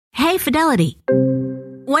Hey, Fidelity.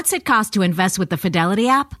 What's it cost to invest with the Fidelity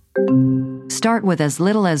app? Start with as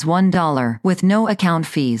little as $1 with no account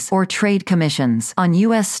fees or trade commissions on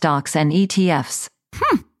U.S. stocks and ETFs.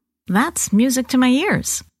 That's music to my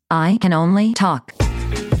ears. I can only talk.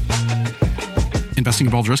 Investing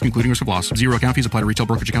involves risk, including risk of loss. Zero account fees apply to retail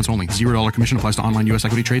brokerage accounts only. $0 commission applies to online U.S.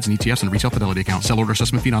 equity trades and ETFs and retail Fidelity accounts. Sell order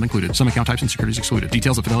assessment fee not included. Some account types and securities excluded.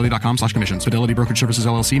 Details at fidelity.com/commissions. Fidelity Brokerage Services,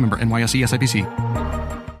 LLC, member NYSE SIPC.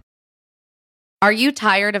 Are you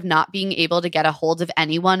tired of not being able to get a hold of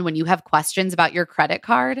anyone when you have questions about your credit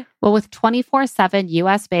card? Well, with 24/7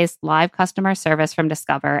 US-based live customer service from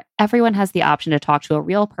Discover, everyone has the option to talk to a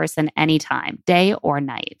real person anytime, day or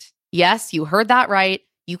night. Yes, you heard that right.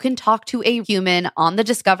 You can talk to a human on the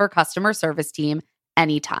Discover customer service team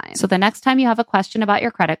anytime. So the next time you have a question about your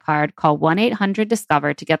credit card, call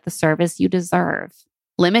 1-800-DISCOVER to get the service you deserve.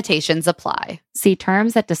 Limitations apply. See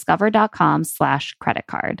terms at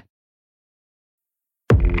discover.com/creditcard.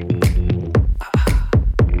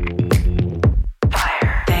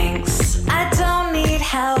 Thanks, I don't need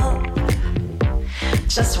help.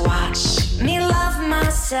 Just watch me love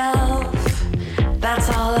myself. That's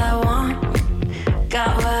all I want.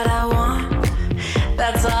 Got what I want.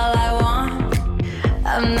 That's all I want.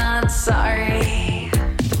 I'm not sorry.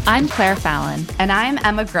 I'm Claire Fallon. And I'm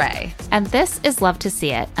Emma Gray. And this is Love to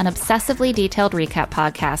See It, an obsessively detailed recap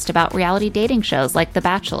podcast about reality dating shows like The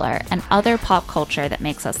Bachelor and other pop culture that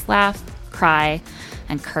makes us laugh, cry,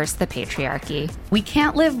 and curse the patriarchy. We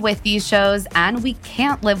can't live with these shows and we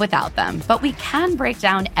can't live without them, but we can break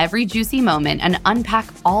down every juicy moment and unpack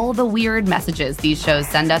all the weird messages these shows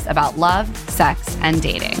send us about love, sex, and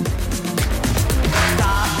dating.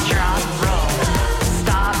 Stop, drop, roll.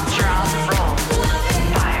 Stop, drop, roll.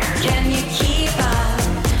 Fire. Can you keep up?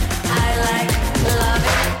 I love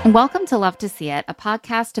it. Welcome to Love to See It, a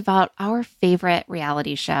podcast about our favorite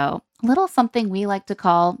reality show. A little something we like to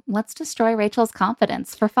call Let's Destroy Rachel's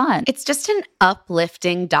Confidence for fun. It's just an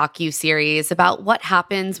uplifting docuseries about what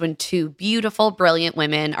happens when two beautiful, brilliant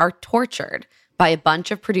women are tortured by a bunch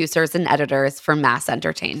of producers and editors for mass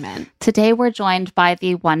entertainment. Today, we're joined by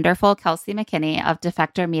the wonderful Kelsey McKinney of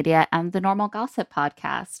Defector Media and the Normal Gossip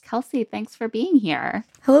podcast. Kelsey, thanks for being here.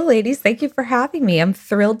 Hello, ladies. Thank you for having me. I'm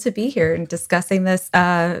thrilled to be here and discussing this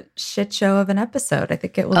shit show of an episode. I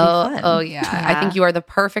think it will be fun. Oh, yeah. I think you are the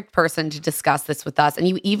perfect person to discuss this with us. And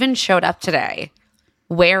you even showed up today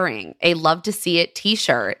wearing a Love to See It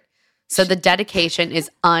t-shirt. So the dedication is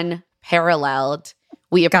unparalleled.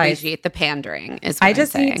 We appreciate the pandering, is what I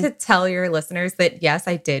just I'm saying. need to tell your listeners that, yes,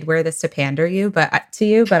 I did wear this to pander to you,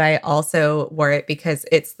 but I also wore it because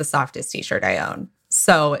it's the softest t-shirt I own.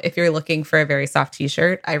 So if you're looking for a very soft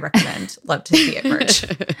t-shirt, I recommend Love to See It merch.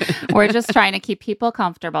 We're just trying to keep people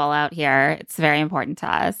comfortable out here. It's very important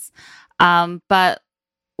to us. But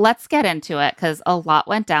let's get into it because a lot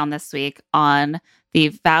went down this week on the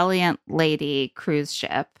Valiant Lady cruise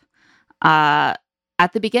ship.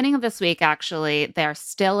 At the beginning of this week, actually, they're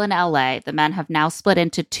still in LA. The men have now split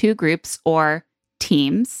into two groups or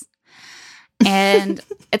teams. And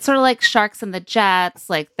it's sort of like sharks and the jets.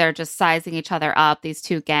 Like they're just sizing each other up, these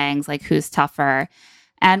two gangs, like who's tougher.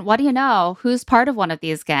 And what do you know? Who's part of one of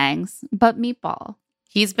these gangs but Meatball?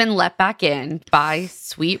 He's been let back in by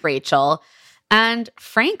sweet Rachel. And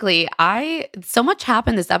frankly, so much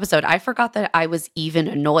happened this episode. I forgot that I was even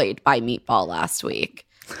annoyed by Meatball last week.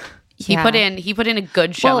 He put in a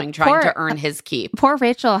good showing trying to earn his keep. Poor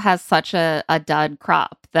Rachel has such a dud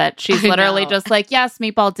crop that she's literally just like, yes,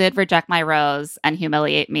 Meatball did reject my rose and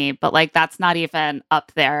humiliate me, but like that's not even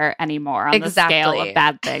up there anymore on the scale of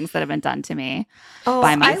bad things that have been done to me. Oh,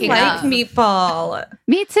 by I like Meatball.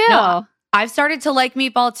 Me too. No, I've started to like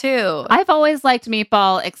Meatball too. I've always liked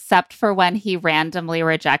Meatball, except for when he randomly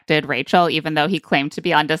rejected Rachel, even though he claimed to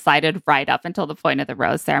be undecided right up until the point of the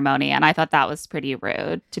rose ceremony. And I thought that was pretty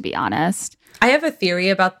rude, to be honest. I have a theory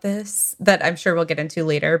about this that I'm sure we'll get into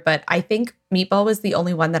later, but I think Meatball was the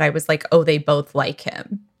only one that I was like, oh, they both like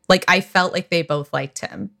him. Like, I felt like they both liked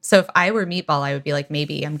him. So if I were Meatball, I would be like,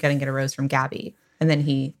 maybe I'm going to get a rose from Gabby. And then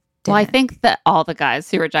he didn't. Well, I think that all the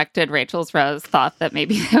guys who rejected Rachel's rose thought that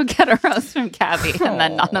maybe they would get a rose from Gabby, and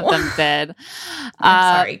then none of them did.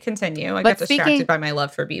 I'm sorry, continue. I got distracted by my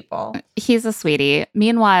love for Meatball. He's a sweetie.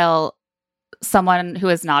 Meanwhile, someone who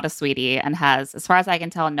is not a sweetie and has, as far as I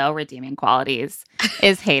can tell, no redeeming qualities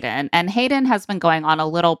is Hayden. And Hayden has been going on a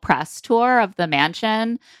little press tour of the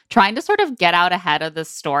mansion, trying to sort of get out ahead of the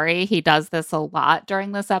story. He does this a lot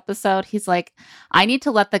during this episode. He's like, I need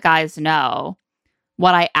to let the guys know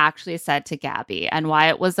what I actually said to Gabby and why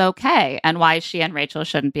it was okay and why she and Rachel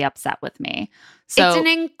shouldn't be upset with me. So it's an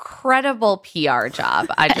incredible PR job,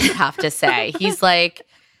 I just have to say. He's like,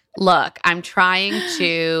 Look, I'm trying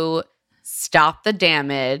to stop the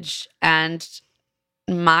damage, and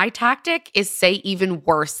my tactic is say even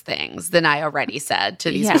worse things than I already said to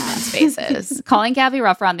these women's faces. Calling Gabby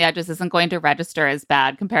rough around the edges isn't going to register as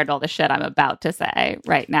bad compared to all the shit I'm about to say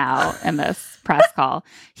right now in this press call.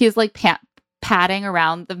 He's like padding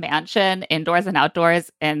around the mansion indoors and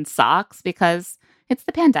outdoors in socks because it's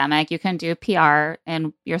the pandemic. You can do PR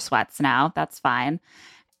in your sweats now. That's fine.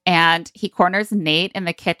 And he corners Nate in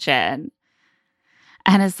the kitchen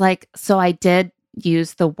and is like, so I did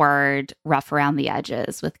use the word rough around the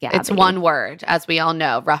edges with Gabby. It's one word, as we all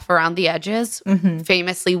know. Rough around the edges,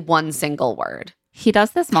 famously one single word. He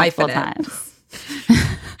does this multiple times.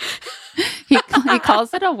 he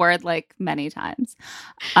calls it a word like many times.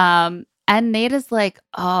 And Nate is like,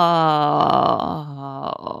 oh.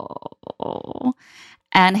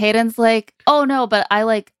 And Hayden's like, oh no, but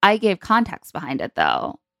I gave context behind it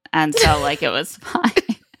though. And so like it was fine.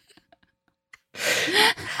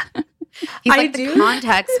 He's like, the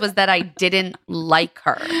context was that I didn't like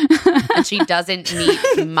her and she doesn't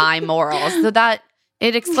meet my morals. So that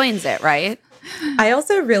it explains it, right? I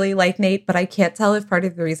also really like Nate, but I can't tell if part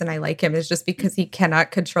of the reason I like him is just because he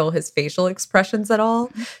cannot control his facial expressions at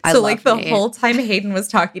all. So like the whole time Hayden was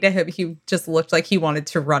talking to him, he just looked like he wanted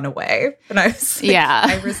to run away. And I was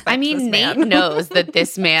like, I mean, Nate knows that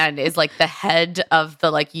this man is like the head of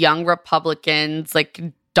the like young Republicans, like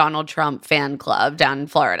Donald Trump fan club down in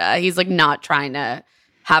Florida. He's like not trying to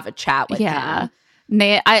have a chat with him.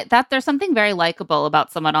 Nate, there's something very likable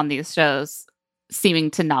about someone on these shows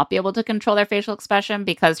seeming to not be able to control their facial expression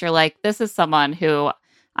because you're like, this is someone who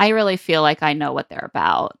I really feel like I know what they're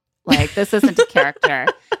about. Like, this isn't a character.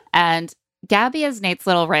 And Gabby is Nate's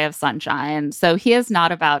little ray of sunshine. So he is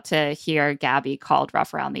not about to hear Gabby called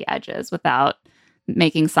rough around the edges without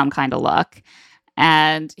making some kind of look.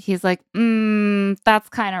 And he's like, that's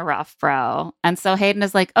kind of rough, bro. And so Hayden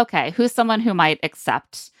is like, okay, who's someone who might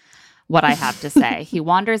accept what I have to say? He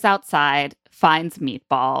wanders outside, finds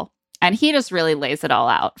Meatball, and he just really lays it all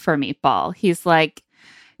out for Meatball. He's like,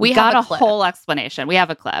 we got a whole explanation. We have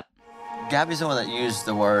a clip. Gabby's the one that used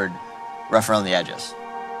the word rough around the edges.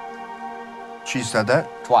 She said that?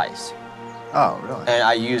 Twice. Oh, really? And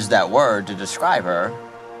I used that word to describe her,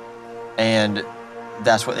 and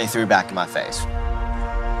that's what they threw back in my face.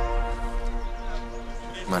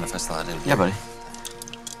 Mind if I slide in? Yeah, buddy.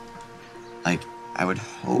 Like, I would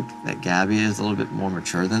hope that Gabby is a little bit more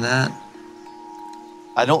mature than that.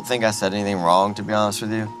 I don't think I said anything wrong, to be honest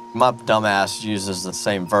with you. My dumbass uses the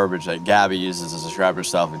same verbiage that Gabby uses to describe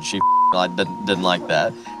herself, and she didn't like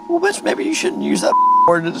that. Well, bitch, maybe you shouldn't use that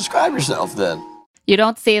word to describe yourself then. You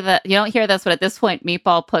don't hear this, but at this point,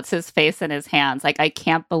 Meatball puts his face in his hands. Like, I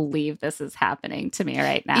can't believe this is happening to me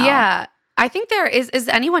right now. Yeah. I think there is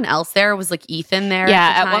anyone else there? Was like Ethan there?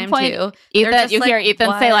 Yeah, at one point, too? Ethan, you hear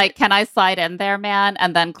Ethan say like, "Can I slide in there, man?"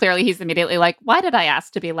 And then clearly he's immediately like, "Why did I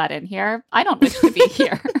ask to be let in here? I don't wish to be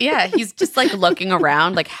here." Yeah, he's just like looking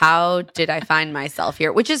around, like, how did I find myself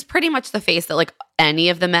here? Which is pretty much the face that like any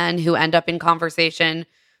of the men who end up in conversation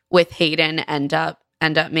with Hayden end up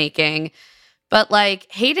making. But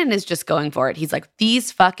like Hayden is just going for it. He's like,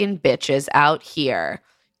 these fucking bitches out here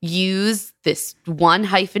use this one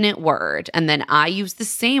hyphenate word, and then I use the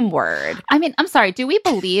same word. I mean, I'm sorry. Do we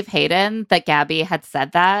believe Hayden that Gabby had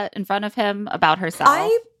said that in front of him about herself?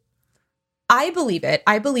 I believe it.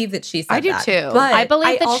 I believe that she said that. I do too. But I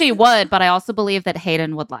believe that she would, but I also believe that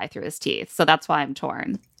Hayden would lie through his teeth. So that's why I'm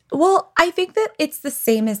torn. Well, I think that it's the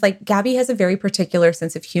same as like Gabby has a very particular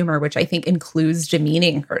sense of humor, which I think includes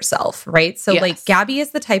demeaning herself, right? So like Gabby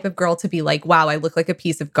is the type of girl to be like, wow, I look like a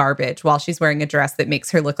piece of garbage while she's wearing a dress that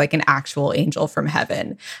makes her look like an actual angel from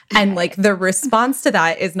heaven. And like the response to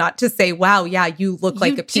that is not to say, wow, yeah, you look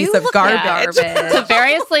like a piece of garbage. To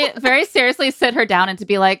very seriously sit her down and to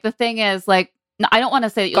be like, the thing is like, I don't want to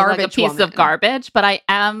say that you look like a piece of garbage, but I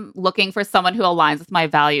am looking for someone who aligns with my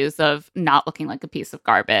values of not looking like a piece of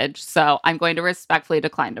garbage. So I'm going to respectfully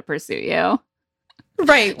decline to pursue you.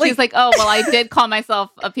 Right. She's like, oh, well, I did call myself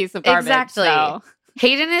a piece of garbage. Exactly. So.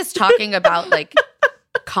 Hayden is talking about like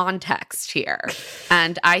context here.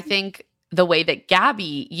 And I think the way that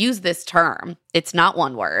Gabby used this term, it's not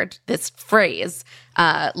one word, this phrase,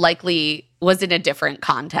 likely was in a different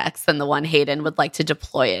context than the one Hayden would like to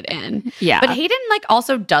deploy it in. Yeah. But Hayden like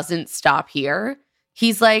also doesn't stop here.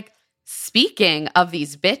 He's like, speaking of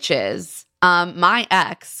these bitches, my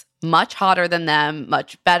ex, much hotter than them,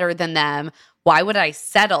 much better than them. Why would I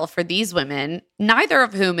settle for these women, neither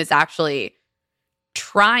of whom is actually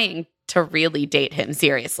trying to really date him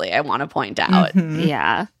seriously, I want to point out.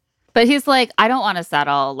 Yeah. But he's like, I don't want to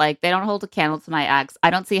settle. Like, they don't hold a candle to my ex. I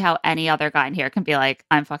don't see how any other guy in here can be like,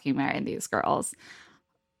 I'm fucking marrying these girls.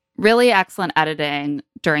 Really excellent editing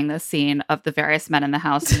during this scene of the various men in the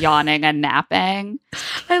house yawning and napping.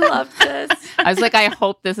 I loved this. I was like, I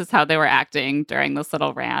hope this is how they were acting during this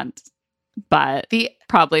little rant. But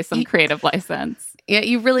probably some creative license. Yeah,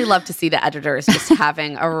 you really love to see the editors just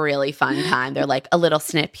having a really fun time. They're like, a little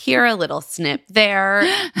snip here, a little snip there.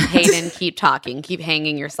 Hayden, keep talking. Keep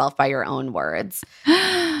hanging yourself by your own words.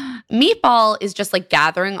 Meatball is just like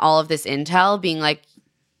gathering all of this intel, being like,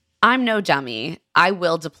 I'm no dummy. I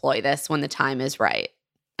will deploy this when the time is right.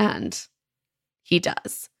 And he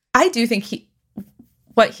does. I do think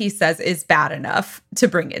what he says is bad enough to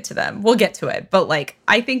bring it to them. We'll get to it. But like,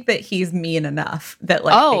 I think that he's mean enough that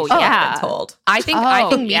like they should have been told. I think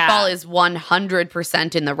Meatball is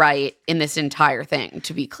 100% in the right in this entire thing,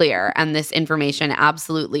 to be clear. And this information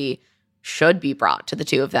absolutely should be brought to the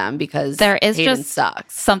two of them because there is Hayden just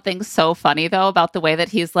sucks. Something so funny though about the way that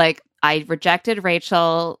he's like, I rejected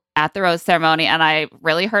Rachel at the rose ceremony and I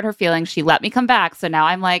really hurt her feelings. She let me come back. So now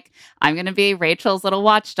I'm like, I'm going to be Rachel's little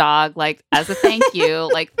watchdog, like as a thank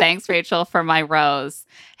you. Like, thanks, Rachel, for my rose.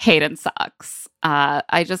 Hayden sucks.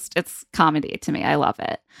 It's comedy to me. I love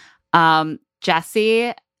it.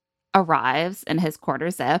 Jesse arrives in his quarter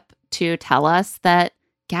zip to tell us that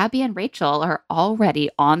Gabby and Rachel are already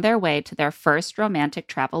on their way to their first romantic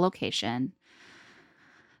travel location.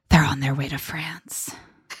 They're on their way to France.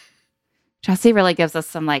 Jesse really gives us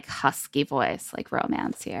some like husky voice, like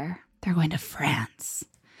romance here. They're going to France.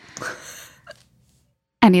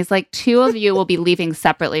 And he's like, 2 of you will be leaving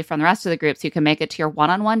separately from the rest of the group so you can make it to your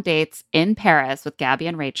one-on-one dates in Paris with Gabby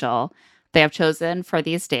and Rachel. They have chosen for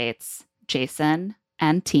these dates Jason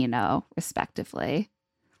and Tino, respectively.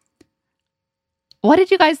 What did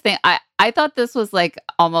you guys think? I thought this was like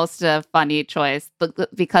almost a funny choice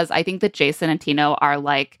because I think that Jason and Tino are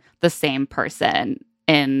like the same person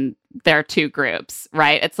in their 2 groups,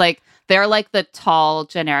 right? It's like they're like the tall,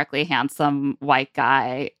 generically handsome white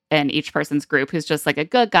guy in each person's group who's just like a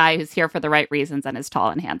good guy who's here for the right reasons and is tall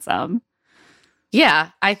and handsome.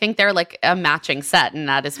 Yeah, I think they're like a matching set, and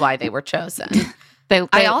that is why they were chosen. They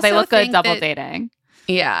look good double dating.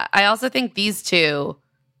 Yeah, I also think these 2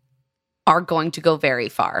 are going to go very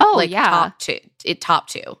far. Oh, like, yeah. Top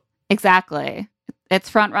two. Exactly. It's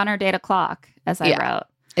front runner date o'clock, as I wrote.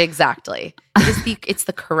 Exactly. It's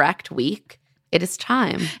the correct week. It is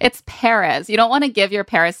time. It's Paris. You don't want to give your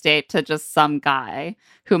Paris date to just some guy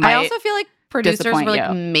who might. I also feel like producers were like,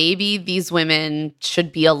 you. Maybe these women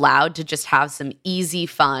should be allowed to just have some easy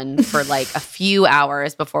fun for like a few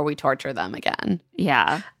hours before we torture them again.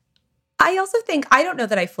 Yeah. I also think, I don't know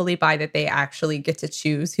that I fully buy that they actually get to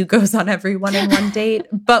choose who goes on every one-on-one date,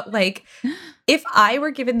 but like, if I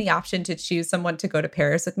were given the option to choose someone to go to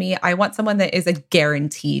Paris with me, I want someone that is a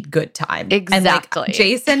guaranteed good time. Exactly. And like,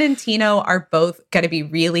 Jason and Tino are both going to be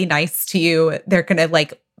really nice to you. They're going to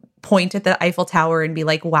like point at the Eiffel Tower and be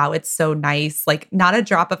like, wow, it's so nice. Like, not a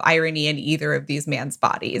drop of irony in either of these men's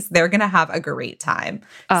bodies. They're going to have a great time.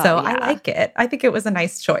 I like it. I think it was a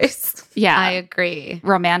nice choice. Yeah. I agree.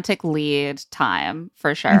 Romantic lead time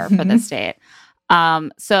for sure for this date.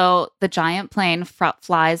 So the giant plane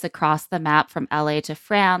flies across the map from LA to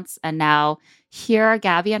France. And now here are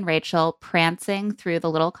Gabby and Rachel prancing through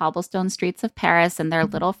the little cobblestone streets of Paris in their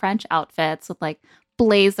little French outfits with like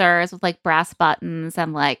blazers with like brass buttons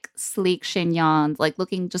and like sleek chignons, like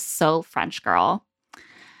looking just so French girl.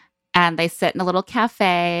 And they sit in a little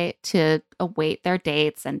cafe to await their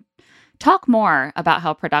dates and talk more about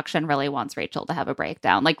how production really wants Rachel to have a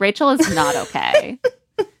breakdown. Like, Rachel is not okay.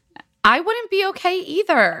 I wouldn't be okay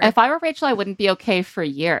either. If I were Rachel, I wouldn't be okay for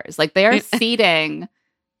years. Like, they are seeding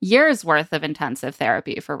years worth of intensive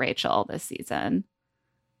therapy for Rachel this season.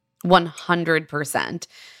 100%.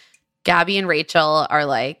 Gabby and Rachel are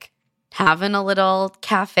like having a little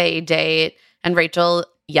cafe date. And Rachel,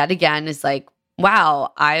 yet again, is like,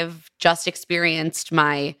 wow, I've just experienced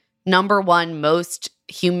my number 1 most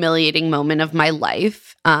humiliating moment of my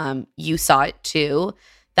life. You saw it too.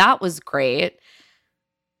 That was great.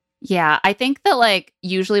 Yeah, I think that like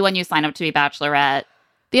usually when you sign up to be Bachelorette,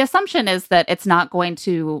 the assumption is that it's not going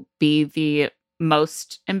to be the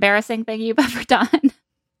most embarrassing thing you've ever done.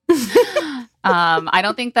 I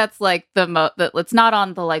don't think that's like it's not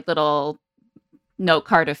on the like little note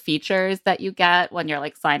card of features that you get when you're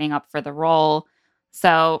like signing up for the role.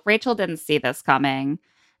 So Rachel didn't see this coming.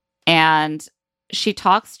 And she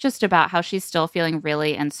talks just about how she's still feeling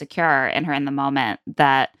really insecure in the moment,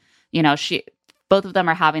 that, you know, both of them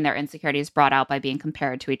are having their insecurities brought out by being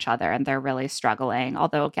compared to each other, and they're really struggling,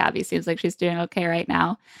 although Gabby seems like she's doing okay right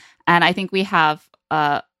now. And I think we have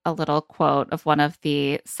a a little quote of one of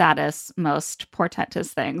the saddest, most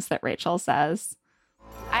portentous things that Rachel says.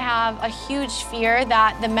 I have a huge fear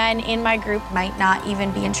that the men in my group might not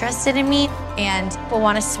even be interested in me and will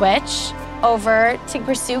want to switch over to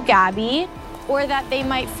pursue Gabby, or that they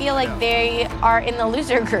might feel like they are in the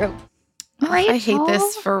loser group. I hate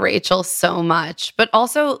this for Rachel so much. But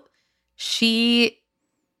also, she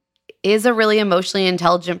is a really emotionally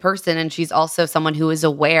intelligent person, and she's also someone who is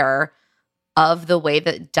aware of the way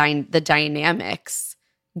that the dynamics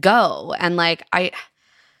go. And like,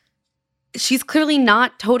 she's clearly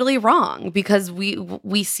not totally wrong, because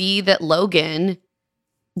we see that Logan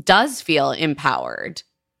does feel empowered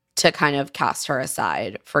to kind of cast her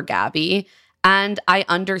aside for Gabby. And I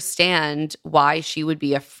understand why she would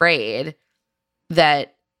be afraid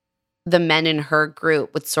that the men in her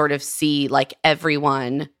group would sort of see like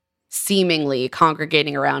everyone seemingly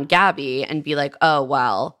congregating around Gabby and be like, oh,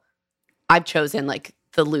 well, I've chosen like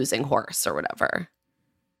the losing horse or whatever.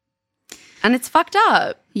 And it's fucked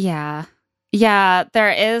up. Yeah. Yeah,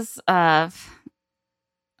 there is a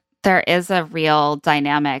real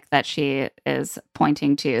dynamic that she is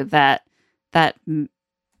pointing to, that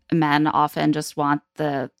men often just want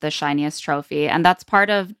the shiniest trophy, and that's part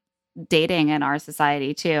of dating in our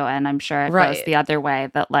society too. And I'm sure it goes the other way,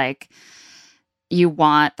 that like you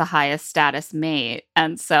want the highest status mate,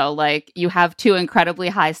 and so like you have two incredibly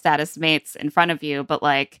high status mates in front of you, but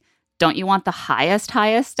like, don't you want the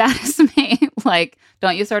highest status mate? Like,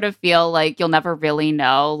 don't you sort of feel like you'll never really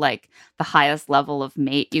know like the highest level of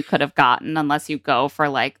mate you could have gotten unless you go for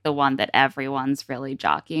like the one that everyone's really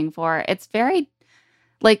jockeying for? It's very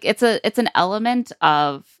like, it's an element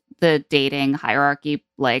of the dating hierarchy,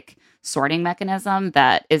 like sorting mechanism,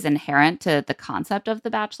 that is inherent to the concept of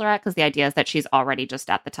The Bachelorette, because the idea is that she's already just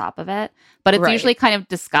at the top of it. But it's usually kind of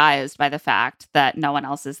disguised by the fact that no one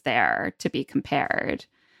else is there to be compared.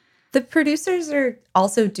 The producers are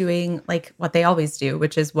also doing like what they always do,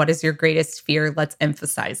 which is, what is your greatest fear? Let's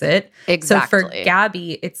emphasize it. Exactly. So for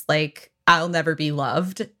Gabby, it's like, I'll never be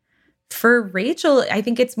loved. For Rachel, I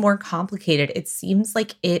think it's more complicated. It seems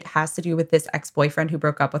like it has to do with this ex-boyfriend who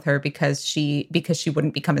broke up with her because she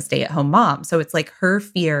wouldn't become a stay-at-home mom. So it's like her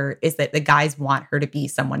fear is that the guys want her to be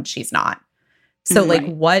someone she's not. So like,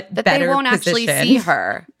 what that better they won't position? Actually see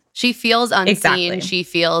her. She feels unseen. Exactly. She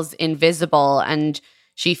feels invisible, and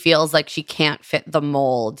she feels like she can't fit the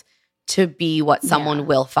mold to be what someone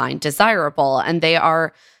will find desirable. And they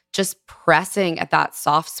are just pressing at that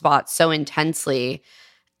soft spot so intensely,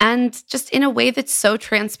 and just in a way that's so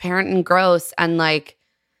transparent and gross. And like,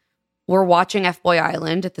 we're watching F-Boy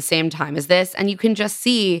Island at the same time as this, and you can just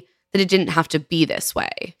see that it didn't have to be this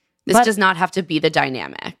way. This does not have to be the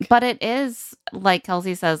dynamic. But it is, like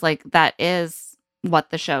Kelsey says, like that is what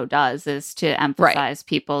the show does, is to emphasize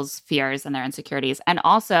people's fears and their insecurities, and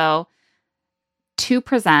also to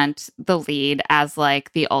present the lead as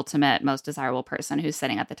like the ultimate most desirable person who's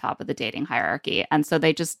sitting at the top of the dating hierarchy. And so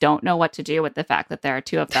they just don't know what to do with the fact that there are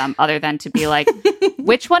two of them, other than to be like,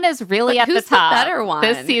 which one is really at the top? The better one?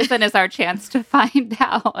 This season is our chance to find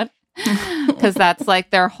out. Because that's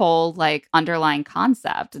like their whole like underlying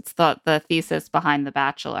concept. It's the thesis behind The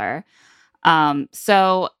Bachelor.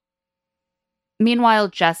 So meanwhile,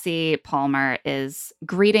 Jesse Palmer is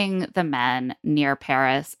greeting the men near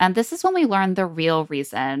Paris. And this is when we learn the real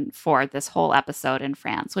reason for this whole episode in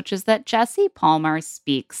France, which is that Jesse Palmer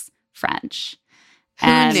speaks French.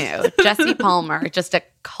 Who knew? Jesse Palmer, just a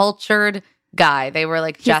cultured guy. They were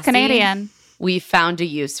like, Jesse, Canadian. We found a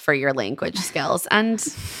use for your language skills. And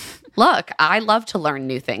look, I love to learn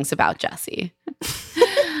new things about Jesse.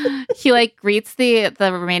 He like greets the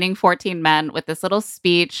remaining 14 men with this little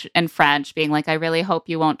speech in French, being like, I really hope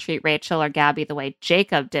you won't treat Rachel or Gabby the way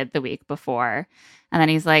Jacob did the week before. And then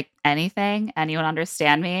he's like, anything? Anyone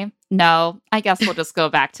understand me? No, I guess we'll just go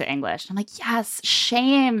back to English. I'm like, yes,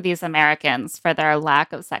 shame these Americans for their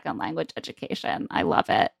lack of second language education. I love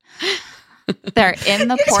it. They're in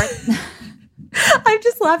the port. I'm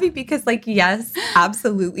just laughing because, like, yes,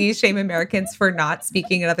 absolutely shame Americans for not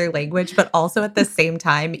speaking another language, but also at the same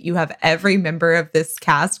time, you have every member of this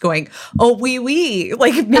cast going, oh, oui,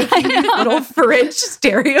 like making these little French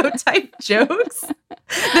stereotype jokes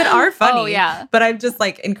that are funny. Oh, yeah. But I'm just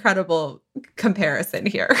like, incredible comparison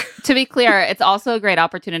here. To be clear, it's also a great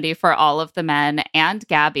opportunity for all of the men and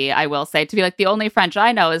Gabby, I will say, to be like, the only French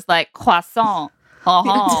I know is like croissant.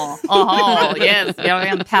 Yes, you're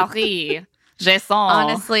in Paris.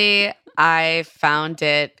 Honestly, I found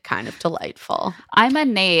it kind of delightful. I'm a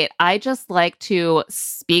Nate. I just like to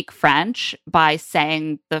speak French by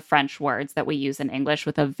saying the French words that we use in English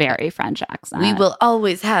with a very French accent. We will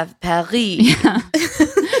always have Paris. Yeah.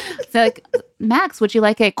 So like, Max, would you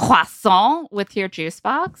like a croissant with your juice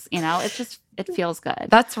box? You know, it feels good.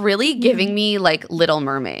 That's really giving me like Little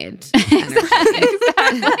Mermaid.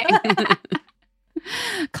 Exactly.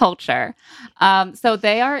 Culture. So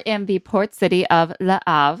they are in the port city of Le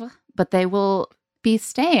Havre, but they will be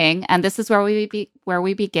staying, and this is where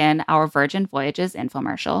we begin our Virgin Voyages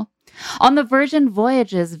infomercial. On the Virgin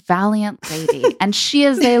Voyages Valiant Lady, and she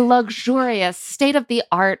is a luxurious,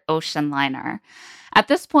 state-of-the-art ocean liner. At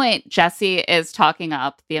this point, Jesse is talking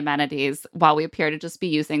up the amenities while we appear to just be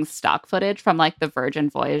using stock footage from like the Virgin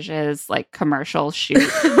Voyages like commercial shoot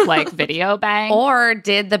like video bank. Or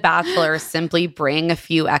did The Bachelor simply bring a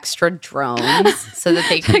few extra drones so that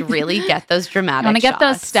they could really get those dramatic shots? I want to get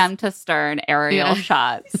those stem to stern aerial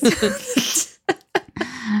shots.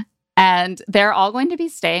 And they're all going to be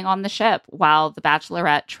staying on the ship while the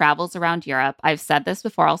Bachelorette travels around Europe. I've said this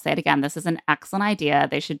before. I'll say it again. This is an excellent idea.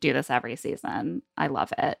 They should do this every season. I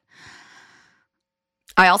love it.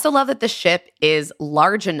 I also love that the ship is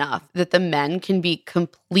large enough that the men can be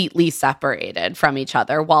completely separated from each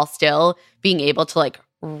other while still being able to like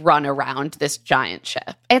run around this giant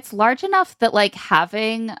ship. It's large enough that like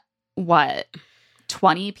having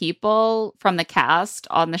 20 people from the cast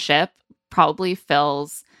on the ship probably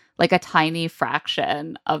fills like a tiny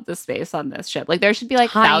fraction of the space on this ship. Like there should be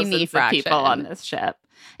like thousands of people on this ship.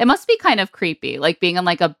 It must be kind of creepy, like being in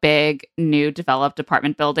like a big new developed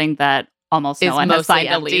apartment building that almost no one has signed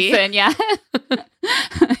a lease in yet.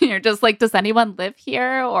 You're just like, does anyone live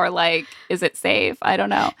here? Or like, is it safe? I don't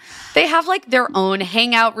know. They have like their own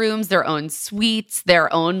hangout rooms, their own suites,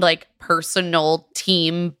 their own like personal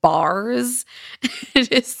team bars.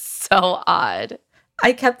 It is so odd.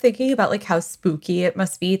 I kept thinking about like how spooky it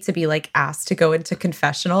must be to be like asked to go into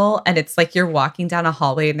confessional, and it's like you're walking down a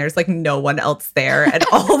hallway and there's like no one else there and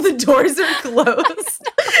all the doors are closed.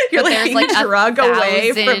 You're like being drug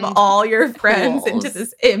away from all your friends into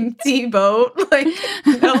this empty boat. Like,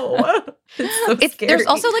 no. It's so scary. There's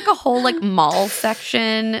also like a whole like mall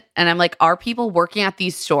section, and I'm like, are people working at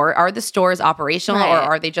these stores? Are the stores operational, or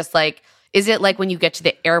are they just like, is it like when you get to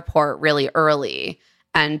the airport really early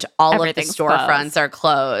and all of the storefronts are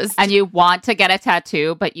closed? And you want to get a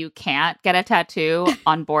tattoo, but you can't get a tattoo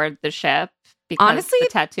on board the ship because honestly,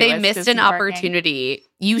 they missed an working. opportunity.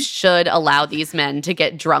 You should allow these men to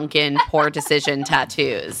get drunken, poor decision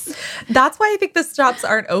tattoos. That's why I think the shops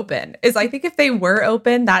aren't open. Is I think if they were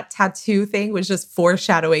open, that tattoo thing was just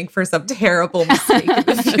foreshadowing for some terrible mistake in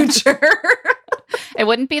the future. It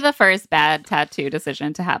wouldn't be the first bad tattoo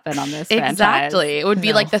decision to happen on this franchise. Exactly. It would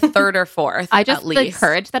be like the third or fourth. I just, at least. the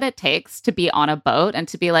courage that it takes to be on a boat and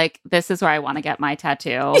to be like, this is where I want to get my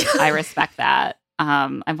tattoo. I respect that.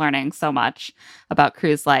 I'm learning so much about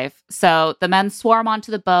cruise life. So the men swarm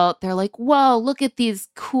onto the boat. They're like, whoa, look at these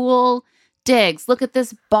cool digs. Look at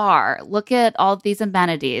this bar. Look at all these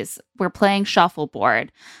amenities. We're playing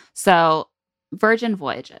shuffleboard. So Virgin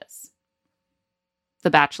Voyages,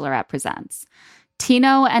 The Bachelorette presents.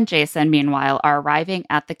 Tino and Jason, meanwhile, are arriving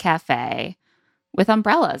at the cafe with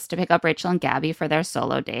umbrellas to pick up Rachel and Gabby for their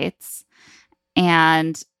solo dates.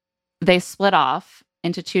 And they split off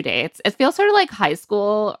into 2 dates. It feels sort of like high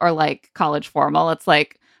school or like college formal. It's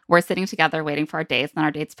like we're sitting together waiting for our dates, and then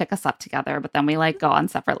our dates pick us up together, but then we like go on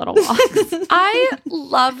separate little walks. I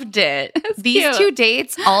loved it. These cute. 2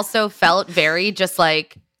 dates also felt very just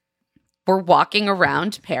like, we're walking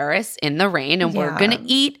around Paris in the rain and we're going to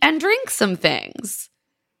eat and drink some things.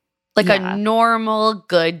 Like a normal,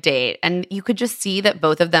 good date. And you could just see that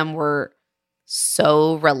both of them were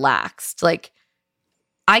so relaxed. Like,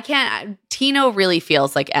 Tino really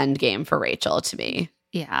feels like endgame for Rachel to me.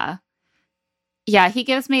 Yeah. Yeah, he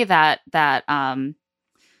gives me that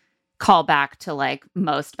call back to like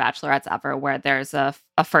most bachelorettes ever, where there's a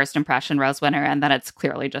first impression rose winner and then it's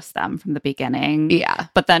clearly just them from the beginning. Yeah.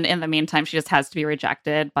 But then in the meantime, she just has to be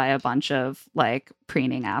rejected by a bunch of like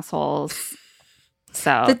preening assholes.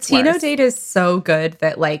 So the Tino date is so good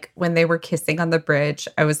that like when they were kissing on the bridge,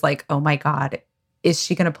 I was like, oh my God, is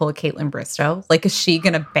she going to pull a Caitlin Bristow? Like, is she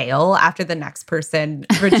going to bail after the next person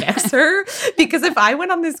rejects her? Because if I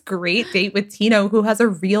went on this great date with Tino, who has a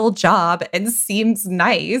real job and seems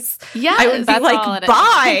nice, I would be like,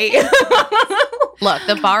 bye. Look,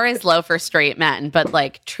 the bar is low for straight men, but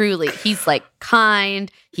like truly, he's like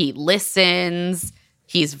kind. He listens.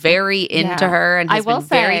 He's very into her, and he's been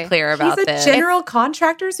very clear about this. He's a general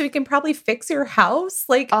contractor, so he can probably fix your house.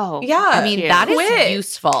 Like, I mean, that is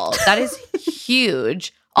useful. That is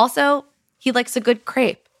huge. Also, he likes a good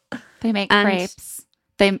crepe. They make crepes.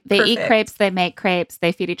 They eat crepes. They make crepes.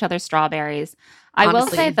 They feed each other strawberries. I will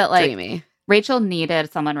say that like dreamy. Rachel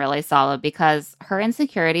needed someone really solid because her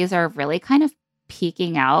insecurities are really kind of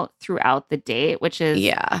peeking out throughout the date, which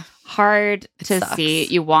is hard to sucks. see.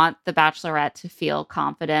 You want the Bachelorette to feel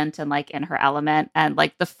confident and like in her element. And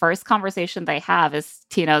like the first conversation they have is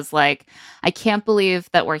Tino's like, I can't believe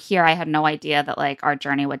that we're here. I had no idea that like our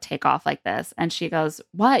journey would take off like this. And she goes,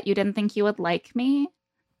 what? You didn't think you would like me?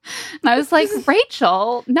 And I was like,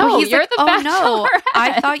 Rachel, no, he's you're like, the oh Bachelorette. no,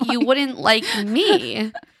 I thought you wouldn't like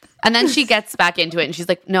me. And then she gets back into it and she's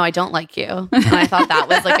like, no, I don't like you. And I thought that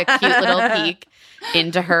was like a cute little peek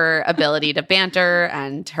into her ability to banter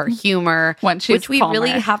and her humor, which we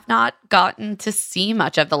really have not gotten to see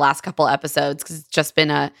much of the last couple episodes because it's just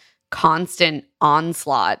been a constant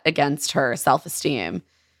onslaught against her self-esteem.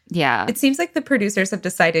 Yeah. It seems like the producers have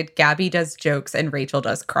decided Gabby does jokes and Rachel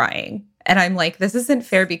does crying. And I'm like, this isn't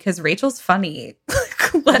fair because Rachel's funny.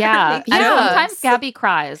 Yeah. And sometimes Gabby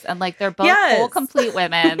cries and like they're both whole complete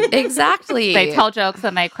women. Exactly. They tell jokes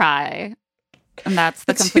and they cry. And that's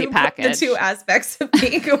the complete package. The two aspects of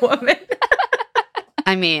being a woman.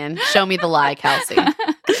 I mean, show me the lie, Kelsey.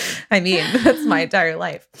 I mean, that's my entire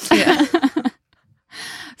life. Yeah.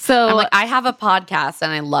 So I'm like, I have a podcast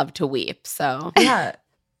and I love to weep. So yeah.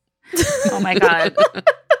 Oh my God.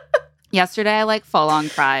 Yesterday, I like full on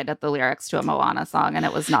cried at the lyrics to a Moana song, and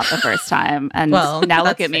it was not the first time. And now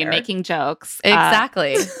look at me making jokes.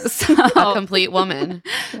 Exactly. A complete woman.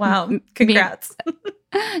 Wow. Congrats.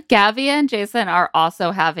 Gabby and Jason are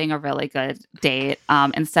also having a really good date.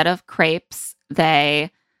 Instead of crepes,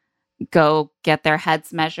 they go get their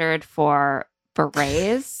heads measured for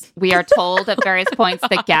berets. We are told at various points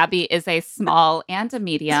that Gabby is a small and a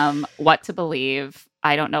medium. What to believe?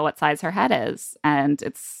 I don't know what size her head is. And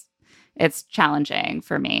it's challenging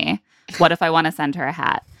for me. What if I want to send her a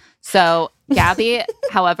hat? So Gabby,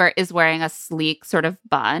 however, is wearing a sleek sort of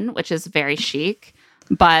bun, which is very chic.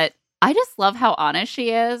 But I just love how honest she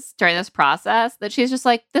is during this process, that she's just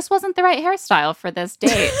like, this wasn't the right hairstyle for this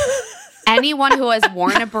date. Anyone who has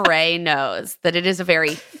worn a beret knows that it is a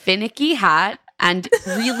very finicky hat and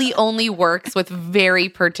really only works with very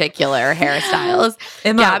particular hairstyles.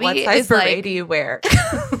 Emma, Gabby what size beret do you wear?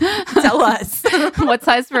 Tell us. What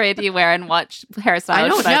size beret do you wear and what hairstyle? I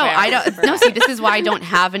don't know. I don't know. See, this is why I don't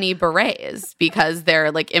have any berets, because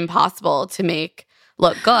they're like impossible to make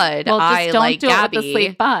look good. Well, just I don't like do Gabby. it with the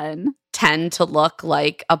sleek bun. Tend to look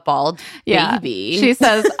like a bald baby. She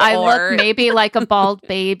says, I look maybe like a bald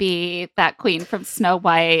baby, that queen from Snow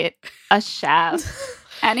White, a chef.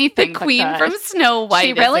 Anything. The queen from Snow White.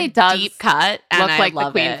 She really does deep cut, and look I like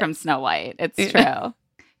love the queen it. from Snow White. It's true,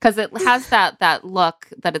 because it has that look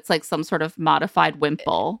that it's like some sort of modified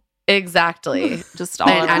wimple. Exactly, just all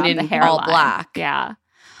around and the in hairline. all black. Yeah.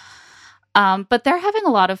 But they're having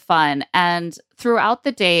a lot of fun, and throughout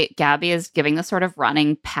the date, Gabby is giving a sort of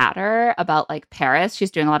running patter about like Paris.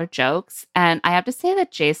 She's doing a lot of jokes, and I have to say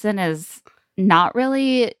that Jason is not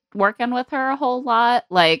really working with her a whole lot.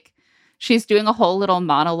 Like, she's doing a whole little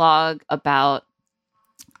monologue about,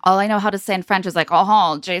 all I know how to say in French is like,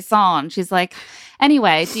 oh, Jason. She's like,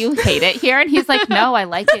 anyway, do you hate it here? And he's like, no, I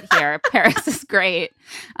like it here. Paris is great.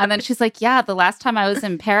 And then she's like, yeah, the last time I was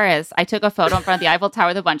in Paris, I took a photo in front of the Eiffel Tower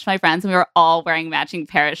with a bunch of my friends, and we were all wearing matching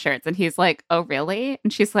Paris shirts. And he's like, oh, really?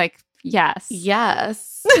 And she's like, yes.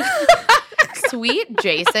 Yes. Sweet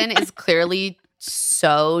Jason is clearly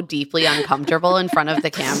so deeply uncomfortable in front of the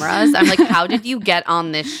cameras. I'm like, how did you get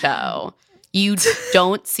on this show? You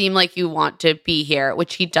don't seem like you want to be here,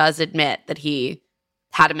 which he does admit that he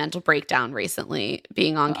had a mental breakdown recently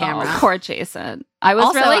being on camera. Oh, poor Jason. I was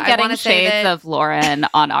Also, really I getting wanna say shades that- of Lauren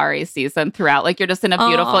on Ari's season throughout. Like, you're just in a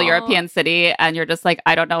beautiful Aw. European city and you're just like,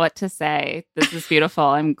 I don't know what to say. This is beautiful.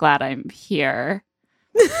 I'm glad I'm here.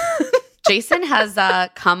 Jason has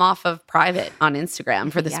come off of private on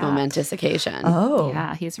Instagram for this Yeah. momentous occasion. Oh.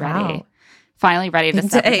 Yeah, he's ready. Wow. Finally ready to Big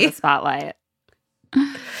step day. into the spotlight.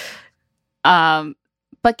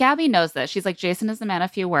 But Gabby knows this. She's like, Jason is a man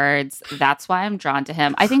of few words. That's why I'm drawn to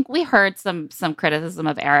him. I think we heard some criticism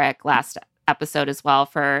of Eric last episode as well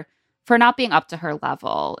for not being up to her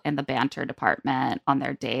level in the banter department on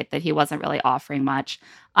their date, that he wasn't really offering much.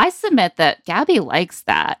 I submit that Gabby likes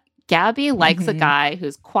that. Gabby likes a guy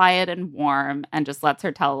who's quiet and warm and just lets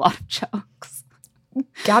her tell a lot of jokes.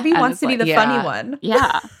 Gabby And wants it's to be like, the funny one.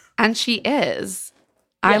 Yeah. And she is.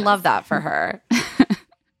 I Yes. love that for her.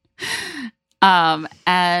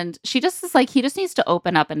 And she just is like, he just needs to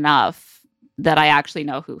open up enough that I actually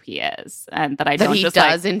know who he is, and that I That don't he just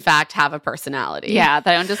does, in fact, have a personality. yeah,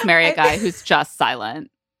 that I don't just marry a guy who's just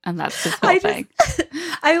silent, and that's his whole thing.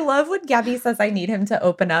 I love when Gabby says, I need him to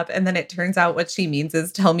open up. And then it turns out what she means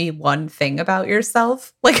is, tell me one thing about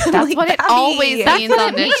yourself. Like, I'm That's like, what it Gabby, always that's means what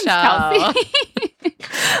on it this means, show. Kelsey.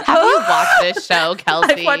 Have you watched this show,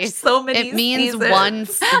 Kelsey? I've watched so many It means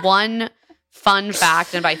seasons. one fun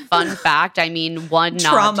fact, and by fun fact, I mean one nod to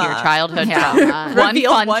your Trauma. childhood Yeah. trauma. One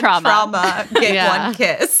Reveal fun one trauma. get Yeah. one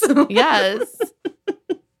kiss. Yes.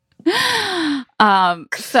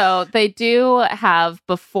 So they do have,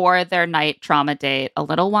 before their night trauma date, a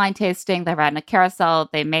little wine tasting. They ride in a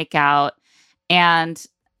carousel, they make out, and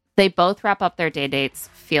they both wrap up their day dates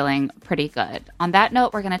feeling pretty good. On that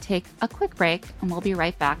note, we're going to take a quick break, and we'll be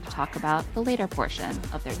right back to talk about the later portion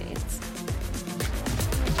of their dates.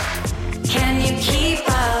 Can you keep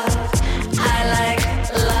up? I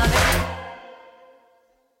love it.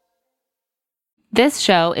 This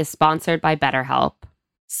show is sponsored by BetterHelp.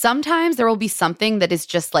 Sometimes there will be something that is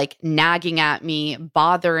just like nagging at me,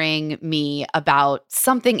 bothering me about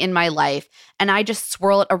something in my life. And I just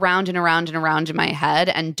swirl it around and around and around in my head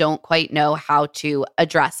and don't quite know how to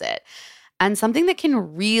address it. And something that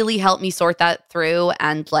can really help me sort that through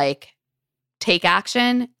and like take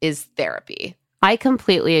action is therapy. I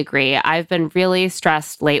completely agree. I've been really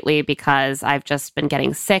stressed lately because I've just been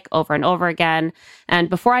getting sick over and over again. And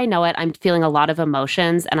before I know it, I'm feeling a lot of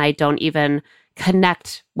emotions and I don't even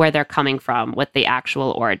connect where they're coming from with the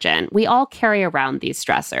actual origin. We all carry around these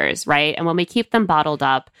stressors, right? And when we keep them bottled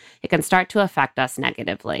up, it can start to affect us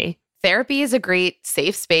negatively. Therapy is a great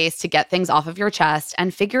safe space to get things off of your chest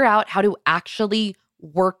and figure out how to actually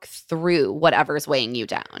work through whatever's weighing you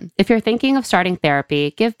down. If you're thinking of starting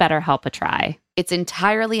therapy, give BetterHelp a try. It's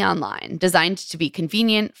entirely online, designed to be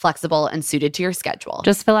convenient, flexible, and suited to your schedule.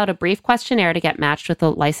 Just fill out a brief questionnaire to get matched with a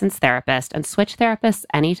licensed therapist and switch therapists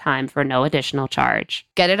anytime for no additional charge.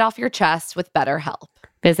 Get it off your chest with BetterHelp.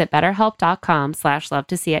 Visit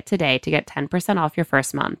betterhelp.com/love-to-see-it today to get 10% off your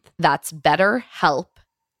first month. That's BetterHelp,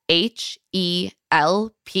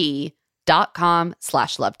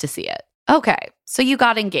 HELP.com/love-to-see-it. Okay, so you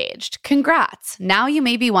got engaged. Congrats. Now you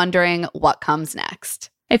may be wondering what comes next.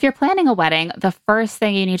 If you're planning a wedding, the first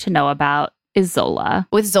thing you need to know about is Zola.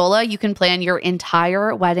 With Zola, you can plan your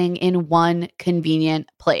entire wedding in one convenient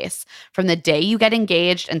place. From the day you get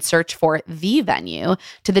engaged and search for the venue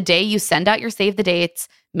to the day you send out your save the dates,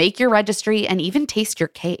 make your registry, and even taste your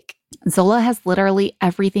cake. Zola has literally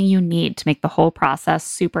everything you need to make the whole process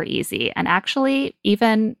super easy and actually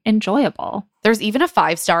even enjoyable. There's even a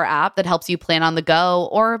 5-star app that helps you plan on the go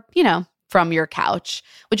or, from your couch,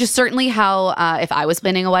 which is certainly how, if I was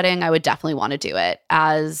planning a wedding, I would definitely want to do it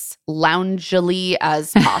as loungily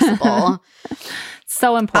as possible.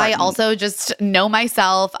 So important. I also just know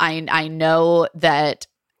myself. I know that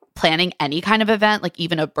planning any kind of event, like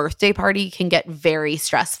even a birthday party, can get very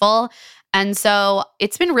stressful. And so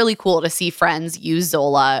it's been really cool to see friends use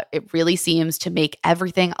Zola. It really seems to make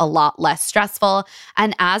everything a lot less stressful.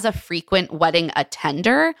 And as a frequent wedding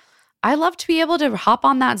attender, I love to be able to hop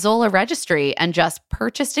on that Zola registry and just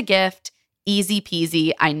purchase a gift. Easy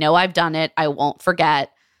peasy. I know I've done it. I won't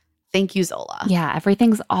forget. Thank you, Zola. Yeah,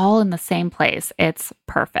 everything's all in the same place. It's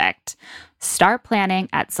perfect. Start planning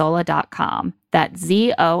at Zola.com. That's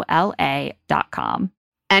ZOLA.com.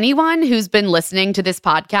 Anyone who's been listening to this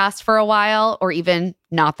podcast for a while, or even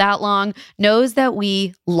not that long, knows that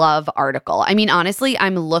we love Article. I mean, honestly,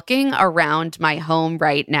 I'm looking around my home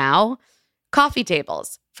right now. Coffee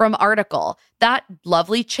tables from Article. That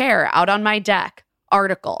lovely chair out on my deck.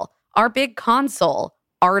 Article. Our big console.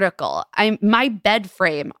 Article. My bed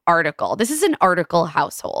frame. Article. This is an Article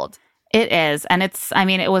household. It is. And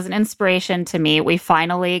it was an inspiration to me. We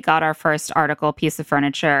finally got our first Article piece of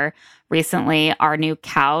furniture recently, our new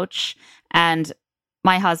couch. And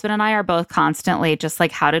my husband and I are both constantly just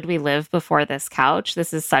like, how did we live before this couch?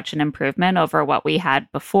 This is such an improvement over what we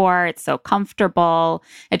had before. It's so comfortable.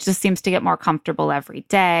 It just seems to get more comfortable every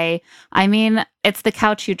day. I mean, it's the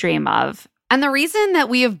couch you dream of. And the reason that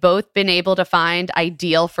we have both been able to find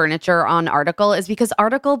ideal furniture on Article is because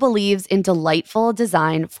Article believes in delightful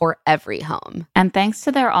design for every home. And thanks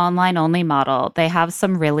to their online-only model, they have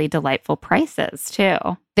some really delightful prices, too.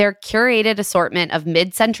 Their curated assortment of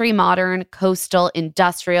mid-century modern, coastal,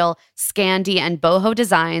 industrial, Scandi, and boho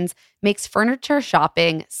designs makes furniture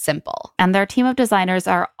shopping simple. And their team of designers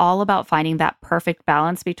are all about finding that perfect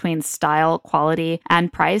balance between style, quality,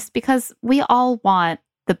 and price, because we all want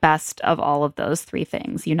the best of all of those three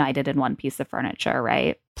things united in one piece of furniture,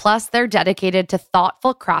 right? Plus, they're dedicated to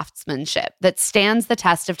thoughtful craftsmanship that stands the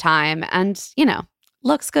test of time and,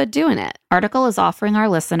 looks good doing it. Article is offering our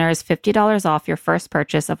listeners $50 off your first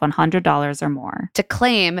purchase of $100 or more. To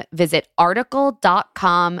claim, visit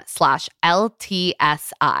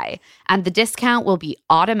article.com/LTSI, and the discount will be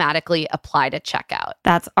automatically applied at checkout.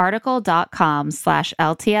 That's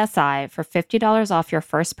article.com/LTSI for $50 off your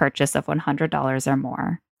first purchase of $100 or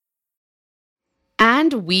more. And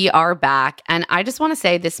And we are back. And I just want to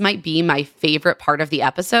say this might be my favorite part of the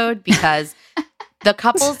episode because the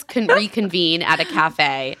couples can reconvene at a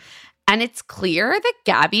cafe. And it's clear that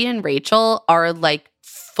Gabby and Rachel are like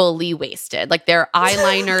fully wasted. Like their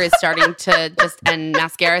eyeliner is starting to and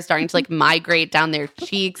mascara is starting to like migrate down their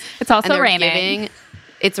cheeks. It's also raining.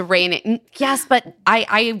 It's raining. Yes, but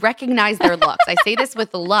I recognize their looks. I say this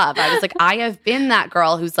with love. I was like, I have been that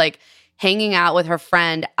girl who's like hanging out with her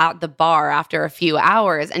friend at the bar after a few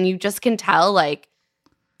hours. And you just can tell like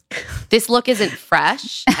this look isn't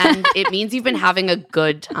fresh. And it means you've been having a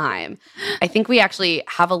good time. I think we actually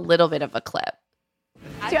have a little bit of a clip.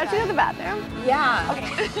 Do you have to go to the bathroom? Yeah.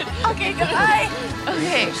 Okay. Okay, goodbye.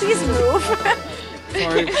 Okay. Please move.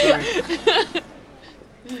 Sorry.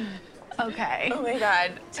 Okay. Oh my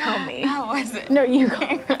God. Tell me. How was it? No, you go.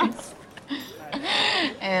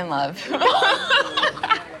 In love.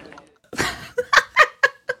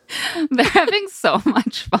 They're having so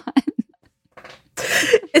much fun.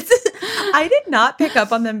 I did not pick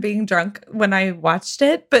up on them being drunk when I watched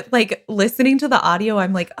it, but like listening to the audio,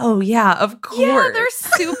 I'm like, oh yeah, of course. Yeah, they're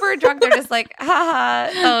super drunk. They're just like,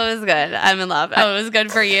 haha, oh, it was good. I'm in love. Oh, it was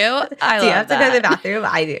good for you. I do you love have to go to the bathroom?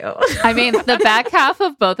 I do. I mean, the back half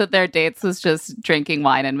of both of their dates was just drinking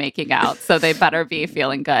wine and making out, so they better be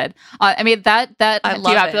feeling good. I mean, that do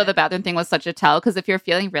you have to go to the bathroom thing was such a tell, because if you're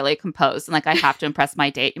feeling really composed and like, I have to impress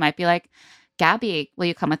my date, you might be like, Gabby, will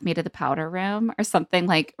you come with me to the powder room or something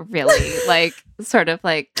like really like sort of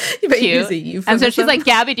like cute? And so she's like,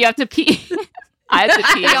 Gabby, do you have to pee? I had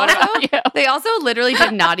to pee. What about you? They also literally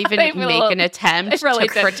did not even make an attempt to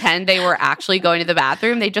pretend they were actually going to the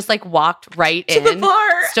bathroom. They just like walked right in, the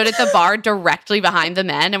bar. Stood at the bar directly behind the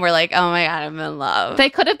men, and were like, "Oh my God, I'm in love."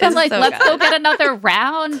 They could have been like, "Let's go get another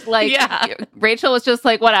round." Like, Rachel was just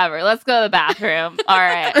like, "Whatever, let's go to the bathroom." All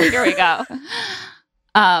right, here we go.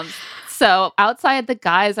 So outside, the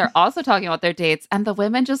guys are also talking about their dates, and the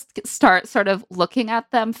women just start sort of looking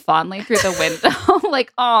at them fondly through the window,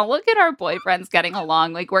 like, oh, look at our boyfriends getting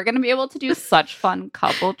along. Like, we're going to be able to do such fun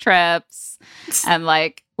couple trips. And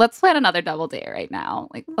like, let's plan another double date right now.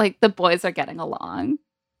 Like the boys are getting along.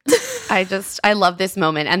 I love this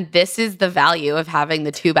moment. And this is the value of having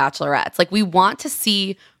the two bachelorettes. Like, we want to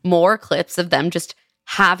see more clips of them just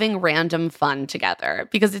having random fun together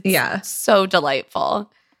because it's so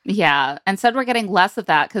delightful. Yeah. Instead, we're getting less of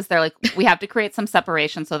that because they're like, we have to create some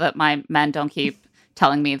separation so that my men don't keep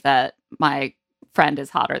telling me that my friend is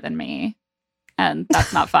hotter than me. And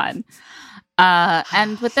that's not fun.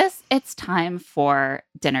 And with this, it's time for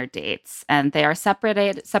dinner dates. And they are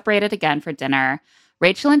separated again for dinner.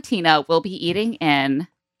 Rachel and Tina will be eating in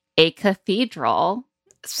a cathedral.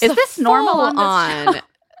 So is this normal on?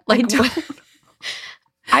 Like,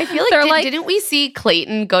 I feel like, didn't we see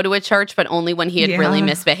Clayton go to a church, but only when he had really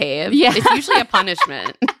misbehaved? Yeah. It's usually a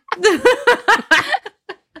punishment.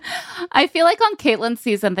 I feel like on Caitlyn's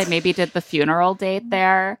season, they maybe did the funeral date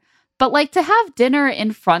there. But like to have dinner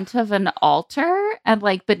in front of an altar and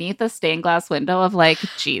like beneath a stained glass window of like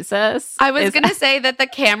Jesus. I was going to say that the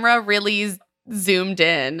camera really zoomed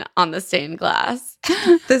in on the stained glass.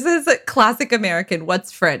 This is a classic American.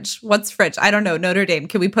 What's French? I don't know. Notre Dame.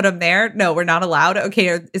 Can we put them there? No, we're not allowed.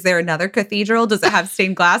 Okay. Is there another cathedral? Does it have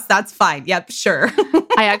stained glass? That's fine. Yep, sure.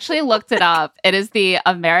 I actually looked it up. It is the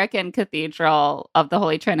American Cathedral of the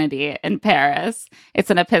Holy Trinity in Paris.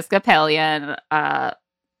 It's an Episcopalian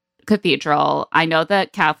cathedral. I know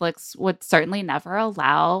that Catholics would certainly never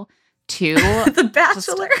allow two The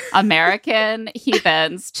Bachelor American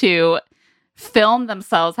heathens to film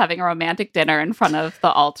themselves having a romantic dinner in front of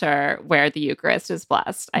the altar where the Eucharist is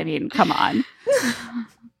blessed. I mean, come on.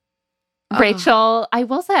 Rachel, I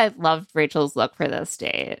will say I loved Rachel's look for this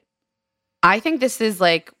date. I think this is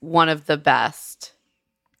like one of the best.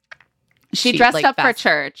 She dressed up for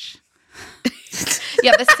church.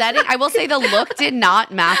 Yeah, the setting. I will say the look did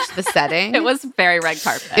not match the setting. It was very red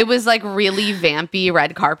carpet. It was like really vampy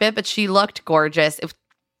red carpet, but she looked gorgeous.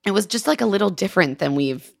 It was just like a little different than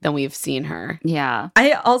we've seen her. Yeah.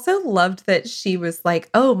 I also loved that she was like,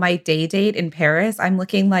 oh, my day date in Paris. I'm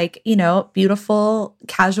looking like, beautiful,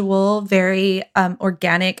 casual, very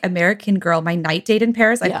organic American girl. My night date in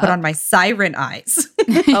Paris, I put on my siren eyes.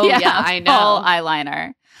 Oh, yeah, I know. Full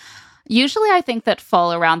eyeliner. Usually I think that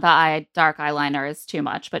full around the eye, dark eyeliner is too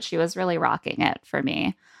much, but she was really rocking it for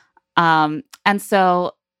me. And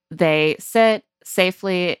so they sit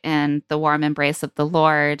safely in the warm embrace of the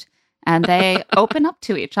Lord, and they open up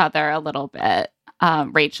to each other a little bit.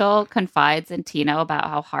 Rachel confides in Tina about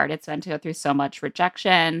how hard it's been to go through so much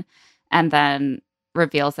rejection, and then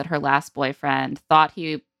reveals that her last boyfriend thought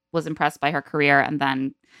he was impressed by her career and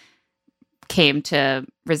then came to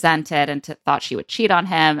resent it and thought she would cheat on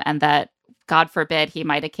him, and that, God forbid, he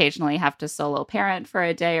might occasionally have to solo parent for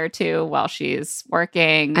a day or two while she's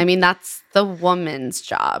working. I mean, that's the woman's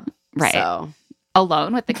job. Right. So.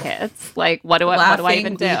 Alone with the kids. Like, what do I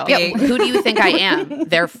even do? Yeah, who do you think I am?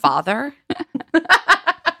 Their father?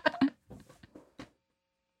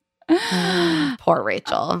 Poor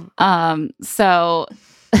Rachel. So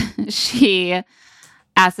she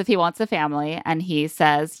asks if he wants a family, and he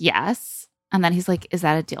says yes. And then he's like, is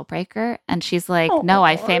that a deal breaker? And she's like, no,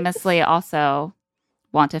 I famously also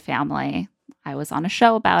want a family. I was on a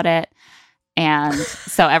show about it. And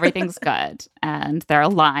so everything's good. And they're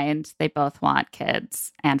aligned. They both want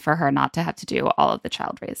kids. And for her not to have to do all of the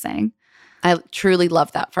child raising. I truly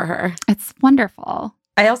love that for her. It's wonderful.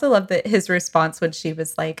 I also love that his response when she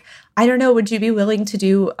was like, I don't know, would you be willing to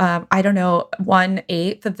do,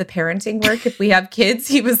 1/8 of the parenting work if we have kids?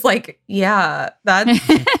 He was like, yeah, that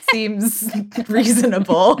seems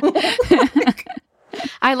reasonable.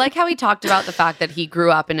 I like how he talked about the fact that he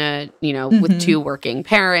grew up in with two working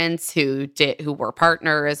parents who were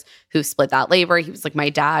partners, who split that labor. He was like, my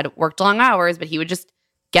dad worked long hours, but he would just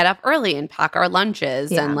get up early and pack our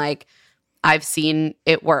lunches. Yeah. And like, I've seen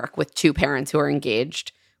it work with two parents who are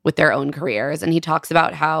engaged with their own careers. And he talks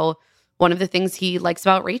about how one of the things he likes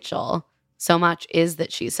about so much is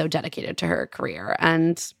that she's so dedicated to her career.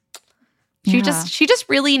 And she just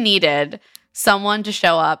really needed someone to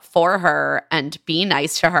show up for her and be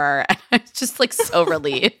nice to her. And I was just like so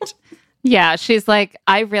relieved. Yeah, she's like,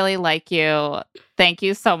 I really like you. Thank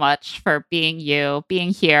you so much for being you,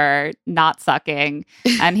 being here, not sucking.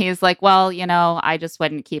 And he's like, well, I just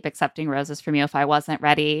wouldn't keep accepting roses from you if I wasn't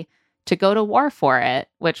ready to go to war for it,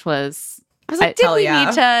 which was... I was like, did we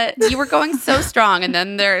need to? You were going so strong, and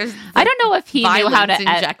then there's... I don't know if he knew how to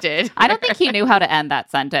injected. I don't think he knew how to end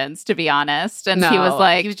that sentence, to be honest. And he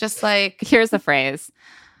was just like... Here's a phrase.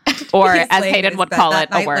 Or as Hayden would call it,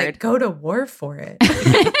 a word. Like, go to war for it.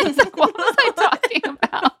 It's like, what was I talking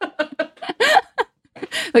about?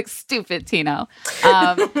 Like, stupid Tino.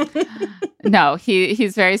 No,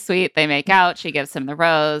 he's very sweet. They make out. She gives him the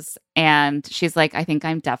rose. And she's like, I think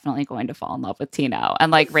I'm definitely going to fall in love with Tino.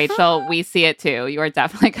 And like, Rachel, we see it too. You are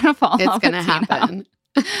definitely going to fall in love with Tino. It's going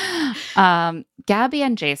to happen. Gabby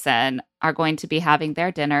and Jason are going to be having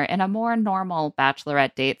their dinner in a more normal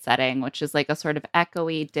bachelorette date setting, which is like a sort of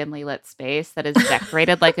echoey, dimly lit space that is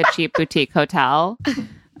decorated like a cheap boutique hotel. And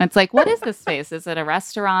it's like, what is this space? Is it a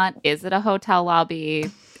restaurant? Is it a hotel lobby?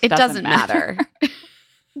 It doesn't matter.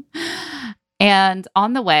 And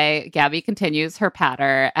on the way, Gabby continues her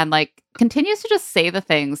patter and like continues to just say the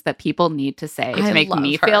things that people need to say to make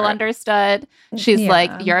me feel understood. She's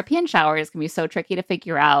like, European showers can be so tricky to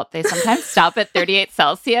figure out. They sometimes stop at 38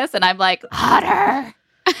 Celsius. And I'm like, hotter.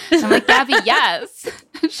 I'm like, Gabby, yes.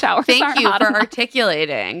 Showers Thank you hot for enough.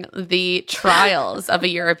 Articulating the trials of a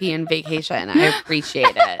European vacation. I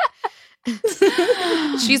appreciate it.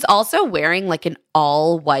 She's also wearing like an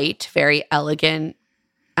all white, very elegant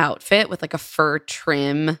outfit with like a fur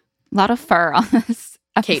trim. A lot of fur on this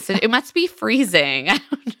Kate said it must be freezing. I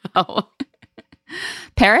don't know.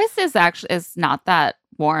 Paris is not that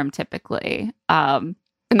warm typically. And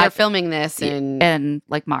they're filming this in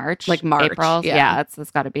like March. April. Yeah,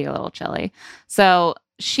 it's got to be a little chilly. So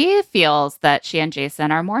she feels that she and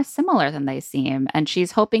Jason are more similar than they seem, and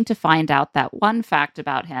she's hoping to find out that one fact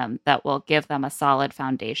about him that will give them a solid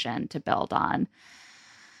foundation to build on.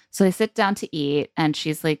 So they sit down to eat, and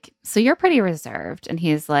she's like, so you're pretty reserved. And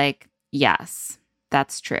he's like, yes,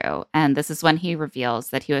 that's true. And this is when he reveals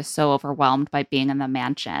that he was so overwhelmed by being in the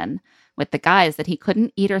mansion with the guys that he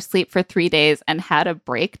couldn't eat or sleep for 3 days and had a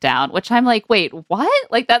breakdown, which I'm like, wait,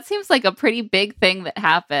 what? Like, that seems like a pretty big thing that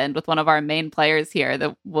happened with one of our main players here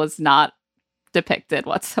that was not depicted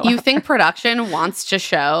whatsoever. You think production wants to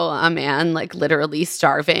show a man like literally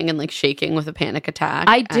starving and like shaking with a panic attack?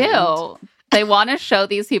 I do. They want to show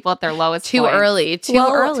these people at their lowest too points. early. Too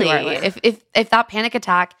early. If that panic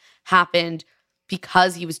attack happened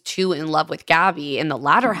because he was too in love with Gabby in the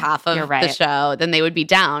latter half of the show, then they would be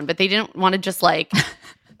down. But they didn't want to just like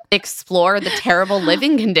explore the terrible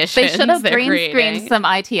living conditions. They should have green screened some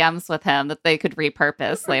ITMs with him that they could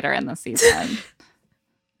repurpose later in the season.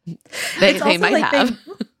 They might have.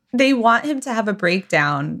 They want him to have a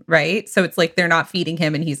breakdown, right? So it's like they're not feeding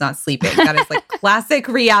him and he's not sleeping. That is like classic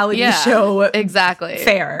reality show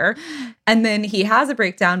fare. And then he has a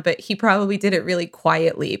breakdown, but he probably did it really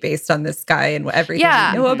quietly based on this guy and everything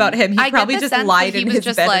we know about him. He probably just lied in his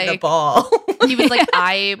bed in the ball. He was like,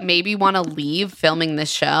 I maybe want to leave filming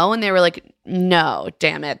this show. And they were like, no,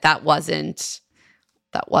 damn it. That wasn't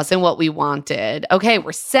That wasn't what we wanted. Okay,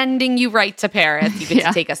 we're sending you right to Paris. You get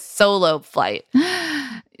to take a solo flight.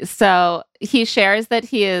 So he shares that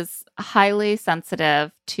he is highly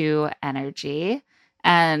sensitive to energy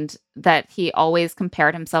and that he always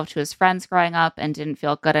compared himself to his friends growing up and didn't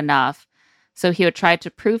feel good enough. So he would try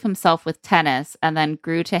to prove himself with tennis and then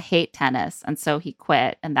grew to hate tennis. And so he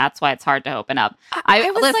quit. And that's why it's hard to open up.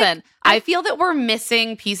 I feel that we're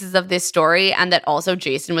missing pieces of this story and that also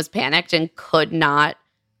Jason was panicked and could not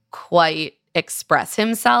quite express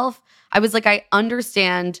himself. I was like, I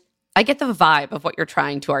understand. I get the vibe of what you're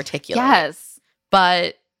trying to articulate. Yes.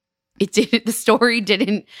 But the story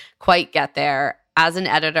didn't quite get there. As an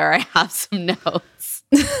editor, I have some notes.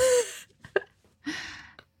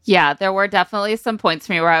 Yeah, there were definitely some points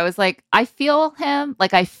for me where I was like, I feel him, but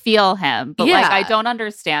like I don't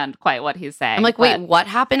understand quite what he's saying. I'm like, wait, what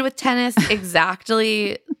happened with tennis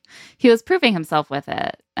exactly? He was proving himself with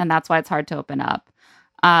it, and that's why it's hard to open up.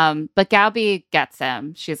 But Gabby gets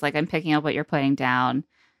him. She's like, I'm picking up what you're putting down.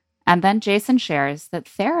 And then Jason shares that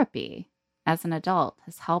therapy as an adult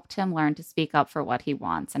has helped him learn to speak up for what he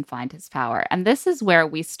wants and find his power. And this is where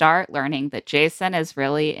we start learning that Jason is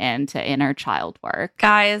really into inner child work.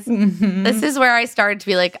 Guys, this is where I started to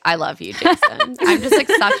be like, I love you, Jason. I'm just like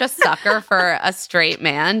such a sucker for a straight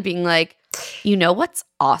man being like, you know what's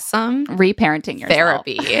awesome? Reparenting yourself.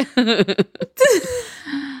 Therapy.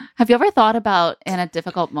 Have you ever thought about, in a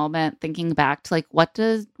difficult moment, thinking back to like, what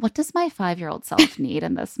does my 5-year-old self need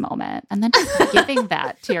in this moment? And then just giving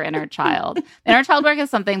that to your inner child. Inner child work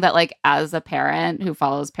is something that, like, as a parent who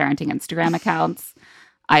follows parenting Instagram accounts,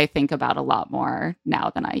 I think about a lot more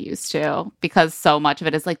now than I used to, because so much of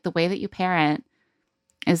it is like the way that you parent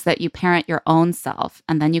is that you parent your own self,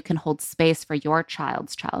 and then you can hold space for your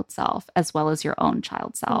child's child self as well as your own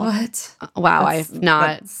child self. What? Wow,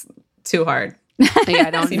 that's too hard. Yeah, I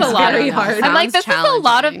don't Seems very hard. I'm like, this is a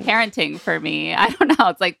lot of parenting for me. I don't know.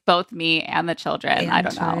 It's like both me and the children. And I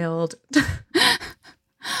don't child. know.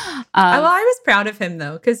 Well, I was proud of him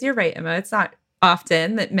though, because you're right, Emma. It's not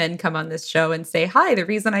often that men come on this show and say, hi, the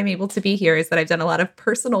reason I'm able to be here is that I've done a lot of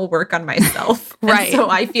personal work on myself. Right. So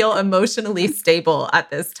I feel emotionally stable at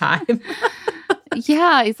this time.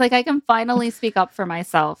 Yeah, it's like I can finally speak up for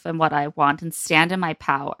myself and what I want and stand in my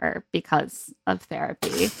power because of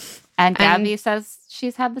therapy. And Gabby says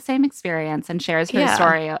she's had the same experience and shares her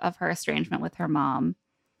story of her estrangement with her mom.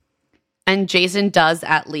 And Jason does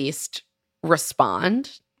at least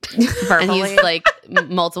respond verbally. And he's like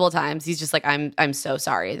multiple times, he's just like, I'm so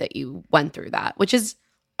sorry that you went through that, which is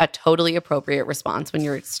a totally appropriate response when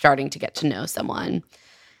you're starting to get to know someone.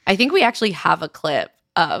 I think we actually have a clip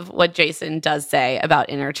of what Jason does say about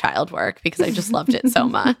inner child work because I just loved it so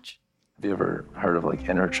much. Have you ever heard of like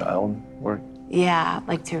inner child work? Yeah,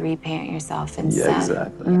 like to reparent yourself instead. Yeah,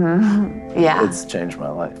 exactly. Mm-hmm. Yeah. It's changed my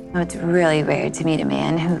life. It's really rare to meet a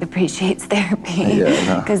man who appreciates therapy.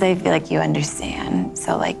 Yeah, because I feel like you understand.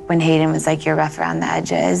 So like when Hayden was like, you're rough around the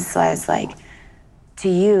edges, so I was like, to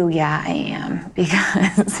you, yeah, I am.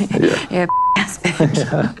 Because you're a ass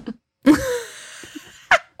bitch. Yeah.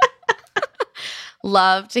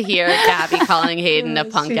 Love to hear Gabby calling Hayden a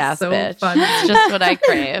punk ass bitch. Funny. It's just what I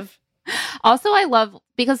crave. Also, I love,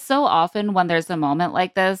 because so often when there's a moment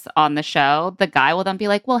like this on the show, the guy will then be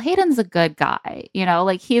like, well, Hayden's a good guy. You know,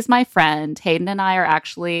 like he's my friend. Hayden and I are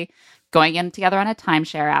actually going in together on a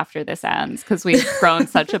timeshare after this ends because we've grown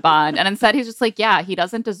such a bond. And instead he's just like, yeah, he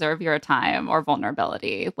doesn't deserve your time or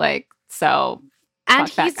vulnerability. Like, so. And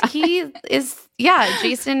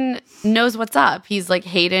Jason knows what's up. He's like,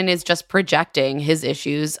 Hayden is just projecting his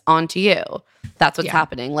issues onto you. That's what's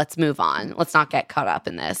happening. Let's move on. Let's not get caught up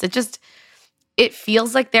in this. It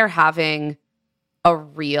feels like they're having a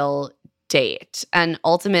real date. And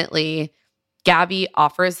ultimately, Gabby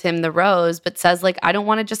offers him the rose, but says like, I don't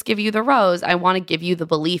want to just give you the rose. I want to give you the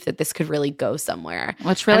belief that this could really go somewhere.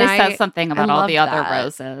 Which really says something about all the other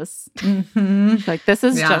roses. Mm-hmm. Like, this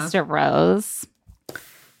is just a rose.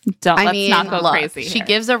 Let's not go crazy. She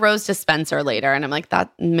gives a rose to Spencer later, and I'm like,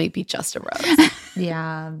 that may be just a rose.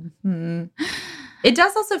 Yeah. It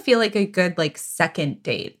does also feel like a good like second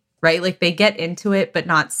date, right? Like they get into it, but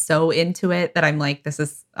not so into it that I'm like, this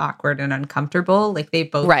is awkward and uncomfortable. Like they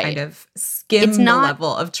both kind of skim the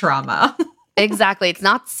level of trauma. Exactly. It's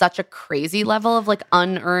not such a crazy level of like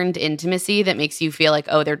unearned intimacy that makes you feel like,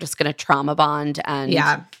 oh, they're just going to trauma bond and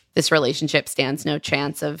this relationship stands no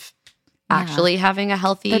chance of actually having a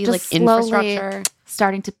healthy like infrastructure.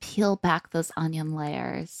 Starting to peel back those onion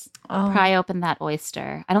layers. Pry open that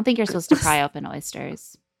oyster. I don't think you're supposed to pry open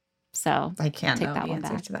oysters. So I can't take know that the one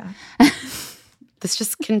answer back. to that. This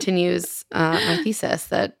just continues my thesis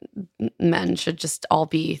that men should just all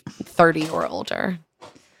be 30 or older.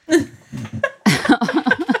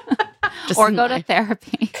 Or go to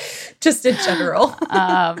therapy. Just in general.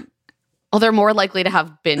 Well, they're more likely to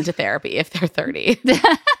have been to therapy if they're 30.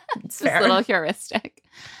 It's a little heuristic.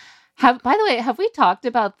 By the way, have we talked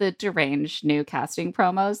about the deranged new casting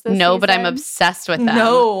promos this No, season? but I'm obsessed with them.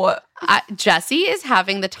 No. Jesse is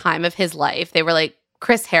having the time of his life. They were like,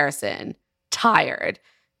 Chris Harrison, tired.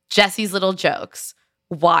 Jesse's little jokes,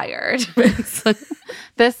 wired.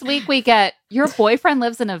 This week we get, your boyfriend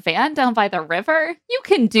lives in a van down by the river? You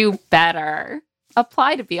can do better.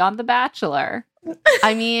 Apply to be on The Bachelor.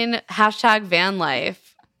 I mean, hashtag van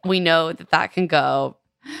life. We know that can go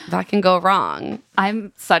wrong.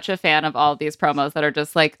 I'm such a fan of all of these promos that are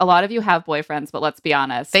just like, a lot of you have boyfriends, but let's be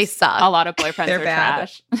honest. They suck. A lot of boyfriends They're are bad.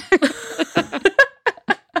 trash.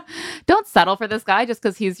 Don't settle for this guy just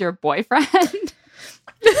because he's your boyfriend.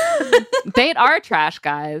 Date our trash,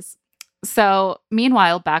 guys. So,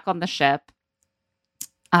 meanwhile, back on the ship,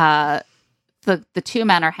 the two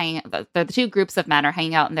men are hanging. The two groups of men are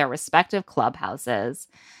hanging out in their respective clubhouses,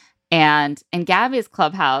 and in Gabby's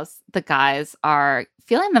clubhouse, the guys are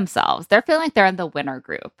feeling themselves. They're feeling like they're in the winner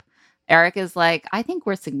group. Eric is like, I think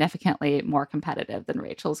we're significantly more competitive than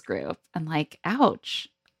Rachel's group, and like, ouch,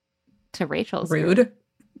 to Rachel's Rude. group.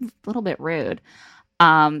 A little bit rude.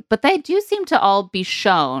 But they do seem to all be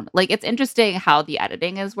shown. Like, it's interesting how the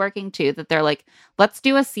editing is working too, that they're like, let's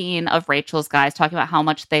do a scene of Rachel's guys talking about how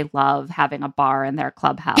much they love having a bar in their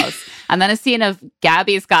clubhouse. And then a scene of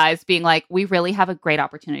Gabby's guys being like, we really have a great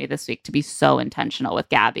opportunity this week to be so intentional with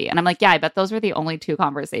Gabby. And I'm like, yeah, I bet those were the only two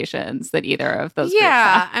conversations that either of those groups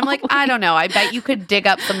had. I'm like, I don't know. I bet you could dig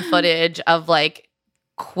up some footage of like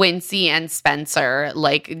Quincy and Spencer,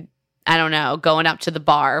 like, I don't know, going up to the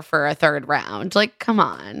bar for a third round. Like, come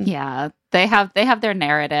on. Yeah, they have their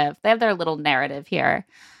narrative. They have their little narrative here.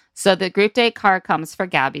 So the group date car comes for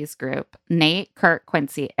Gabby's group. Nate, Kurt,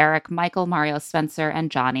 Quincy, Eric, Michael, Mario, Spencer, and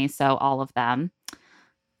Johnny. So all of them.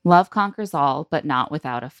 Love conquers all, but not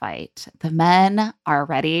without a fight. The men are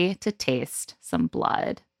ready to taste some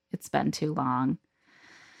blood. It's been too long.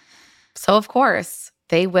 So, of course,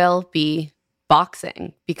 they will be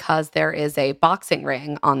boxing because there is a boxing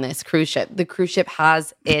ring on this cruise ship. The cruise ship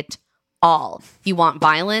has it all. You want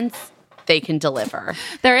violence, they can deliver.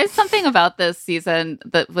 There is something about this season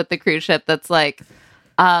that with the cruise ship that's like,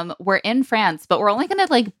 we're in France, but we're only going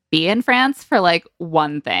to like be in France for like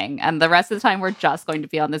one thing, and the rest of the time we're just going to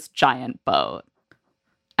be on this giant boat.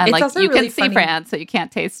 And It's like also you really can see funny. France, so you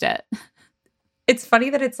can't taste it. It's funny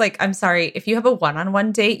that it's like, I'm sorry, if you have a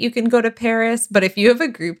one-on-one date, you can go to Paris. But if you have a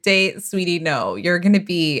group date, sweetie, no, you're going to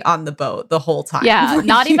be on the boat the whole time. Yeah, Like,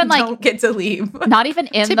 not you even like don't get to leave. Not even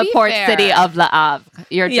in To the be port fair- city of Le Havre.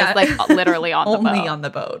 You're Yeah. just like literally on the boat. Only on the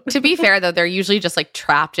boat. To be fair, though, they're usually just like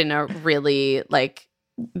trapped in a really like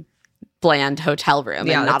bland hotel room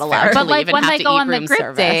Yeah, and not that's allowed fair. to But leave like and when have they to go eat on the room group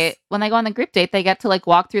service. date, they get to like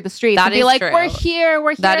walk through the streets That and be is like, true. we're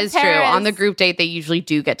here That in is true. Paris. On the group date, they usually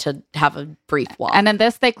do get to have a brief walk. And in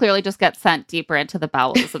this, they clearly just get sent deeper into the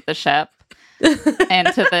bowels of the ship,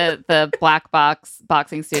 into the black box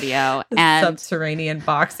boxing studio, and Subterranean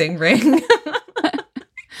boxing ring.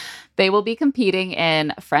 they will be competing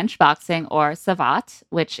in French boxing or savate,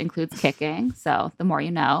 which includes kicking. So the more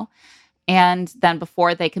you know. And then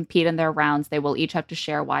before they compete in their rounds, they will each have to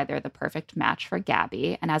share why they're the perfect match for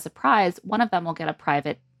Gabby. And as a prize, one of them will get a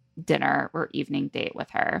private dinner or evening date with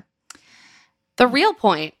her. The real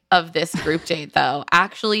point of this group date, though,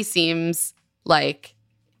 actually seems like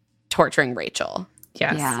torturing Rachel.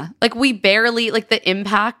 Yes. Yeah. Like, we barely, like, the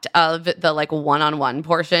impact of the, like, one-on-one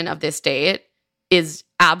portion of this date is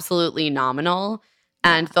absolutely nominal.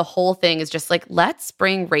 And the whole thing is just like, let's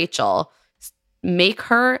bring Rachel, make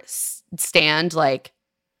her stand, like,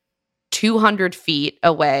 200 feet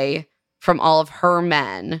away from all of her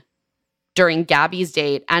men during Gabby's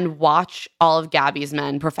date and watch all of Gabby's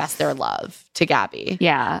men profess their love to Gabby.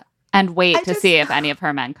 Yeah. And wait I to just- see if any of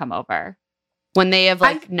her men come over. When they have,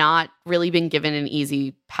 like, not really been given an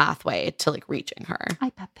easy pathway to, like, reaching her. I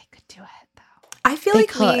bet they could do it, though. I feel They like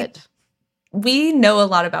could. we know a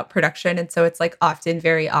lot about production, and so it's like often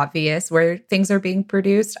very obvious where things are being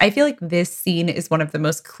produced. I feel like this scene is one of the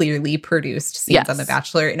most clearly produced scenes on The Yes.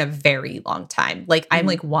 Bachelor in a very long time. Like, I'm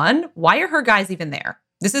like, one, why are her guys even there?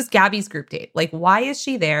 This is Gabby's group date. Like, why is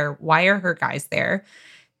she there? Why are her guys there?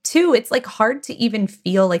 Two, it's like hard to even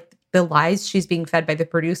feel like the lies she's being fed by the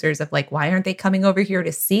producers of like, why aren't they coming over here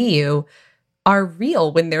to see you, are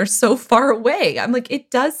real when they're so far away. I'm like, it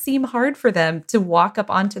does seem hard for them to walk up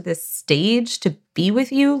onto this stage to be with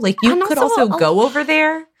you. Like, you And could also also go over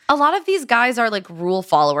there. A lot of these guys are, like, rule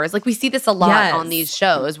followers. Like, we see this a lot Yes. on these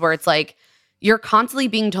shows where it's like, you're constantly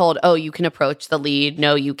being told, oh, you can approach the lead.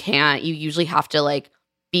 No, you can't. You usually have to like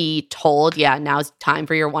be told, yeah, now's time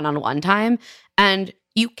for your one-on-one time. And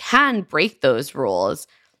you can break those rules,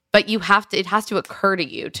 but it has to occur to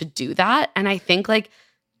you to do that. And I think like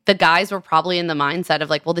the guys were probably in the mindset of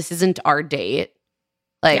like, well, this isn't our date.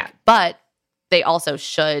 Like, but they also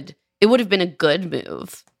should, it would have been a good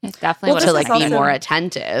move. It definitely would to have like be more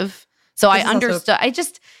attentive. So I understood. It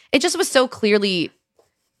just was so clearly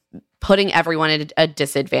putting everyone at a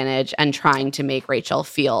disadvantage and trying to make Rachel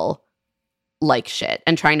feel like shit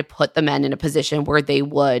and trying to put the men in a position where they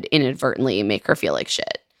would inadvertently make her feel like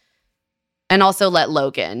shit. And also let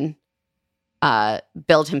Logan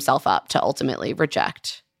build himself up to ultimately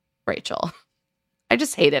reject Rachel. I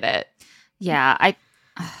just hated it. Yeah,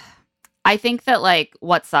 I think that like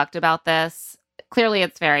what sucked about this, clearly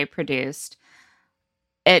it's very produced.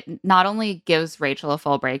 It not only gives Rachel a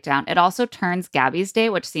full breakdown, it also turns Gabby's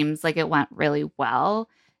date, which seems like it went really well,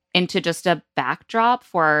 into just a backdrop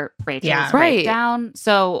for Rachel's breakdown.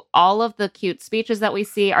 So all of the cute speeches that we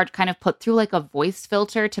see are kind of put through like a voice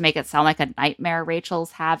filter to make it sound like a nightmare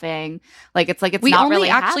Rachel's having. Like it's we not only really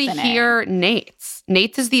actually happening. hear Nate's.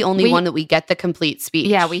 Nate's is the only one that we get the complete speech.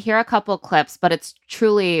 Yeah, we hear a couple clips, but it's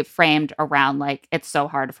truly framed around like it's so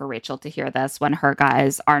hard for Rachel to hear this when her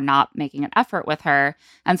guys are not making an effort with her.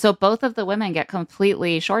 And so both of the women get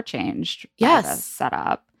completely shortchanged by this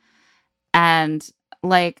setup. And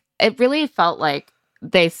like it really felt like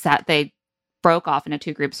they broke off into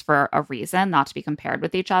two groups for a reason, not to be compared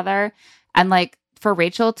with each other. And like for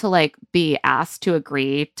Rachel to like be asked to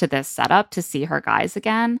agree to this setup to see her guys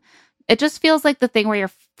again, it just feels like the thing where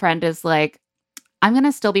your friend is like, I'm going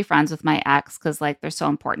to still be friends with my ex because like they're so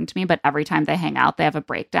important to me. But every time they hang out, they have a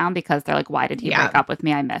breakdown because they're like, why did he break up with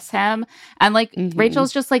me? I miss him. And like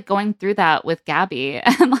Rachel's just like going through that with Gabby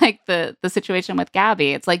and like the situation with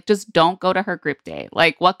Gabby. It's like, just don't go to her group date.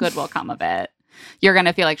 Like what good will come of it? You're going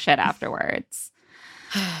to feel like shit afterwards.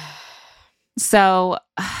 So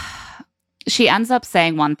she ends up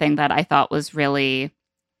saying one thing that I thought was really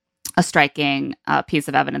a striking piece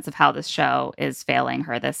of evidence of how this show is failing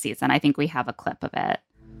her this season. I think we have a clip of it.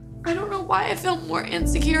 I don't know why I feel more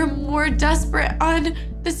insecure, more desperate on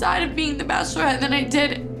the side of being the Bachelorette than I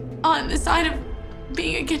did on the side of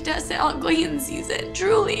being a contestant on Clayton's season.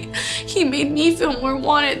 Truly, he made me feel more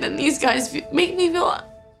wanted than these guys make me feel.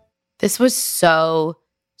 This was so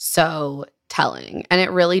telling. And it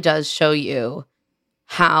really does show you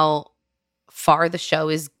how far the show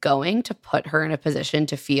is going to put her in a position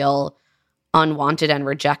to feel unwanted and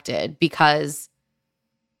rejected, because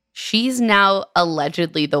she's now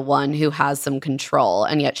allegedly the one who has some control,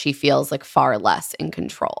 and yet she feels like far less in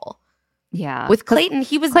control. Yeah. With Clayton,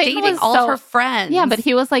 he was dating all of her friends. Yeah, but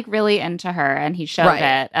he was like really into her and he showed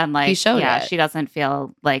it. And like, he showed it. She doesn't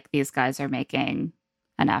feel like these guys are making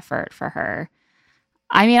an effort for her.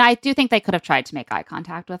 I mean, I do think they could have tried to make eye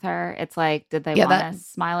contact with her. It's like, did they want to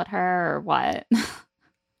smile at her or what?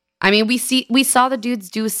 I mean, we saw the dudes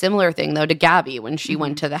do a similar thing, though, to Gabby when she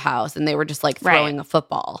went to the house and they were just like throwing a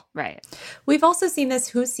football. Right. We've also seen this.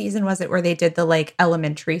 Whose season was it where they did the like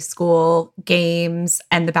elementary school games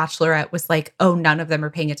and the Bachelorette was like, oh, none of them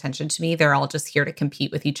are paying attention to me. They're all just here to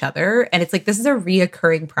compete with each other. And it's like, this is a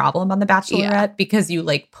reoccurring problem on the Bachelorette because you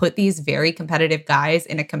like put these very competitive guys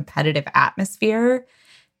in a competitive atmosphere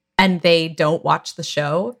and they don't watch the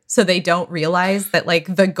show. So they don't realize that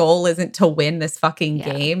like the goal isn't to win this fucking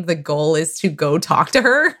game. The goal is to go talk to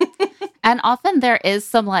her. And often there is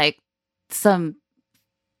some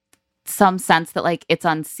sense that like it's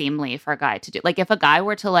unseemly for a guy to do. Like if a guy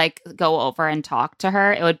were to like go over and talk to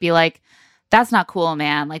her, it would be like, that's not cool,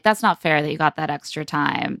 man. Like that's not fair that you got that extra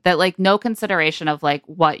time. That like no consideration of like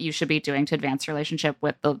what you should be doing to advance your relationship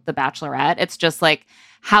with the Bachelorette. It's just like,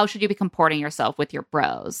 how should you be comporting yourself with your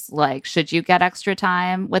bros? Like, should you get extra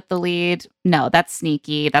time with the lead? No, that's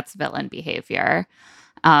sneaky. That's villain behavior.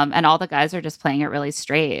 And all the guys are just playing it really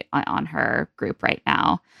straight on her group right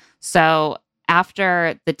now. So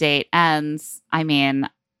after the date ends, I mean,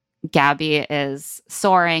 Gabby is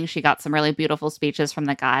soaring. She got some really beautiful speeches from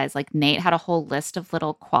the guys. Like Nate had a whole list of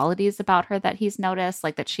little qualities about her that he's noticed,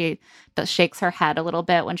 like that she shakes her head a little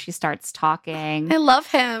bit when she starts talking. I love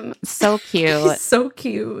him. So cute. He's so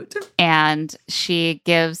cute. And she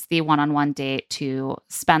gives the one-on-one date to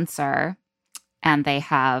Spencer, and they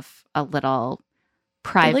have a little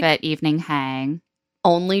private evening hang.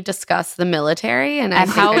 Only discuss the military and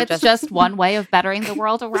how it's just one way of bettering the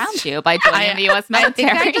world around you by joining the U.S. military.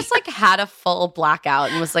 I think I just like had a full blackout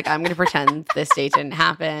and was like, I'm going to pretend this date didn't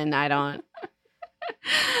happen.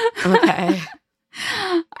 Okay.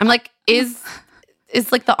 I'm like, is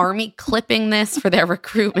is like the army clipping this for their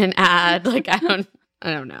recruitment ad? Like, I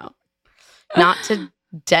don't know. Not to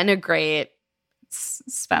denigrate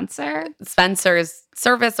Spencer's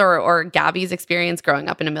service or Gabby's experience growing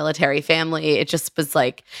up in a military family. It just was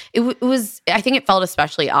like, it was, I think it felt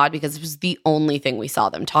especially odd because it was the only thing we saw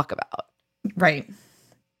them talk about. Right.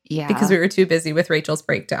 Yeah. Because we were too busy with Rachel's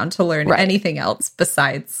breakdown to learn anything else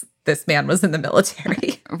besides this man was in the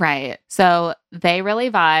military. Right. So they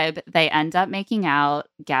really vibe. They end up making out.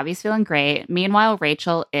 Gabby's feeling great. Meanwhile,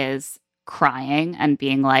 Rachel is crying and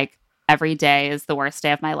being like, every day is the worst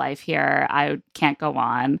day of my life here. I can't go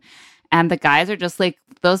on. And the guys are just like,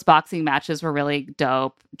 those boxing matches were really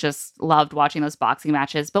dope. Just loved watching those boxing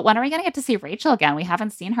matches. But when are we going to get to see Rachel again? We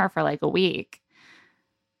haven't seen her for like a week.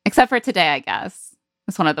 Except for today, I guess.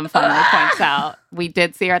 As one of them finally points out. We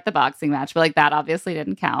did see her at the boxing match, but like that obviously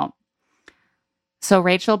didn't count. So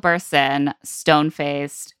Rachel bursts in,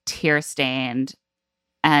 stone-faced, tear-stained,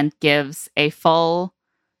 and gives a full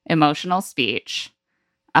emotional speech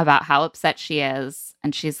about how upset she is.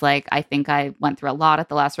 And she's like, I think I went through a lot at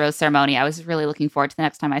the last rose ceremony. I was really looking forward to the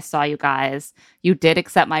next time I saw you guys. You did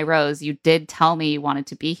accept my rose. You did tell me you wanted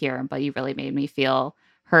to be here, but you really made me feel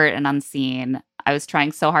hurt and unseen. I was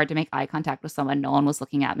trying so hard to make eye contact with someone. No one was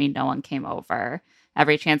looking at me. No one came over.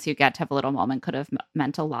 Every chance you get to have a little moment could have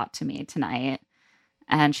meant a lot to me tonight.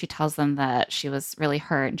 And she tells them that she was really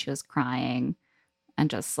hurt and she was crying and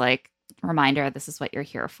just like, reminder, this is what you're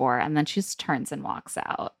here for. And then she just turns and walks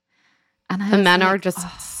out. And the men are just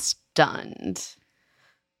stunned.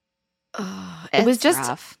 It was just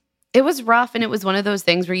rough. It was rough. And it was one of those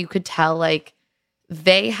things where you could tell like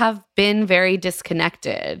they have been very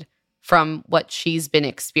disconnected from what she's been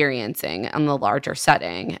experiencing on the larger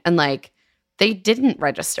setting. And like, they didn't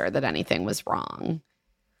register that anything was wrong.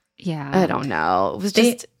 Yeah. I don't know. It was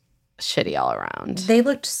just shitty all around. They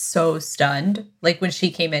looked so stunned. Like when she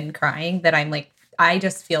came in crying that I'm like, I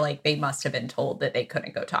just feel like they must have been told that they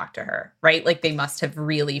couldn't go talk to her, right? Like they must have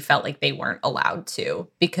really felt like they weren't allowed to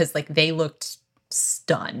because like they looked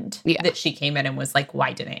stunned that she came in and was like,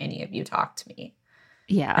 why didn't any of you talk to me?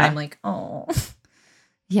 Yeah. And I'm like, oh.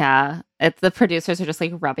 Yeah, the producers are just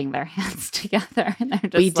like rubbing their hands together, and they're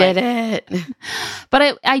just we did it.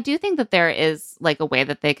 But I do think that there is like a way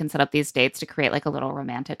that they can set up these dates to create like a little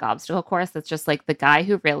romantic obstacle course. That's just like the guy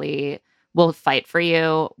who really will fight for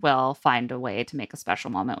you will find a way to make a special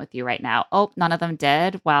moment with you right now. Oh, none of them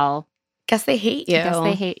did. Well, guess they hate you. Guess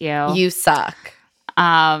they hate you. You suck.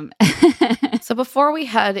 So before we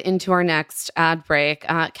head into our next ad break,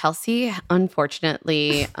 Kelsey,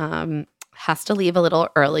 unfortunately, has to leave a little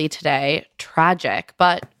early today. Tragic.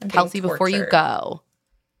 But Kelsey, before you go,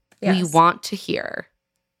 we want to hear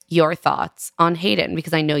your thoughts on Hayden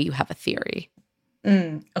because I know you have a theory.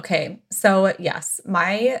 Okay. So yes,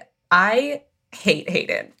 I hate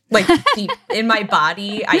Hayden. Like deep in my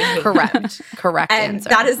body, I hate him. Correct and answer.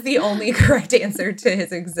 That is the only correct answer to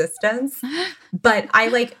his existence. But I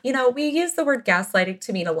like, we use the word gaslighting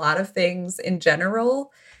to mean a lot of things in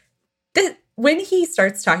general. When he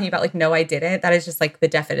starts talking about like, no, I didn't, that is just like the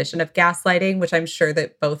definition of gaslighting, which I'm sure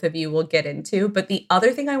that both of you will get into. But the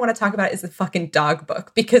other thing I want to talk about is the fucking dog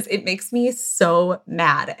book because it makes me so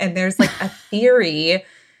mad. And there's like a theory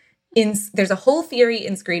there's a whole theory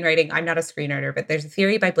in screenwriting. I'm not a screenwriter, but there's a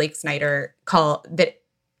theory by Blake Snyder that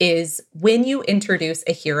is when you introduce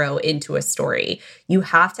a hero into a story, you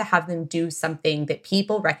have to have them do something that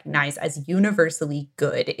people recognize as universally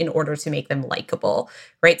good in order to make them likable,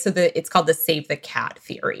 right? So it's called the save the cat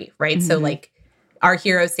theory, right? Mm-hmm. So like our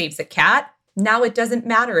hero saves a cat. Now it doesn't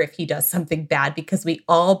matter if he does something bad because we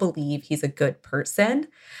all believe he's a good person.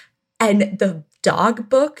 And the dog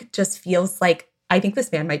book just feels like, I think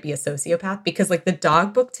this man might be a sociopath because like the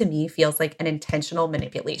dog book to me feels like an intentional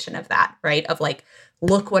manipulation of that, right? Of like,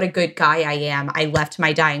 look what a good guy I am. I left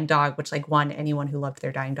my dying dog, which like anyone who loved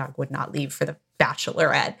their dying dog would not leave for the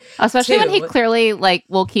Bachelorette. Especially when he clearly like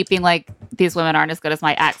will keep being like, these women aren't as good as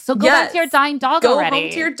my ex. So go back to your dying dog already. Go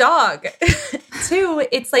home to your dog. 2,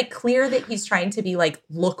 it's like clear that he's trying to be like,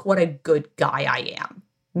 look what a good guy I am.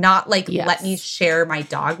 Not like, let me share my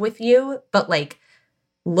dog with you, but like,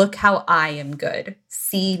 look how I am good.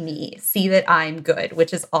 See me. See that I'm good,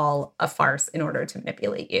 which is all a farce in order to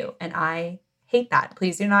manipulate you. And I hate that.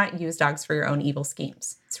 Please do not use dogs for your own evil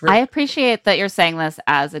schemes. It's rude. I appreciate that you're saying this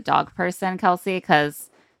as a dog person, Kelsey,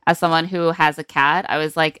 because as someone who has a cat, I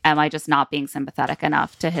was like, am I just not being sympathetic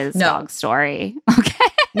enough to his dog story? Okay.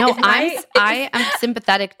 No, I am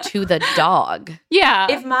sympathetic to the dog. Yeah.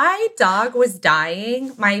 If my dog was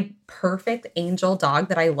dying, my perfect angel dog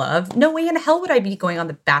that I love, no way in hell would I be going on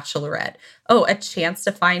The Bachelorette. Oh, a chance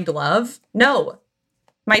to find love? No.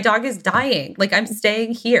 My dog is dying. Like, I'm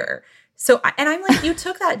staying here. So, and I'm like, you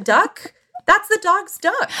took that duck? That's the dog's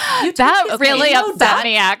duck. You took That really upset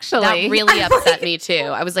me, actually. That really upset me too.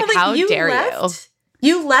 I was like, how dare you?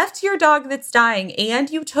 You left your dog that's dying and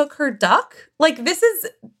you took her duck? Like, this is...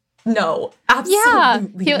 No,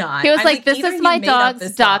 absolutely not. He was I'm like, this either is you my made up dog's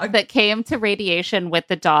this duck dog. that came to radiation with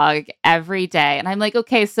the dog every day. And I'm like,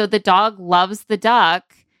 okay, so the dog loves the duck.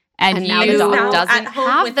 And now you the dog now doesn't at home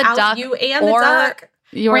have the without duck you and or the duck.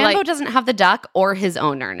 You were Rambo like, doesn't have the duck or his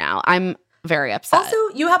owner now. I'm very upset. Also,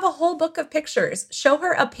 you have a whole book of pictures. Show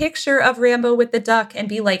her a picture of Rambo with the duck and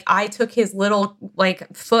be like, I took his little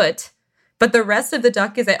like foot, but the rest of the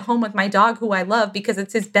duck is at home with my dog who I love because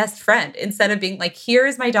it's his best friend, instead of being like, here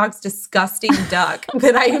is my dog's disgusting duck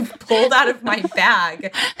that I have pulled out of my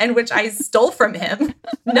bag and which I stole from him.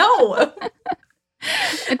 No.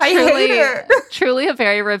 I hate it. Truly a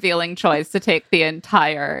very revealing choice to take the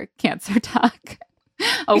entire cancer duck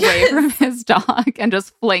away from his dog and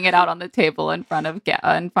just fling it out on the table in front of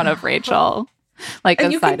Rachel. Like, and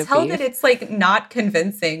a you side can of tell beef. that it's like not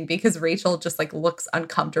convincing because Rachel just like looks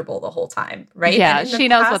uncomfortable the whole time, right? Yeah, And in the she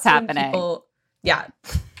knows past what's when happening. Yeah.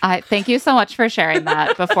 Thank you so much for sharing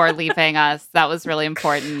that before leaving us. That was really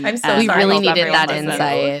important. I'm so and we sorry. really Hope needed that everyone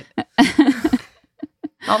insight.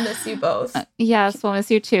 I'll miss you both. Yes, we'll miss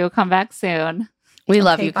you too. Come back soon. We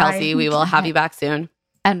love Okay, you, Kelsey. bye. We will have you back soon.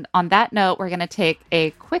 And on that note, we're going to take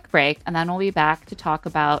a quick break and then we'll be back to talk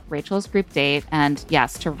about Rachel's group date and,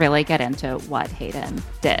 yes, to really get into what Hayden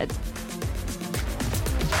did.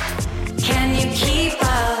 Can you keep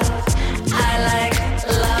up? I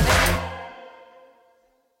love it.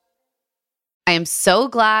 I am so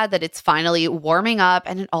glad that it's finally warming up,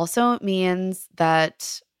 and it also means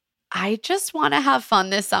that I just want to have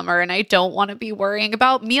fun this summer and I don't want to be worrying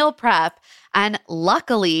about meal prep. And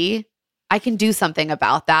luckily, I can do something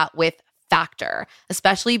about that with Factor,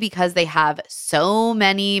 especially because they have so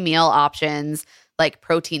many meal options like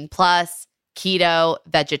Protein Plus, keto,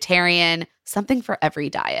 vegetarian, something for every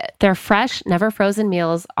diet. Their fresh, never frozen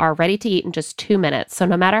meals are ready to eat in just 2 minutes. So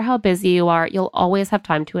no matter how busy you are, you'll always have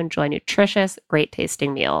time to enjoy nutritious, great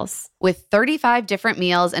tasting meals. With 35 different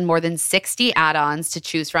meals and more than 60 add-ons to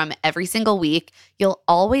choose from every single week, you'll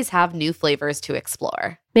always have new flavors to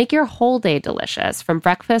explore. Make your whole day delicious. From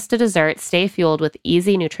breakfast to dessert, stay fueled with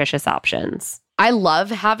easy, nutritious options. I love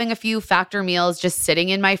having a few Factor meals just sitting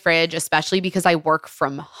in my fridge, especially because I work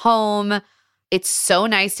from home. It's so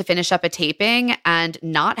nice to finish up a taping and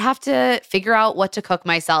not have to figure out what to cook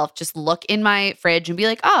myself. Just look in my fridge and be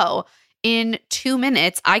like, oh, in 2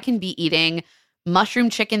 minutes, I can be eating mushroom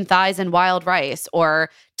chicken thighs and wild rice, or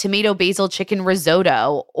tomato basil chicken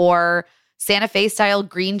risotto, or Santa Fe style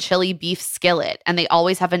green chili beef skillet. And they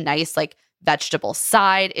always have a nice like vegetable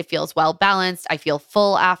side. It feels well balanced. I feel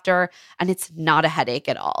full after, and it's not a headache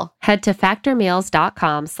at all. Head to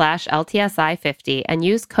factormeals.com/LTSI50 and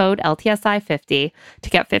use code LTSI50 to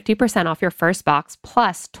get 50% off your first box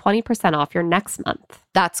plus 20% off your next month.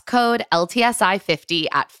 That's code LTSI50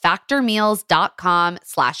 at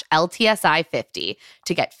factormeals.com/LTSI50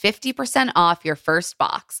 to get 50% off your first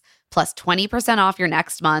box plus 20% off your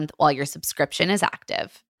next month while your subscription is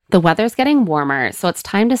active. The weather's getting warmer, so it's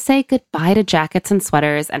time to say goodbye to jackets and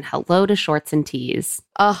sweaters and hello to shorts and tees.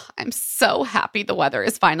 Oh, I'm so happy the weather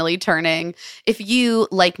is finally turning. If you,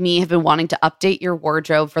 like me, have been wanting to update your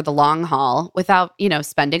wardrobe for the long haul without,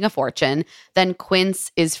 spending a fortune, then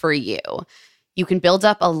Quince is for you. You can build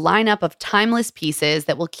up a lineup of timeless pieces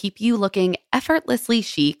that will keep you looking effortlessly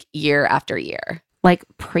chic year after year. Like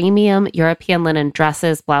premium European linen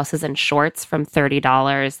dresses, blouses, and shorts from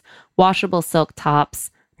 $30, washable silk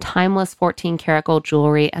tops, timeless 14-karat gold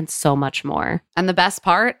jewelry, and so much more. And the best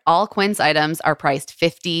part, all Quince items are priced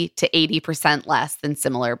 50 to 80% less than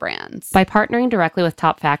similar brands. By partnering directly with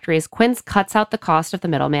top factories, Quince cuts out the cost of the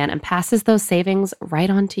middleman and passes those savings right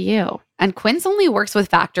on to you. And Quince only works with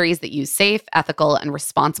factories that use safe, ethical, and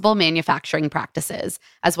responsible manufacturing practices,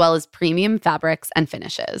 as well as premium fabrics and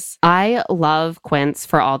finishes. I love Quince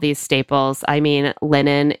for all these staples. I mean,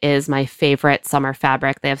 linen is my favorite summer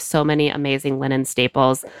fabric. They have so many amazing linen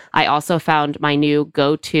staples. I also found my new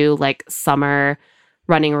go-to summer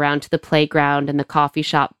running around to the playground in the coffee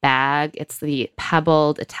shop bag. It's the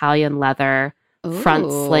pebbled Italian leather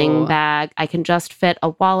front sling bag. I can just fit a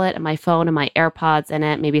wallet and my phone and my AirPods in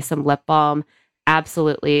it, maybe some lip balm.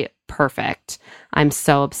 Absolutely perfect. I'm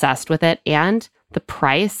so obsessed with it. And the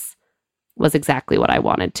price, was exactly what I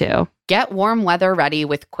wanted to. Get warm weather ready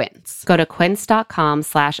with Quince. Go to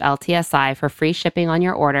quince.com/LTSI for free shipping on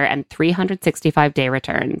your order and 365-day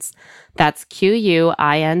returns. That's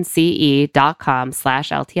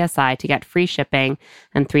QUINCE.com/LTSI to get free shipping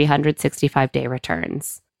and 365-day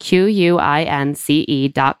returns.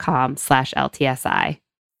 QUINCE.com/LTSI.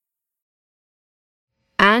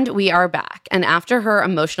 And we are back. And after her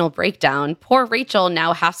emotional breakdown, poor Rachel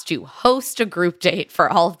now has to host a group date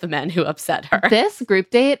for all of the men who upset her. This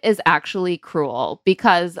group date is actually cruel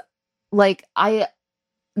because, like,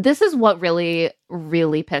 this is what really,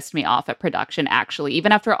 really pissed me off at production, actually.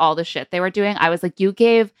 Even after all the shit they were doing, I was like, you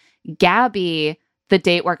gave Gabby the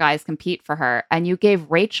date where guys compete for her, and you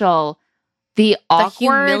gave Rachel the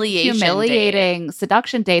awkward, humiliating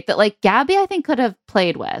seduction date that, like, Gabby, I think, could have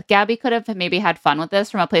played with. Gabby could have maybe had fun with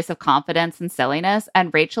this from a place of confidence and silliness.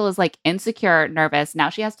 And Rachel is, like, insecure, nervous. Now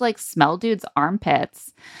she has to, like, smell dudes'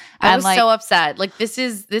 armpits. I was so upset. Like,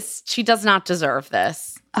 she does not deserve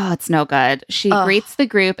this. Oh, it's no good. She greets the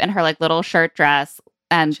group in her, like, little shirt dress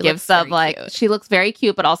and gives them, like, she looks very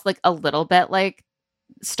cute, but also, like, a little bit, like,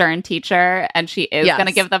 stern teacher, and she is going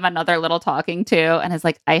to give them another little talking to, and is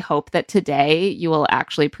like, I hope that today you will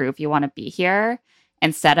actually prove you want to be here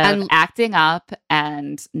instead of acting up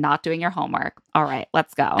and not doing your homework. All right,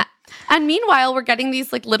 let's go. And meanwhile, we're getting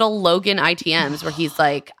these, like, little Logan ITMs where he's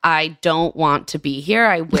like, I don't want to be here.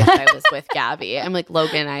 I wish I was with Gabby. I'm like,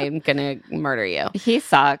 Logan, I'm going to murder you. He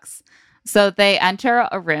sucks. So they enter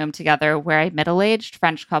a room together where a middle-aged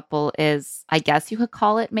French couple is, I guess you could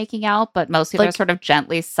call it making out, but mostly they're sort of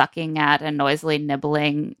gently sucking at and noisily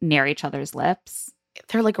nibbling near each other's lips.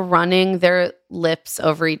 They're, like, running their lips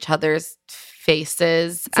over each other's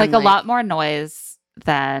faces. It's like a lot more noise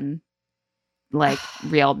than, like,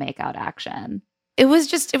 real makeout action. It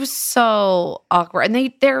was so awkward.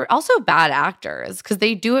 And they're also bad actors because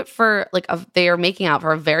they do it for, like, they are making out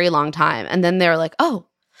for a very long time. And then they're like, oh,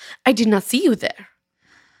 I did not see you there.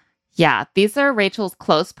 Yeah, these are Rachel's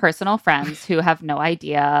close personal friends who have no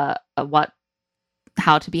idea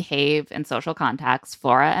how to behave in social contexts.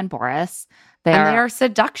 Flora and Boris. They are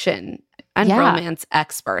seduction and romance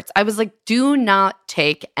experts. I was like, do not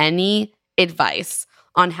take any advice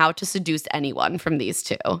on how to seduce anyone from these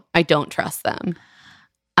two. I don't trust them.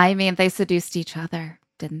 I mean, they seduced each other,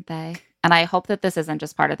 didn't they? And I hope that this isn't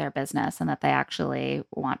just part of their business and that they actually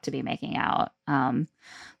want to be making out.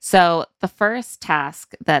 So the first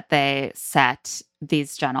task that they set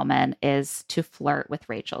these gentlemen is to flirt with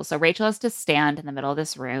Rachel. So Rachel has to stand in the middle of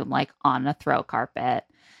this room, like on a throw carpet,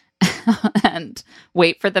 and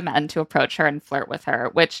wait for the men to approach her and flirt with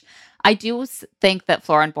her, which I do think that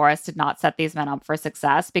Flora and Boris did not set these men up for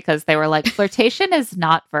success because they were like, flirtation is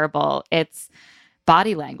not verbal. It's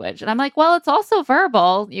body language. And I'm like, well, it's also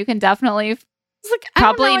verbal. You can definitely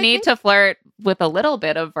probably need to flirt with a little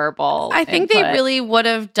bit of verbal I think input. They really would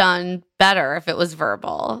have done better if it was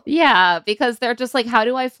verbal. Yeah, because they're just like, how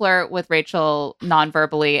do I flirt with Rachel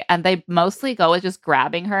non-verbally? And they mostly go with just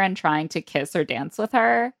grabbing her and trying to kiss or dance with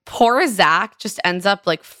her. Poor Zach just ends up,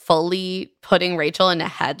 like, fully putting Rachel in a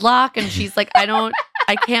headlock, and she's like,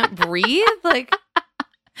 I can't breathe. Like,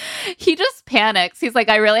 he just panics. He's like,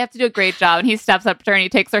 I really have to do a great job. And he steps up to her and he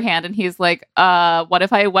takes her hand and he's like, what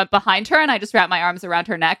if I went behind her and I just wrapped my arms around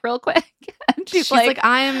her neck real quick? And she's like,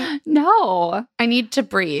 no, I need to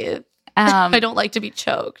breathe. I don't like to be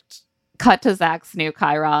choked. Cut to Zach's new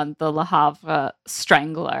Chiron, the Le Havre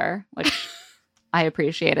Strangler, which I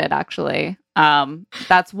appreciated, actually.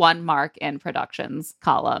 That's one mark in production's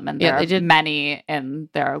column, and there are many in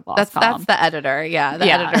their loss column. That's the editor. Yeah,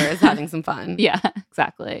 the editor is having some fun. Yeah,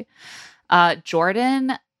 exactly.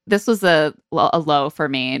 Jordan, this was a low for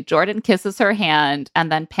me. Jordan kisses her hand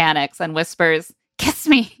and then panics and whispers, "Kiss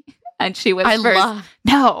me," and she whispers,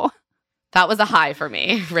 "No." That was a high for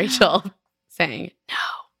me. Rachel saying no.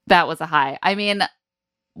 That was a high. I mean,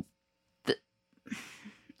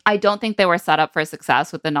 I don't think they were set up for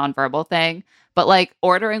success with the nonverbal thing, but, like,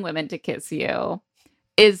 ordering women to kiss you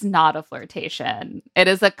is not a flirtation. It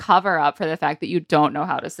is a cover up for the fact that you don't know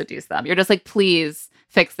how to seduce them. You're just like, please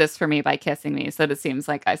fix this for me by kissing me so that it seems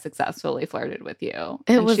like I successful flirted with you.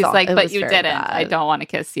 She's like, but you didn't. Bad. I don't want to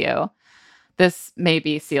kiss you. This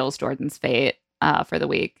maybe seals Jordan's fate for the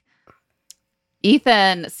week.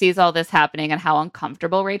 Ethan sees all this happening and how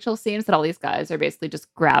uncomfortable Rachel seems, that all these guys are basically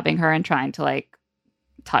just grabbing her and trying to, like,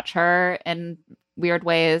 touch her in weird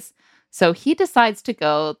ways. So he decides to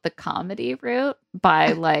go the comedy route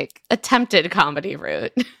by, like, attempted comedy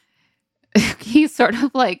route. He sort of,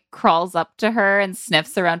 like, crawls up to her and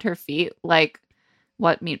sniffs around her feet, like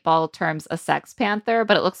what Meatball terms a sex panther,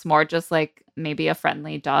 but it looks more just like maybe a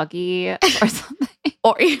friendly doggy or something.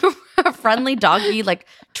 or a friendly doggy like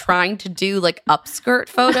trying to do like upskirt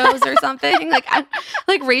photos or something.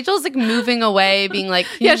 Like Rachel's like moving away, being like,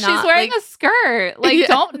 yeah, she's wearing a skirt. Like,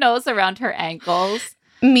 don't nose around her ankles.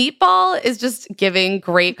 Meatball is just giving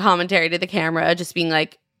great commentary to the camera, just being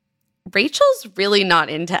like, Rachel's really not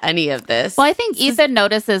into any of this. Well, I think Ethan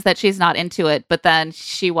notices that she's not into it, but then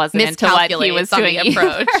she wasn't into what he was doing the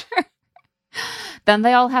approach. Then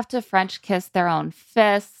they all have to French kiss their own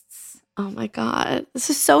fists. Oh my God. This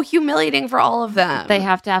is so humiliating for all of them. They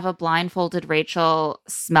have to have a blindfolded Rachel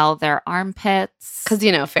smell their armpits. Because,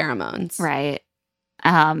 you know, pheromones. Right.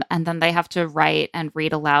 And then they have to write and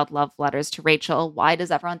read aloud love letters to Rachel. Why does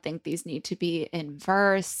everyone think these need to be in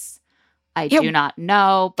verse? I do not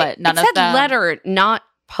know, but none of them. It said letter, not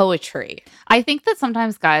poetry. I think that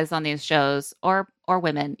sometimes guys on these shows or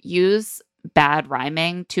women use bad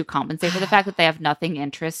rhyming to compensate for the fact that they have nothing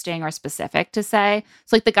interesting or specific to say.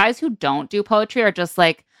 So like the guys who don't do poetry are just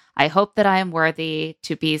like, I hope that I am worthy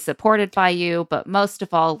to be supported by you, but most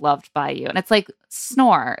of all loved by you. And it's like,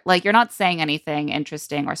 snore. Like, you're not saying anything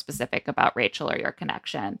interesting or specific about Rachel or your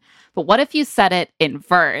connection. But what if you said it in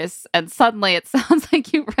verse and suddenly it sounds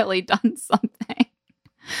like you've really done something?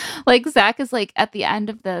 Like Zach is like, at the end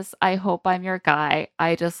of this, I hope I'm your guy.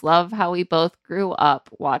 I just love how we both grew up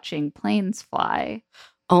watching planes fly.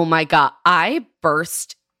 Oh my God. I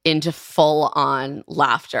burst into full-on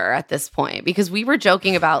laughter at this point because we were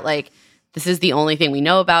joking about like, this is the only thing we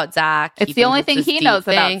know about Zach. It's the only thing he knows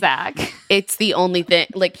about Zach. It's the only thing.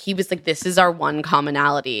 Like, he was like, this is our one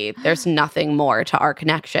commonality. There's nothing more to our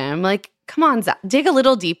connection. I'm like, come on, Zach, dig a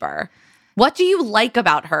little deeper. What do you like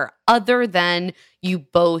about her other than you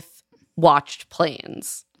both watched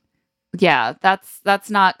Planes? Yeah, that's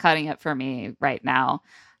not cutting it for me right now.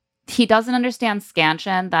 He doesn't understand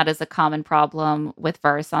scansion. That is a common problem with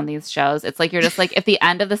verse on these shows. It's like, you're just like, if the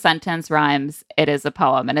end of the sentence rhymes, it is a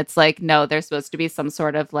poem. And it's like, no, there's supposed to be some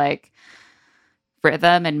sort of like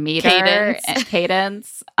rhythm and meter and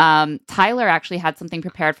cadence. Tyler actually had something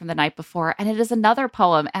prepared from the night before, and it is another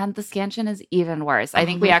poem, and the scansion is even worse. I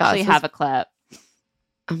think we actually have a clip.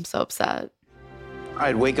 I'm so upset.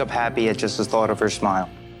 I'd wake up happy at just the thought of her smile.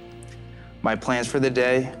 My plans for the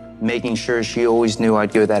day, making sure she always knew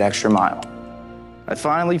I'd go that extra mile. I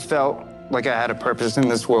finally felt like I had a purpose in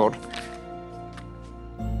this world.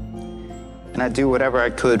 And I'd do whatever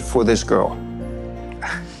I could for this girl.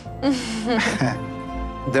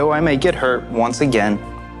 Though I may get hurt once again,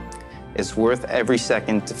 it's worth every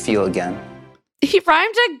second to feel again. He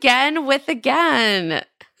rhymed again with again.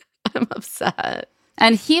 I'm upset.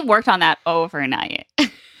 And he worked on that overnight.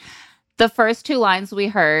 The first two lines we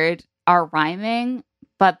heard are rhyming,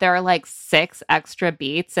 but there are like 6 extra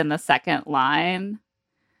beats in the second line.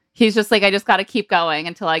 He's just like, I just got to keep going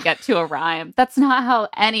until I get to a rhyme. That's not how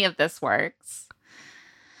any of this works.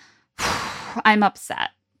 I'm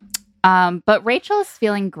upset. But Rachel is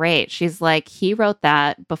feeling great. She's like, he wrote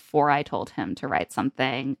that before I told him to write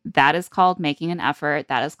something. That is called making an effort.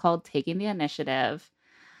 That is called taking the initiative.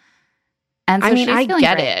 And so I mean, I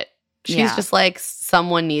get great. it. She's just like,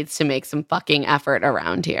 someone needs to make some fucking effort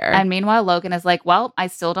around here. And meanwhile, Logan is like, well, I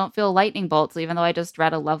still don't feel lightning bolts, even though I just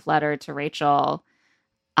read a love letter to Rachel.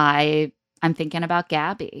 I'm thinking about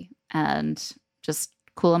Gabby and just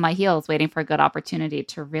cooling my heels, waiting for a good opportunity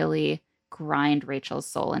to really grind Rachel's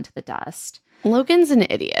soul into the dust. Logan's an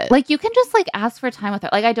idiot. Like, you can just like ask for time with her.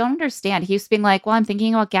 Like, I don't understand. He's being like, well, I'm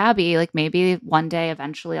thinking about Gabby. Like, maybe one day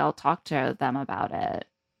eventually I'll talk to them about it.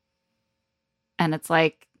 And it's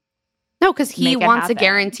like, no, because he wants a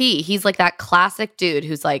guarantee. He's like that classic dude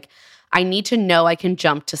who's like, I need to know I can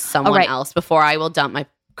jump to someone else before I will dump my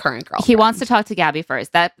current girlfriend. He wants to talk to Gabby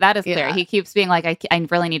first. That is clear. Yeah. He keeps being like, I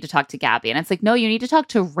really need to talk to Gabby. And it's like, no, you need to talk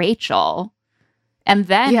to Rachel. And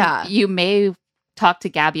then you may talk to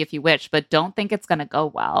Gabby if you wish, but don't think it's going to go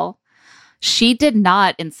well. She did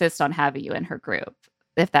not insist on having you in her group,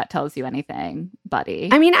 if that tells you anything, buddy.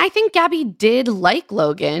 I mean, I think Gabby did like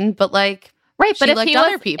Logan, but like, right, but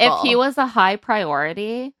if he was a high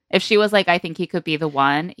priority, if she was like, I think he could be the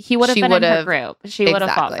one, he would have been in her group. She would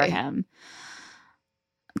have fought for him.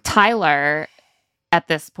 Tyler, at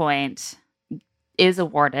this point, is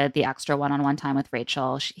awarded the extra one-on-one time with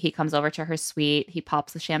Rachel. He comes over to her suite. He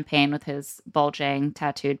pops the champagne with his bulging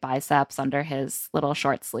tattooed biceps under his little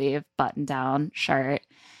short sleeve button-down shirt.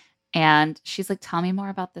 And she's like, tell me more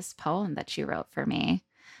about this poem that you wrote for me.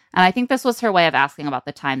 And I think this was her way of asking about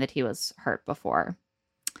the time that he was hurt before,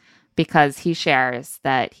 because he shares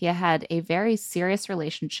that he had a very serious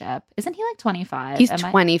relationship. Isn't he like 25? He's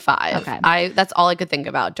 25. Okay. That's all I could think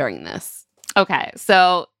about during this. Okay.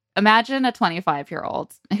 So imagine a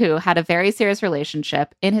 25-year-old who had a very serious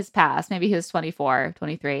relationship in his past. Maybe he was 24,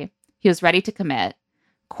 23. He was ready to commit.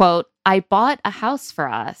 Quote, I bought a house for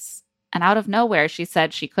us. And out of nowhere, she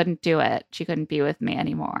said she couldn't do it. She couldn't be with me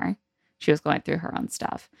anymore. She was going through her own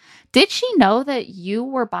stuff. Did she know that you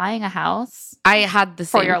were buying a house? I had the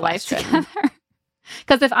same for your question. life together.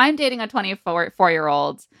 Because if I'm dating a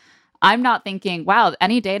 24-year-old, I'm not thinking, wow,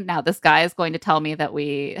 any day now, this guy is going to tell me that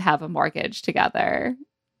we have a mortgage together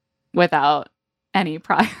without any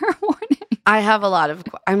prior warning. I have a lot of,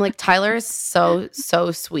 I'm like, Tyler is so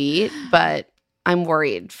sweet, but I'm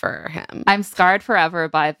worried for him. I'm scarred forever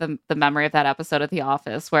by the memory of that episode of The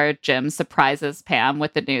Office where Jim surprises Pam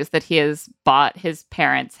with the news that he has bought his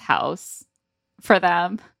parents' house for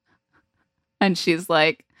them. And she's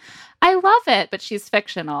like, I love it, but she's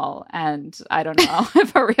fictional. And I don't know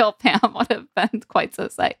if a real Pam would have been quite so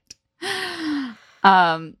psyched.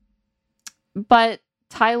 But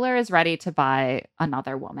Tyler is ready to buy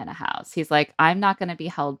another woman a house. He's like, I'm not going to be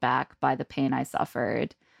held back by the pain I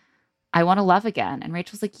suffered. I want to love again. And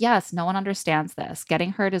Rachel's like, yes, no one understands this.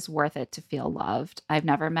 Getting hurt is worth it to feel loved. I've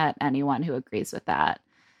never met anyone who agrees with that.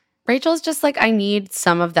 Rachel's just like, I need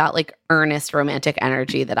some of that like earnest romantic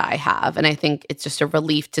energy that I have. And I think it's just a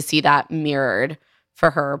relief to see that mirrored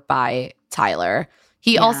for her by Tyler.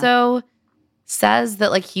 He also says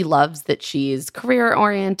that like he loves that she's career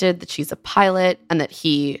oriented, that she's a pilot, and that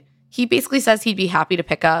he basically says he'd be happy to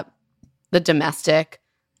pick up the domestic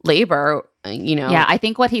labor, you know. Yeah, I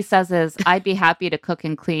think what he says is, I'd be happy to cook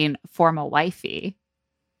and clean for my wifey.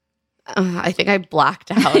 I think I blacked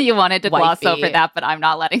out. You wanted to gloss over that, but I'm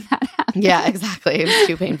not letting that happen. Yeah, exactly. It was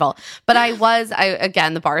too painful. But I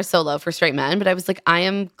again, the bar is so low for straight men, but I was like, I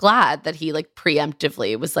am glad that he like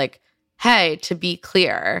preemptively was like, hey, to be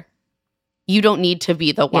clear, you don't need to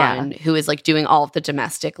be the one who is like doing all of the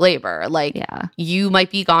domestic labor. Like you might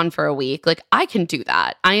be gone for a week. Like I can do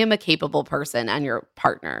that. I am a capable person and your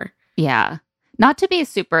partner. Yeah. Not to be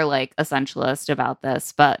super like essentialist about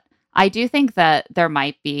this, but I do think that there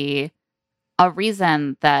might be a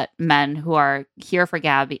reason that men who are here for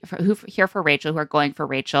Gabby, who here for Rachel, who are going for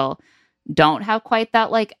Rachel, don't have quite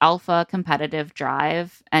that like alpha competitive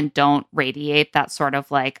drive and don't radiate that sort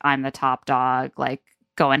of like, I'm the top dog, like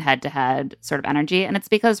going head to head sort of energy. And it's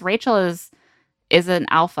because Rachel is an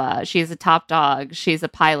alpha. She's a top dog. She's a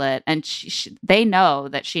pilot. And they know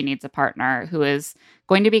that she needs a partner who is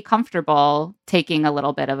going to be comfortable taking a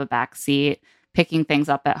little bit of a back seat, picking things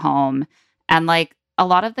up at home. And like a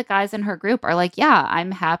lot of the guys in her group are like, yeah,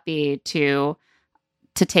 I'm happy to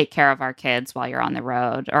take care of our kids while you're on the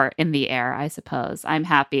road or in the air, I suppose. I'm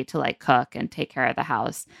happy to like cook and take care of the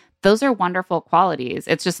house. Those are wonderful qualities.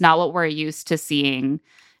 It's just not what we're used to seeing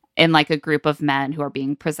in like a group of men who are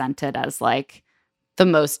being presented as like the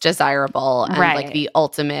most desirable and like the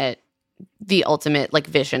ultimate like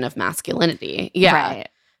vision of masculinity. Yeah. Right.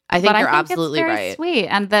 I think you're absolutely it's very right. Sweet.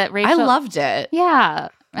 And that Rachel, I loved it. Yeah.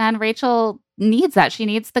 And Rachel needs that. She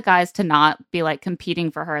needs the guys to not be like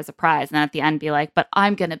competing for her as a prize. And then at the end be like, but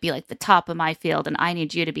I'm going to be like the top of my field and I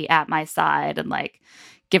need you to be at my side and like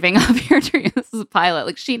giving up your dreams as a pilot.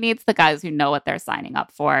 Like she needs the guys who know what they're signing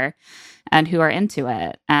up for and who are into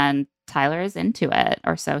it. And Tyler is into it,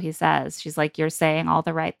 or so he says. She's like, you're saying all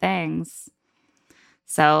the right things.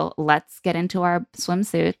 So let's get into our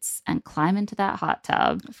swimsuits and climb into that hot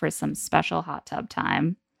tub for some special hot tub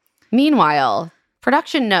time. Meanwhile,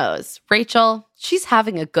 production knows Rachel, she's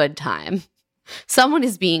having a good time. Someone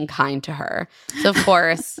is being kind to her. So, of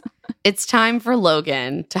course, it's time for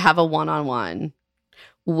Logan to have a one-on-one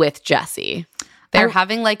with Jesse. They're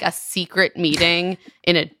having like a secret meeting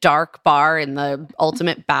in a dark bar in the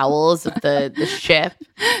ultimate bowels of the ship.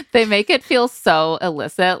 They make it feel so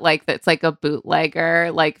illicit, like it's like a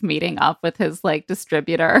bootlegger like meeting up with his like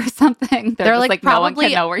distributor or something. They're just like, no one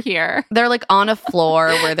can know we're here. They're like on a floor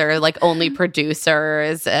where they're like only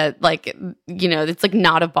producers. Like, you know, it's like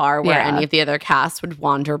not a bar where any of the other cast would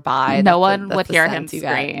wander by. No one would hear him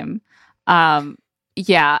scream.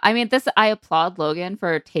 Yeah, I mean, I applaud Logan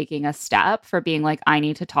for taking a step, for being like, I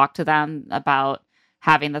need to talk to them about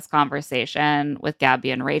having this conversation with Gabby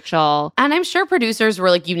and Rachel. And I'm sure producers were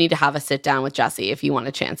like, you need to have a sit down with Jesse if you want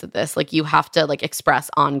a chance at this. Like, you have to like express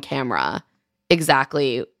on camera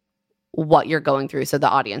exactly what you're going through so the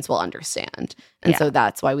audience will understand. And so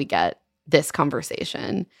that's why we get this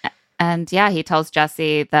conversation. And yeah, he tells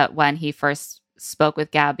Jesse that when he first spoke with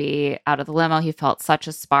Gabby out of the limo, he felt such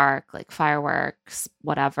a spark, like fireworks,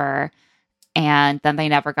 whatever. And then they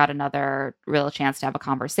never got another real chance to have a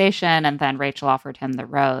conversation. And then Rachel offered him the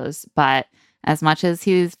rose. But as much as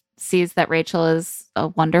he sees that Rachel is a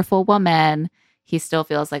wonderful woman, he still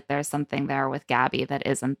feels like there's something there with Gabby that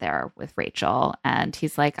isn't there with Rachel. And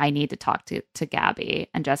he's like, I need to talk to Gabby.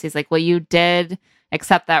 And Jesse's like, well, you did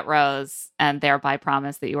accept that rose and thereby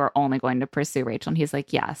promise that you are only going to pursue Rachel. And he's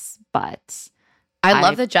like, yes, but I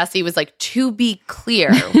love that Jesse was like, to be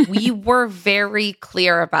clear, we were very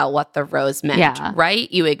clear about what the rose meant,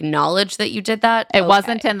 right? You acknowledge that you did that. It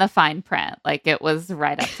wasn't in the fine print. Like, it was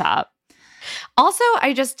right up top. Also,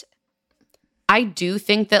 I do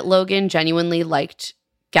think that Logan genuinely liked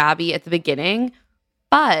Gabby at the beginning,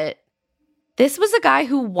 but this was a guy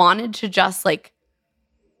who wanted to just like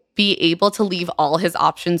be able to leave all his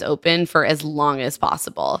options open for as long as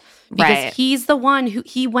possible. Because he's the one who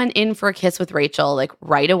he went in for a kiss with Rachel like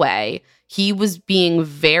right away. He was being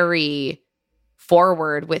very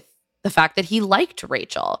forward with the fact that he liked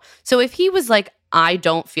Rachel. So if he was like, I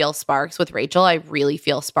don't feel sparks with Rachel, I really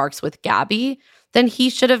feel sparks with Gabby, then he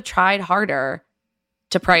should have tried harder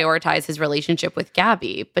to prioritize his relationship with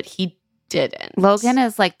Gabby, but he didn't. Logan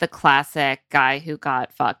is like the classic guy who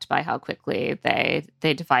got fucked by how quickly they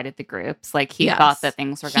divided the groups. Like, he thought that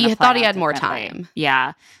things were going to He thought he had more time.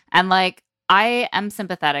 Yeah. And like, I am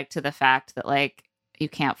sympathetic to the fact that like, you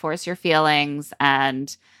can't force your feelings,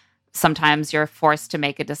 and sometimes you're forced to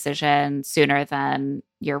make a decision sooner than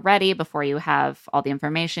you're ready before you have all the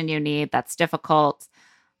information you need. That's difficult.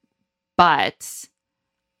 But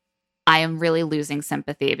I am really losing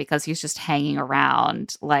sympathy because he's just hanging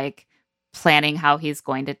around, like planning how he's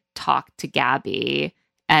going to talk to Gabby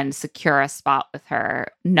and secure a spot with her,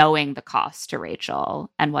 knowing the cost to Rachel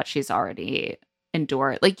and what she's already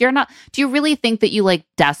endured. Like, do you really think that you like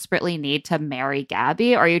desperately need to marry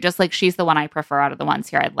Gabby? Or are you just like, she's the one I prefer out of the ones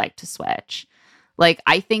here, I'd like to switch? Like,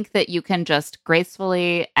 I think that you can just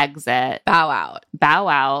gracefully exit, bow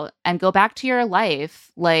out, and go back to your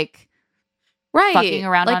life. Like, fucking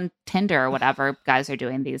around on Tinder or whatever guys are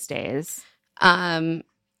doing these days. From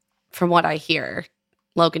what I hear,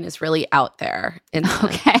 Logan is really out there in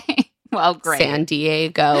the well, great. San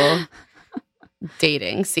Diego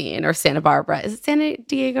dating scene, or Santa Barbara. Is it San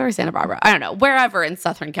Diego or Santa Barbara? I don't know. Wherever in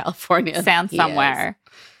Southern California. Sounds somewhere.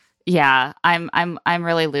 Yeah, I'm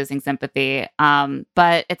really losing sympathy.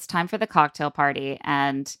 But it's time for the cocktail party,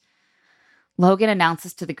 and Logan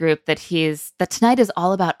announces to the group that tonight is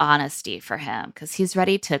all about honesty for him, because he's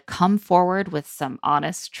ready to come forward with some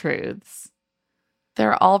honest truths.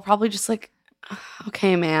 They're all probably just like,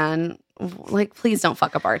 okay, man, like, please don't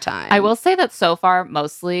fuck up our time. I will say that so far,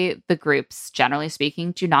 mostly the groups, generally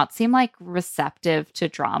speaking, do not seem like receptive to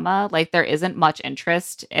drama. Like, there isn't much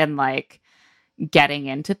interest in like getting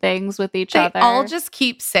into things with each other. They all just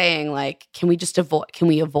keep saying like, can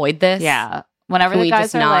we avoid this? Yeah. Whenever the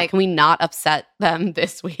guys are like, can we not upset them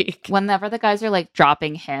this week? Whenever the guys are like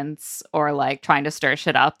dropping hints or like trying to stir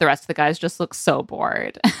shit up, the rest of the guys just look so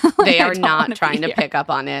bored. Like, they are not trying to pick up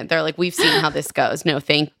on it. They're like, we've seen how this goes. No,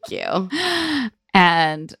 thank you.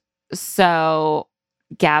 And so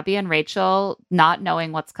Gabby and Rachel, not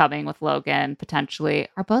knowing what's coming with Logan, potentially,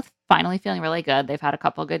 are both finally feeling really good. They've had a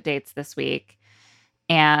couple good dates this week.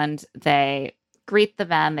 And they greet the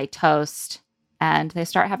men, they toast, and they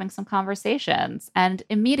start having some conversations. And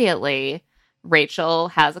immediately, Rachel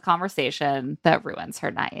has a conversation that ruins her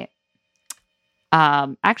night.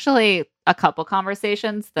 Actually, a couple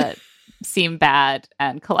conversations that seem bad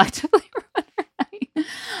and collectively ruin her night.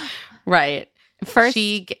 Right. First,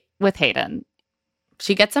 with Hayden.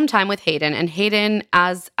 She gets some time with Hayden. And Hayden,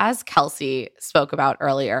 as Kelsey spoke about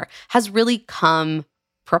earlier, has really come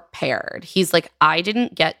prepared. He's like, I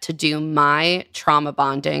didn't get to do my trauma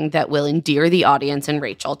bonding that will endear the audience and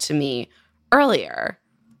Rachel to me earlier.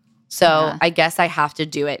 So I guess I have to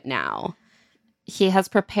do it now. He has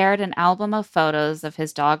prepared an album of photos of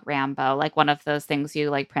his dog Rambo, like one of those things you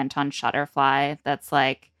like print on Shutterfly that's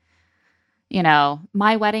like, you know,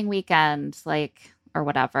 my wedding weekend, like, or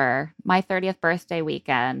whatever, my 30th birthday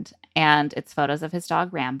weekend. And it's photos of his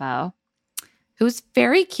dog Rambo. Who's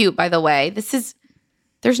very cute, by the way.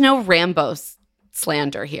 There's no Rambo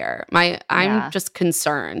slander here. I'm just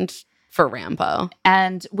concerned for Rambo.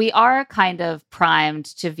 And we are kind of primed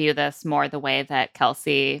to view this more the way that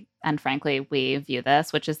Kelsey and frankly we view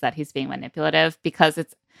this, which is that he's being manipulative, because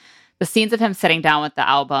it's the scenes of him sitting down with the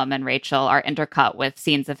album and Rachel are intercut with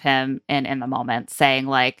scenes of him in the moment saying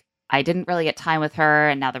like, I didn't really get time with her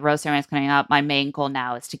and now the rose ceremony is coming up. My main goal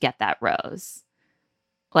now is to get that rose.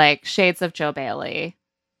 Like shades of Joe Bailey.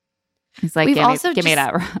 He's like, give me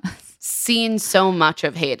that rose. Seen so much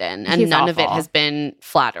of Hayden and none of it has been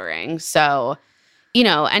flattering. So, you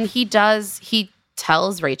know, and he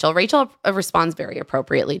tells Rachel responds very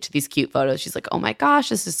appropriately to these cute photos. She's like, oh my gosh,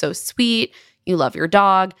 this is so sweet. You love your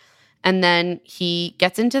dog. And then he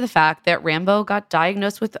gets into the fact that Rambo got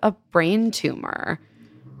diagnosed with a brain tumor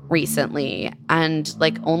recently and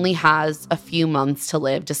like only has a few months to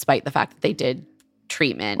live despite the fact that they did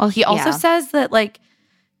treatment. Well, he also yeah. says that like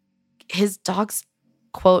his dog's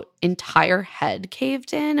quote entire head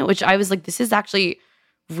caved in, which I was like, this is actually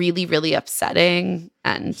really, really upsetting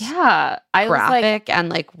and I was graphic and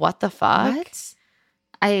like what the fuck? What?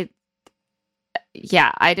 I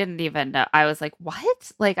didn't even know. I was like,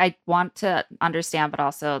 what? Like, I want to understand, but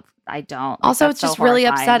also I don't. Like, Also, that's it's just so really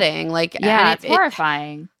horrifying. upsetting. Like, Yeah, and it's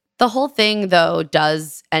horrifying. The whole thing, though,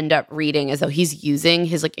 does end up reading as though he's using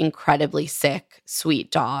his like incredibly sick,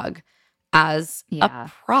 sweet dog as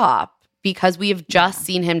a prop because we have just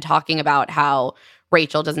seen him talking about how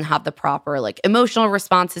Rachel doesn't have the proper like emotional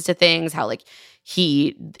responses to things, how like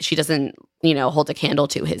she doesn't, hold a candle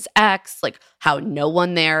to his ex, like how no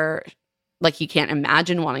one there, like he can't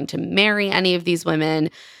imagine wanting to marry any of these women.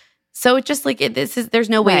 So it just like there's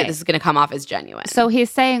no way that this is going to come off as genuine. So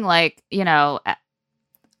he's saying like,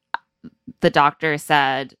 the doctor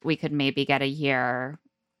said we could maybe get a year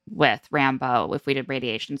with Rambo if we did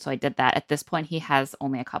radiation. So I did that. At this point, he has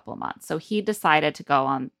only a couple of months. So he decided to go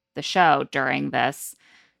on the show during this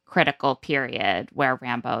critical period where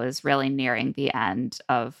Rambo is really nearing the end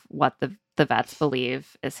of what the vets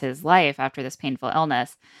believe is his life after this painful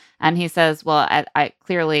illness. And he says, well, I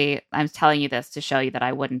clearly, I'm telling you this to show you that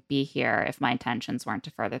I wouldn't be here if my intentions weren't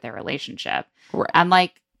to further their relationship. Right. And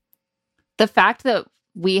like the fact that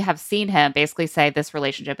we have seen him basically say this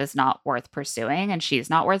relationship is not worth pursuing and she's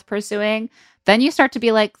not worth pursuing, then you start to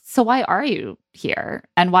be like, so why are you here?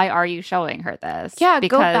 And why are you showing her this? Yeah,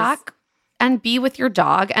 go back and be with your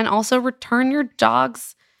dog and also return your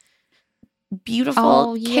dog's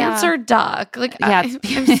beautiful cancer duck. Like, yeah, I'm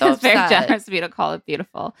so it's very upset. generous of you to call it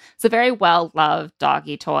beautiful. It's a very well-loved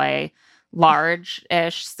doggy toy,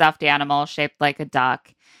 large-ish stuffed animal shaped like a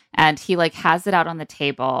duck. And he like has it out on the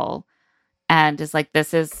table and is like,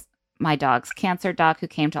 this is my dog's cancer duck who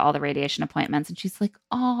came to all the radiation appointments. And she's like,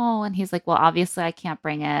 oh, and he's like, well, obviously I can't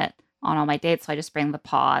bring it on all my dates. So I just bring the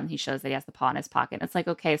paw. And he shows that he has the paw in his pocket. It's like,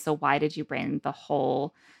 okay, so why did you bring the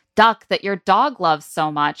whole duck that your dog loves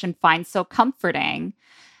so much and finds so comforting?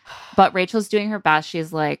 But Rachel's doing her best.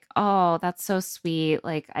 She's like, oh, that's so sweet.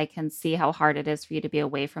 Like, I can see how hard it is for you to be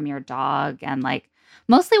away from your dog. And like,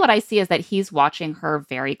 mostly what I see is that he's watching her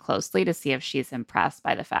very closely to see if she's impressed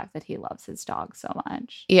by the fact that he loves his dog so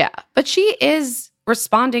much. Yeah, but she is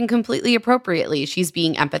responding completely appropriately. She's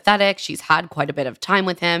being empathetic. She's had quite a bit of time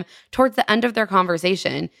with him. Towards the end of their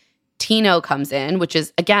conversation, Tino comes in, which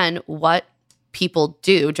is, again, what people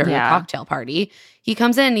do during a cocktail party. He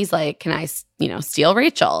comes in and he's like, can I, steal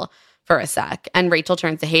Rachel for a sec? And Rachel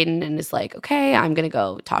turns to Hayden and is like, okay, I'm going to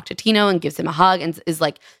go talk to Tino, and gives him a hug and is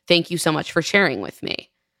like, thank you so much for sharing with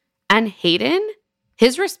me. And Hayden,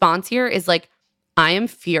 his response here is like, I am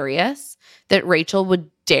furious that Rachel would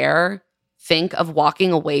dare think of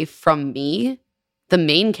walking away from me, the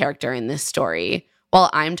main character in this story, while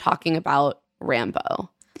I'm talking about Rambo.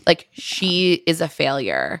 Like, she is a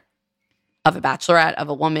failure of a bachelorette, of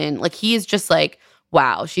a woman. Like, he is just like,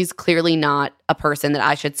 wow, she's clearly not a person that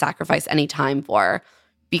I should sacrifice any time for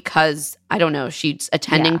because, I don't know, she's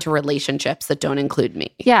attending to relationships that don't include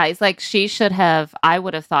me. Yeah, he's like, I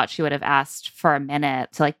would have thought she would have asked for a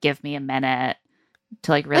minute to like give me a minute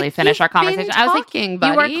to like really finish our conversation. I was like, you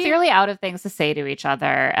were clearly out of things to say to each other.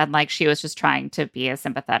 And like, she was just trying to be as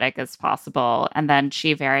sympathetic as possible. And then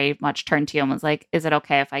she very much turned to you and was like, is it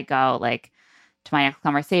okay if I go like to my next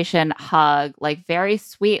conversation, hug, like very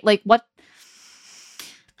sweet. Like what?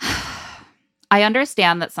 I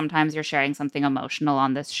understand that sometimes you're sharing something emotional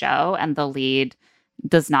on this show and the lead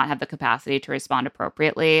does not have the capacity to respond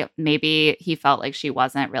appropriately. Maybe he felt like she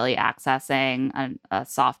wasn't really accessing a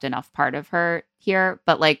soft enough part of her here.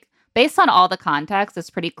 But like based on all the context, it's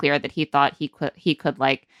pretty clear that he thought he could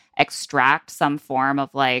like extract some form of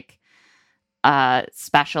like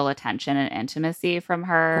special attention and intimacy from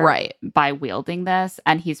her by wielding this.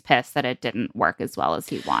 And he's pissed that it didn't work as well as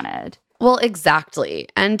he wanted. Well, exactly.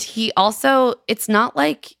 And he also, it's not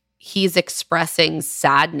like he's expressing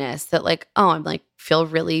sadness that like, oh, I'm like, feel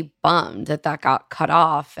really bummed that got cut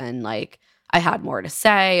off and like I had more to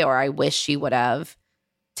say, or I wish she would have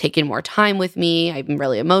taken more time with me. I'm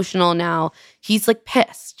really emotional now. He's like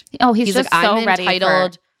pissed. Oh, he's just like, so I'm ready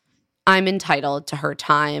I'm entitled to her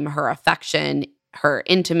time, her affection, her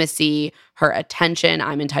intimacy, her attention.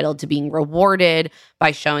 I'm entitled to being rewarded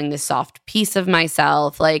by showing this soft piece of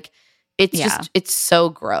myself. Like, it's just, it's so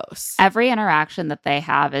gross. Every interaction that they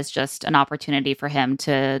have is just an opportunity for him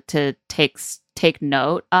to take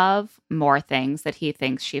note of more things that he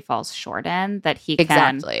thinks she falls short in, that he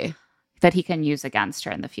can that he can use against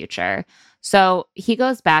her in the future. So he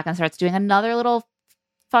goes back and starts doing another little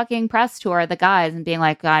fucking press tour of the guys and being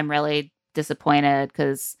like, I'm really disappointed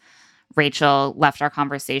because Rachel left our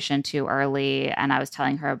conversation too early and I was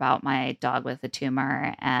telling her about my dog with a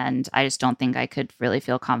tumor and I just don't think I could really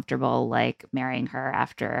feel comfortable like marrying her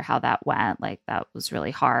after how that went. Like that was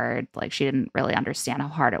really hard. Like she didn't really understand how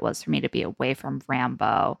hard it was for me to be away from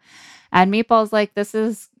Rambo. And Meatball's like, this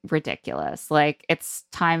is ridiculous. Like it's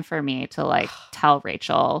time for me to like tell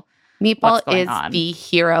Rachel Meatball is the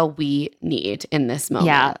hero we need in this moment.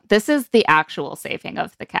 Yeah, this is the actual saving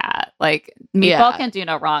of the cat. Like, Meatball can do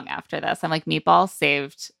no wrong after this. I'm like, Meatball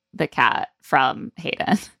saved the cat from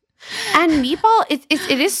Hayden. And Meatball, it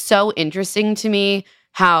is so interesting to me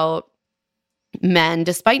how men,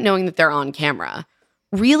 despite knowing that they're on camera,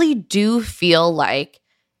 really do feel like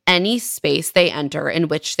any space they enter in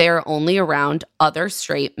which they are only around other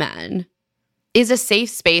straight men is a safe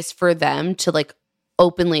space for them to like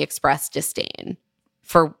openly express disdain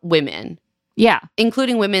for women. Yeah.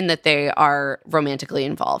 Including women that they are romantically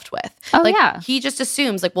involved with. Oh, like, yeah. He just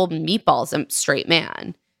assumes, like, well, Meatball's a straight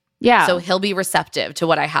man. Yeah. So he'll be receptive to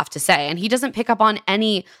what I have to say. And he doesn't pick up on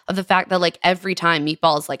any of the fact that, like, every time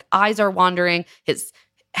Meatball's, like, eyes are wandering, his,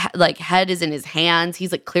 like, head is in his hands.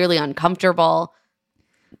 He's, like, clearly uncomfortable.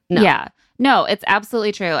 No. Yeah. No, it's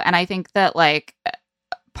absolutely true. And I think that, like,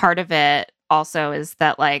 part of it also is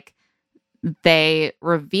that, like, they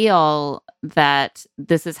reveal that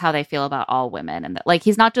this is how they feel about all women. And that, like,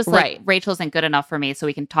 he's not just like, Rachel isn't good enough for me, so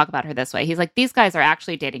we can talk about her this way. He's like, these guys are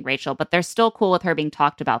actually dating Rachel, but they're still cool with her being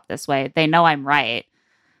talked about this way. They know I'm right.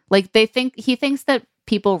 Like, he thinks that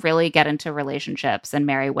people really get into relationships and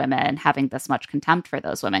marry women having this much contempt for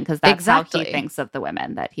those women, because that's how he thinks of the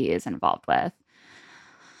women that he is involved with.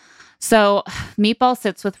 So Meatball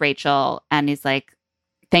sits with Rachel and he's like,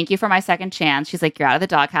 thank you for my second chance. She's like, you're out of the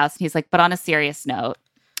doghouse. And he's like, but on a serious note.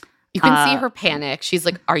 You can see her panic. She's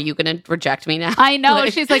like, are you going to reject me now? I know.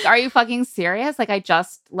 She's like, are you fucking serious? Like, I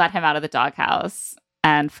just let him out of the doghouse.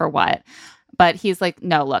 And for what? But he's like,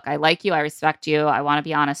 no, look, I like you. I respect you. I want to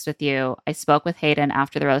be honest with you. I spoke with Hayden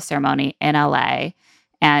after the rose ceremony in LA.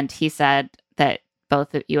 And he said that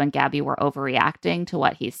both of you and Gabby were overreacting to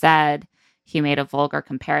what he said. He made a vulgar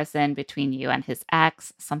comparison between you and his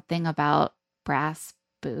ex. Something about brass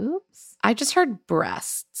boobs? I just heard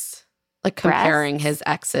breasts. Like comparing his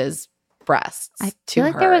ex's breasts to hers. I feel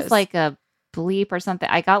like there was like a bleep or something.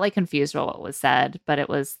 I got like confused about what was said, but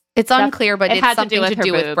it's unclear, but it's had something to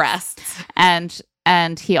do with breasts.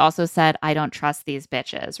 And he also said, I don't trust these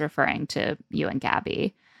bitches, referring to you and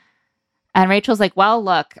Gabby. And Rachel's like, well,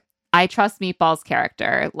 look, I trust Meatball's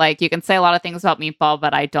character. Like, you can say a lot of things about Meatball,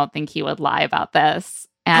 but I don't think he would lie about this.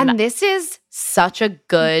 And this is such a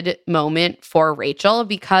good moment for Rachel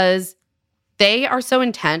because they are so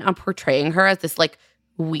intent on portraying her as this like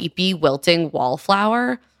weepy, wilting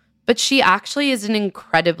wallflower, but she actually is an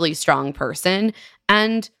incredibly strong person.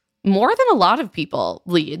 And more than a lot of people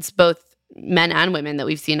leads, both men and women that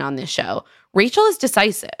we've seen on this show, Rachel is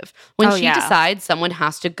decisive. When she decides someone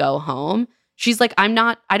has to go home, she's like,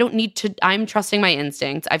 I'm trusting my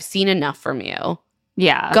instincts. I've seen enough from you.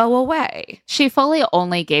 Yeah. Go away. She fully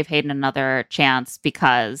only gave Hayden another chance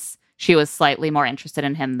because she was slightly more interested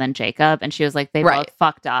in him than Jacob. And she was like, they both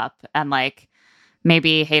fucked up. And like,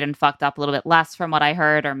 maybe Hayden fucked up a little bit less from what I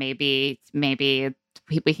heard, or maybe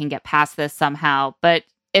we can get past this somehow. But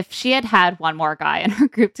if she had had one more guy in her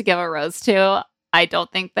group to give a rose to, I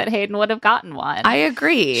don't think that Hayden would have gotten one. I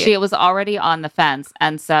agree. She was already on the fence.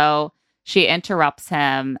 And so she interrupts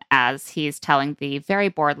him as he's telling the very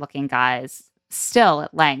bored looking guys still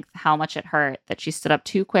at length how much it hurt that she stood up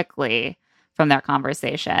too quickly from their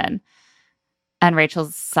conversation. And Rachel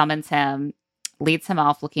summons him, leads him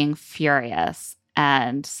off looking furious,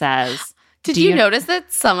 and says, Did you notice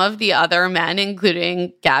that some of the other men,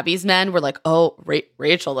 including Gabby's men, were like, oh,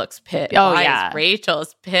 Rachel looks pissed. Oh, Why yeah. is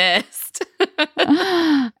Rachel's pissed?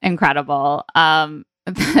 Incredible.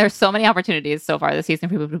 There's so many opportunities so far this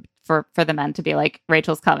season for the men to be like,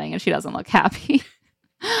 Rachel's coming and she doesn't look happy.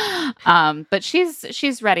 But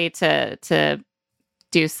she's ready to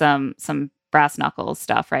do some brass knuckles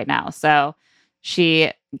stuff right now. So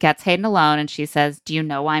she gets Hayden alone and she says, do you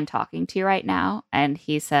know why I'm talking to you right now? And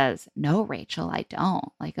he says, no, Rachel, I don't.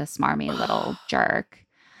 Like a smarmy little jerk.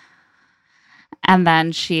 And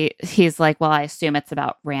then he's like, well, I assume it's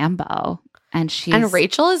about Rambo. And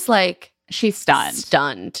Rachel is like, she's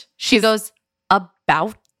stunned. She goes,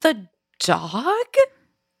 about the dog?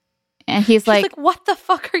 And she's like, what the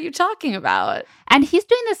fuck are you talking about? And he's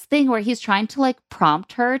doing this thing where he's trying to like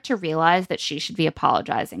prompt her to realize that she should be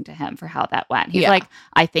apologizing to him for how that went. He's like,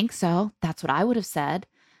 I think so. That's what I would have said.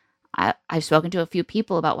 I've spoken to a few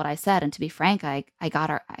people about what I said, and to be frank, I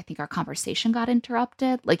think our conversation got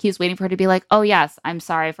interrupted. Like he's waiting for her to be like, oh yes, I'm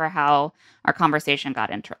sorry for how our conversation got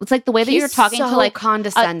interrupted. It's like the way that you're talking to like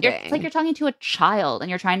condescending. It's like you're talking to a child and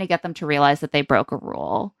you're trying to get them to realize that they broke a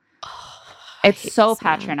rule. It's so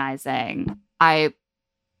patronizing. I'm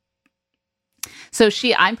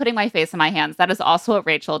putting my face in my hands. That is also what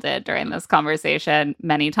Rachel did during this conversation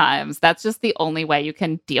many times. That's just the only way you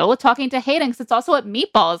can deal with talking to Hayden, because it's also what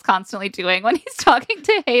Meatball is constantly doing when he's talking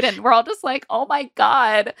to Hayden. We're all just like, oh my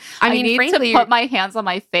God. I need frankly, to put my hands on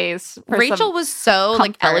my face. Rachel was so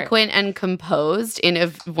like eloquent and composed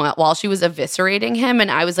while she was eviscerating him.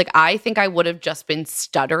 And I was like, I think I would have just been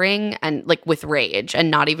stuttering and like with rage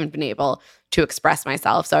and not even been able to express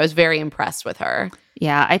myself. So I was very impressed with her.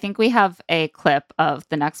 Yeah, I think we have a clip of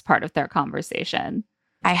the next part of their conversation.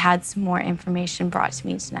 I had some more information brought to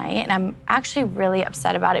me tonight, and I'm actually really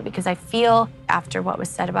upset about it because I feel after what was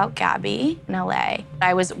said about Gabby in LA,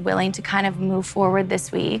 I was willing to kind of move forward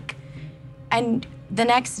this week. And the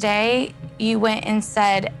next day, you went and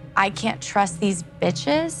said, I can't trust these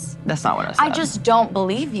bitches. That's not what I said. I just don't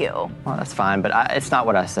believe you. Well, that's fine, but it's not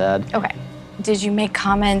what I said. Okay. Did you make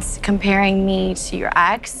comments comparing me to your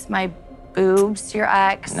ex, my boobs to your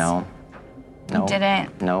ex? No. You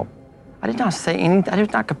didn't? No. I did not say anything. I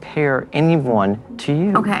did not compare anyone to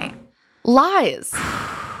you. Okay. Lies.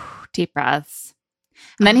 Deep breaths.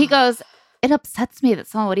 And then he goes, it upsets me that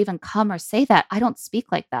someone would even come or say that. I don't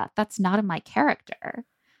speak like that. That's not in my character.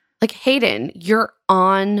 Like, Hayden,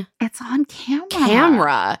 it's on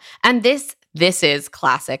camera. And this is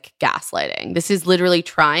classic gaslighting. This is literally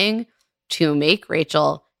trying to make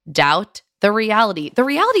Rachel doubt the reality. The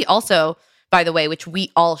reality also, by the way, which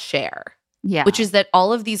we all share. Yeah. Which is that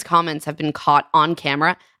all of these comments have been caught on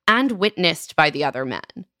camera and witnessed by the other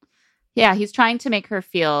men. Yeah, he's trying to make her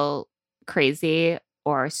feel crazy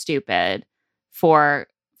or stupid for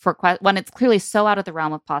when it's clearly so out of the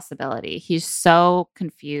realm of possibility. He's so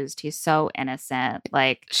confused. He's so innocent.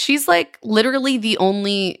 Like, she's like, literally the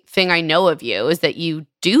only thing I know of you is that you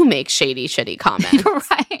do make shady, shitty comments.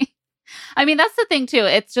 Right. I mean, that's the thing, too.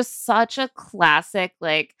 It's just such a classic,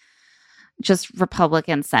 like, just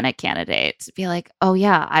Republican Senate candidate to be like, oh,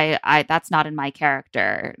 yeah, I that's not in my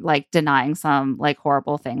character, like denying some like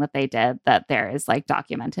horrible thing that they did that there is like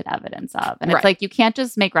documented evidence of. And it's like, you can't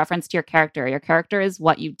just make reference to your character. Your character is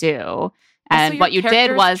what you do. And what you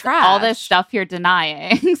did was trash. All this stuff you're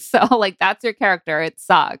denying. So like, that's your character. It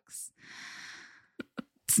sucks.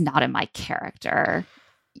 It's not in my character.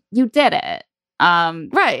 You did it.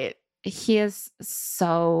 Right. He is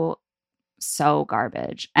so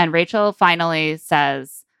garbage. And Rachel finally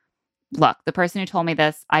says, look, the person who told me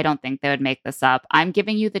this, I don't think they would make this up. I'm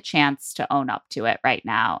giving you the chance to own up to it right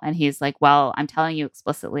now. And he's like, well, I'm telling you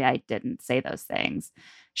explicitly I didn't say those things.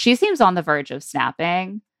 She seems on the verge of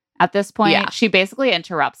snapping at this point. Yeah. She basically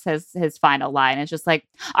interrupts his final line. It's just like,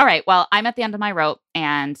 all right, well, I'm at the end of my rope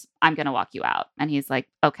and I'm going to walk you out. And he's like,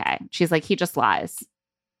 okay. She's like, he just lies.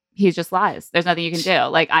 He just lies. There's nothing you can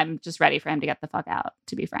do. Like, I'm just ready for him to get the fuck out,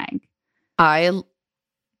 to be frank. I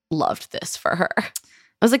loved this for her. I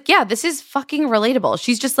was like, yeah, this is fucking relatable.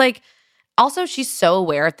 She's just like, also, she's so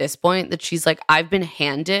aware at this point that she's like, I've been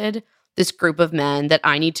handed this group of men that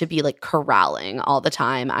I need to be like corralling all the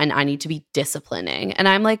time and I need to be disciplining. And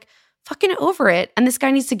I'm like, fucking over it. And this guy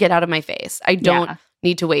needs to get out of my face. I don't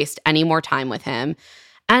need to waste any more time with him.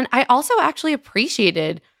 And I also actually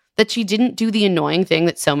appreciated that she didn't do the annoying thing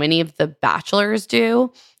that so many of the bachelors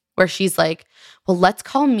do, where she's like, well, let's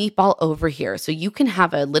call Meatball over here so you can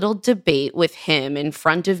have a little debate with him in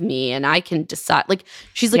front of me and I can decide. Like,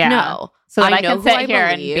 she's like, no. So that I can sit here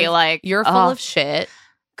and be like, you're full of shit.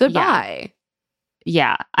 Goodbye.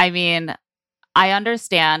 Yeah. I mean, I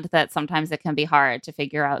understand that sometimes it can be hard to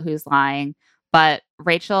figure out who's lying, but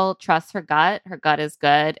Rachel trusts her gut. Her gut is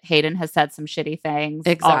good. Hayden has said some shitty things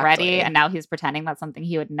already, and now he's pretending that's something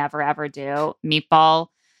he would never, ever do. Meatball,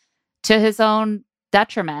 to his own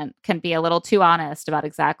detriment, can be a little too honest about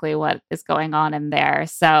exactly what is going on in there.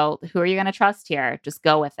 So who are you going to trust here? Just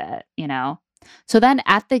go with it, you know? So then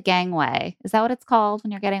at the gangway, is that what it's called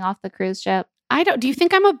when you're getting off the cruise ship? Do you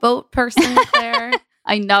think I'm a boat person, Claire?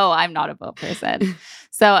 I know I'm not a boat person.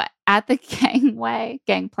 So at the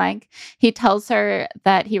gangplank, he tells her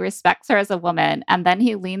that he respects her as a woman. And then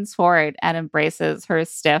he leans forward and embraces her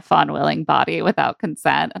stiff, unwilling body without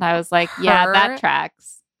consent. And I was like, yeah, that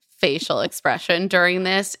tracks. Facial expression during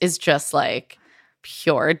this is just like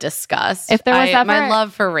pure disgust. If there was ever... My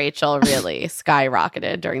love for Rachel really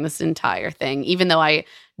skyrocketed during this entire thing, even though I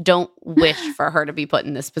don't wish for her to be put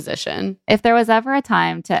in this position. If there was ever a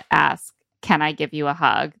time to ask can I give you a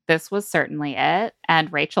hug? This was certainly it.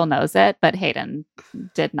 And Rachel knows it, but Hayden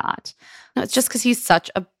did not. No, it's just because he's such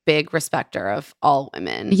a big respecter of all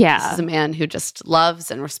women. Yeah. This is a man who just loves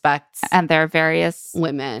and respects And there are various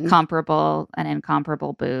women. comparable and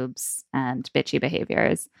incomparable boobs and bitchy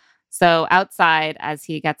behaviors. So outside, as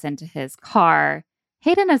he gets into his car,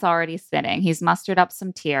 Hayden is already spinning. He's mustered up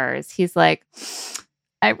some tears. He's like,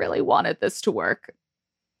 I really wanted this to work,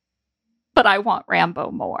 but I want Rambo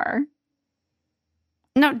more.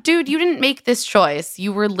 No, dude, you didn't make this choice.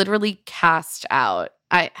 You were literally cast out.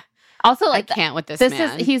 I can't with this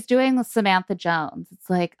man. He's doing Samantha Jones. It's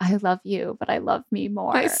like, I love you, but I love me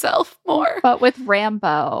more. Myself more. But with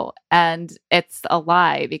Rambo, and it's a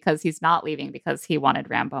lie because he's not leaving because he wanted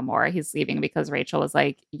Rambo more. He's leaving because Rachel was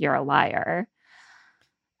like, you're a liar.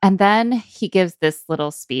 And then he gives this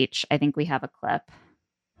little speech. I think we have a clip.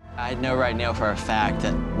 I know right now for a fact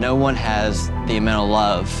that no one has the amount of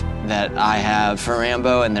love that I have for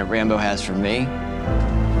Rambo and that Rambo has for me.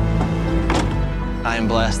 I am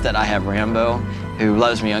blessed that I have Rambo, who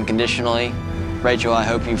loves me unconditionally. Rachel, I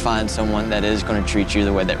hope you find someone that is going to treat you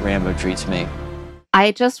the way that Rambo treats me.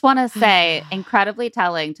 I just want to say, incredibly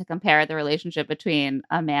telling to compare the relationship between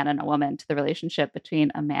a man and a woman to the relationship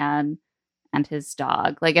between a man and his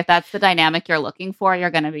dog. Like, if that's the dynamic you're looking for,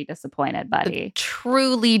 you're going to be disappointed, buddy. It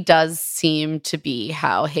truly does seem to be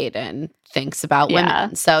how Hayden thinks about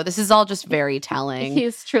women. So this is all just very telling.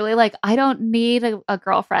 He's truly like, I don't need a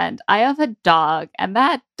girlfriend. I have a dog, and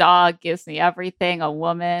that dog gives me everything a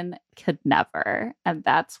woman could never. And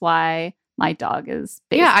that's why my dog is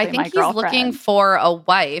basically I think my he's girlfriend. looking for a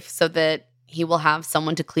wife so that he will have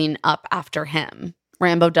someone to clean up after him.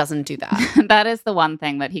 Rambo doesn't do that. That is the one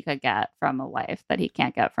thing that he could get from a wife that he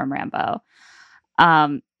can't get from Rambo.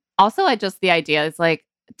 Also, the idea is like,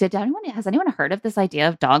 has anyone heard of this idea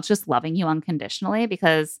of dogs just loving you unconditionally?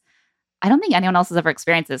 Because I don't think anyone else has ever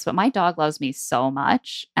experienced this, but my dog loves me so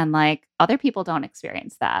much. And like, other people don't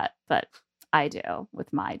experience that, but I do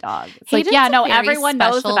with my dog. It's Hayden's everyone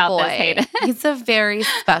knows about this, Hayden. He's a very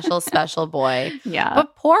special boy. Yeah.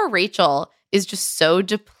 But poor Rachel is just so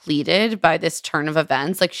depleted by this turn of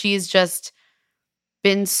events. Like, she's just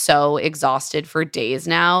been so exhausted for days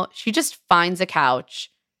now. She just finds a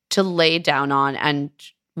couch to lay down on and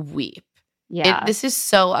weep. Yeah. This is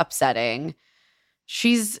so upsetting.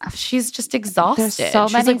 She's just exhausted. There's so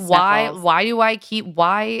she's many like, sniffles.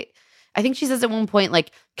 why? I think she says at one point,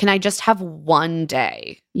 like, can I just have one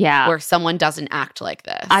day where someone doesn't act like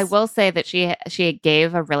this? I will say that she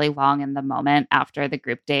gave a really long in the moment after the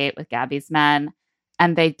group date with Gabby's men,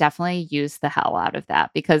 and they definitely used the hell out of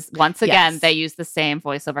that because once again, they used the same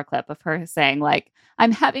voiceover clip of her saying like,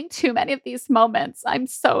 I'm having too many of these moments. I'm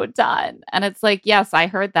so done. And it's like, yes, I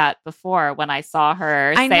heard that before when I saw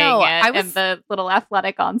her saying it in the little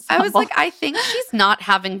athletic ensemble. I was like, I think she's not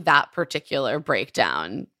having that particular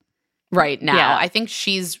breakdown right now. Yeah. I think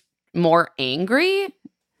she's more angry.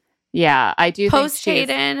 Yeah, I do post think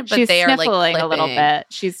Hayden, but she's they are like sniffling clipping. a little bit.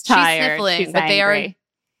 She's tired. She's sniffling, she's but they are angry.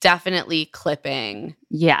 definitely clipping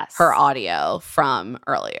Yes. her audio from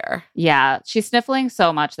earlier. Yeah, she's sniffling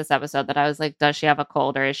so much this episode that I was like, does she have a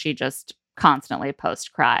cold or is she just constantly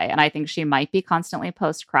post-cry? And I think she might be constantly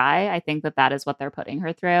post-cry. I think that is what they're putting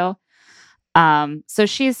her through. So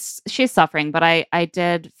she's suffering, but I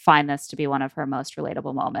did find this to be one of her most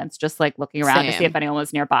relatable moments, just like looking around to see if anyone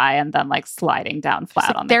was nearby and then like sliding down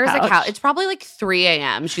flat on the There's couch. a couch. It's probably like 3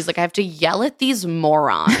 a.m. She's like, I have to yell at these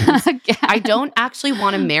morons. I don't actually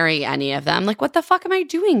want to marry any of them. Like, what the fuck am I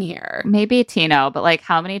doing here? Maybe Tino, but like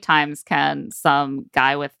how many times can some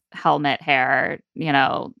guy with helmet hair,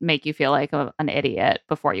 make you feel like an idiot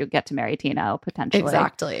before you get to marry Tino, potentially?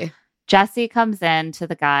 Exactly. Jesse comes in to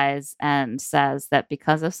the guys and says that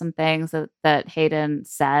because of some things that Hayden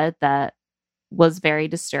said that was very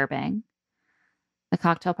disturbing, the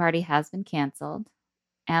cocktail party has been canceled,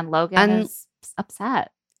 and Logan is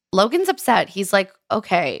upset. Logan's upset. He's like,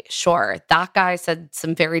 okay, sure, that guy said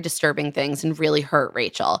some very disturbing things and really hurt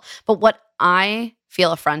Rachel. But what I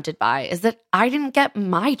feel affronted by is that I didn't get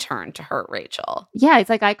my turn to hurt Rachel. Yeah, it's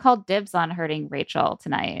like I called dibs on hurting Rachel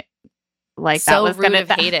tonight. Like so that was rude gonna of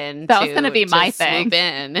Hayden. That was gonna be my thing.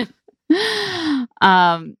 In.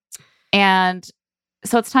 And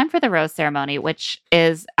so it's time for the rose ceremony, which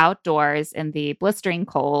is outdoors in the blistering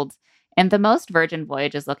cold in the most Virgin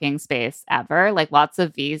Voyages looking space ever. Like lots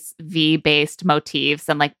of V-based motifs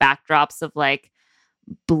and like backdrops of like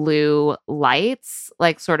blue lights,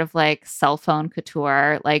 like sort of like cell phone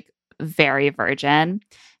couture, like very Virgin.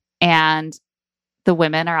 And the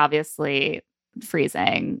women are obviously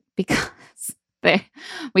freezing because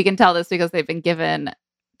we can tell this because they've been given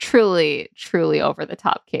truly, truly over the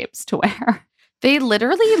top capes to wear. They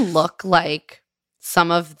literally look like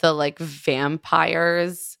some of the like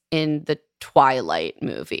vampires in the Twilight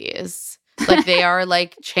movies. Like they are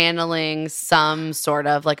like channeling some sort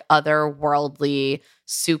of like otherworldly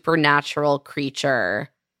supernatural creature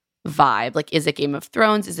vibe. Like, is it Game of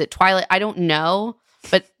Thrones? Is it Twilight? I don't know,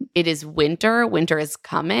 but it is winter. Winter is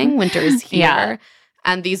coming. Winter is here. Yeah.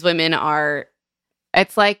 And these women are.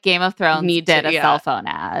 It's like Game of Thrones did a cell phone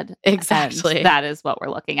ad. Exactly. And that is what we're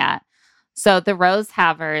looking at. So the Rose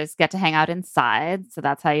Havers get to hang out inside. So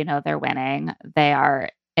that's how you know they're winning. They are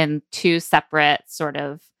in two separate sort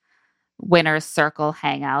of winner's circle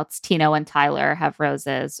hangouts. Tino and Tyler have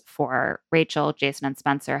roses for Rachel. Jason and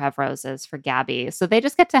Spencer have roses for Gabby. So they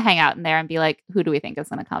just get to hang out in there and be like, who do we think is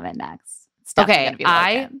going to come in next? It's definitely gonna be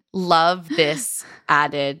I Logan. love this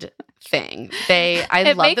added thing. I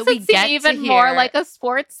It love makes that we it seem get even to more hear- like a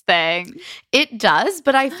sports thing. It does,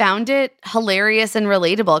 but I found it hilarious and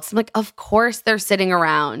relatable because I'm like, of course they're sitting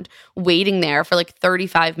around waiting there for like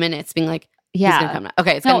 35 minutes, being like, who's Yeah. gonna come now?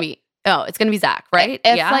 Okay, it's gonna be Zach, right?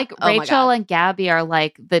 It's yeah. like Oh my Rachel God. and Gabby are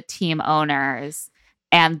like the team owners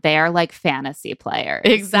and they're like fantasy players.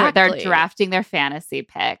 Exactly. They're drafting their fantasy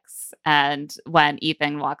picks. And when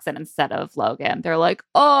Ethan walks in instead of Logan, they're like,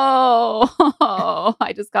 oh,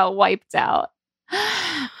 I just got wiped out.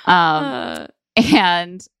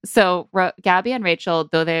 And so Gabby and Rachel,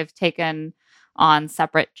 though they've taken on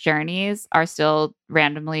separate journeys, are still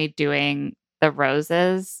randomly doing the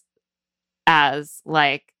roses as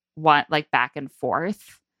like one, like back and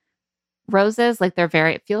forth roses. Like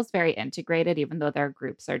it feels very integrated, even though their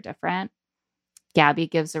groups are different. Gabby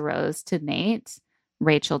gives a rose to Nate,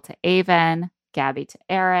 Rachel to Avon, Gabby to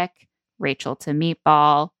Eric, Rachel to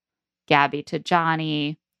Meatball, Gabby to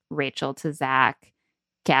Johnny, Rachel to Zach,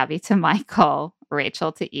 Gabby to Michael,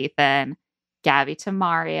 Rachel to Ethan, Gabby to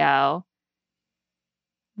Mario,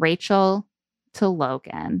 Rachel to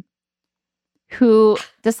Logan, who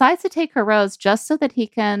decides to take her rose just so that he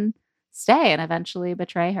can stay and eventually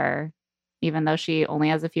betray her, even though she only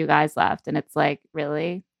has a few guys left. And it's like,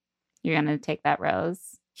 really? You're going to take that rose?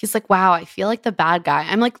 He's like, wow, I feel like the bad guy.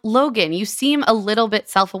 I'm like, Logan, you seem a little bit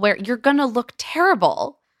self-aware. You're gonna look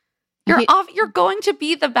terrible. You're going to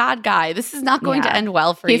be the bad guy. This is not going to end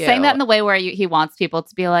well for you. He's saying that in the way where he wants people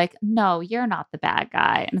to be like, no, you're not the bad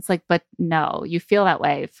guy. And it's like, but no, you feel that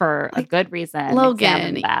way for a good reason. Logan,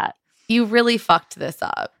 Examine that. You really fucked this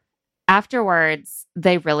up. Afterwards,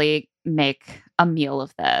 they really make a meal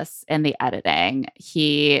of this in the editing.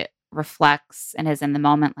 He reflects and is in the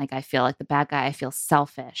moment like, I feel like the bad guy. I feel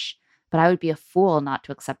selfish, but I would be a fool not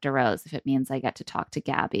to accept a rose if it means I get to talk to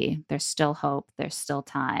Gabby. There's still hope. There's still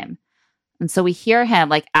time. And so we hear him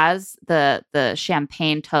like as the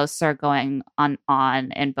champagne toasts are going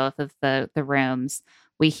on in both of the rooms.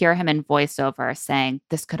 We hear him in voiceover saying,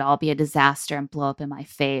 this could all be a disaster and blow up in my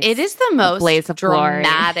face. It is the most blaze of glory.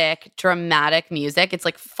 dramatic music. It's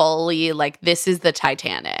like fully like, this is the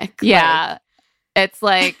Titanic. Yeah. It's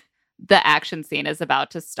like the action scene is about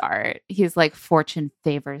to start. He's like, fortune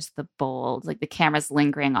favors the bold. Like the camera's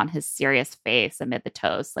lingering on his serious face amid the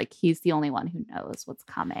toast. Like he's the only one who knows what's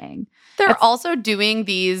coming. They're also doing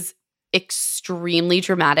these extremely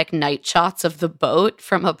dramatic night shots of the boat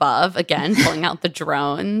from above, again, pulling out the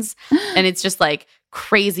drones. And it's just like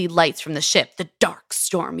crazy lights from the ship, the dark,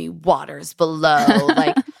 stormy waters below.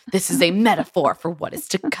 Like, this is a metaphor for what is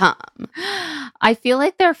to come. I feel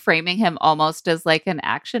like they're framing him almost as like an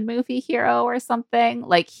action movie hero or something.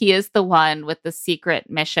 Like he is the one with the secret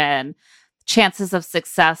mission. Chances of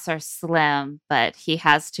success are slim, but he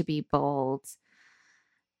has to be bold.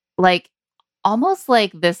 Like, almost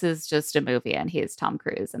like this is just a movie and he's Tom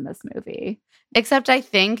Cruise in this movie. Except I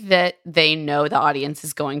think that they know the audience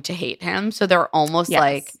is going to hate him. So they're almost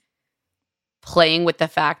like playing with the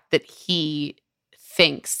fact that he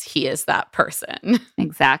thinks he is that person.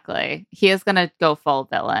 Exactly. He is going to go full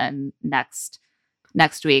villain next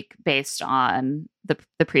week based on the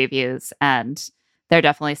previews. And they're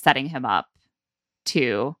definitely setting him up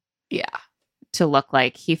to look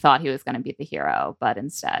like he thought he was going to be the hero, but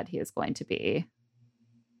instead he is going to be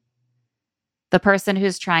the person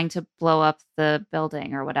who's trying to blow up the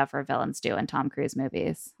building or whatever villains do in Tom Cruise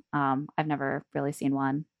movies. I've never really seen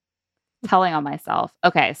one. Telling on myself.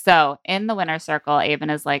 Okay, so in the winner's circle, Avon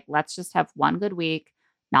is like, let's just have one good week,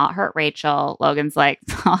 not hurt Rachel. Logan's like,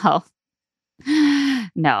 oh,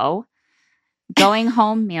 no. Going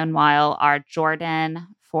home, meanwhile, are Jordan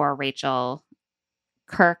for Rachel,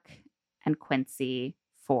 Kirk and Quincy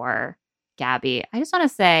for Gabby. I just want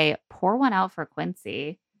to say, pour one out for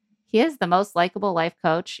Quincy. He is the most likable life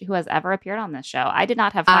coach who has ever appeared on this show. I did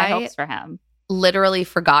not have high hopes for him. literally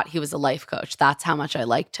forgot he was a life coach. That's how much I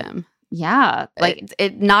liked him. Yeah. Like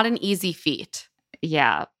it not an easy feat.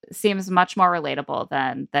 Yeah. Seems much more relatable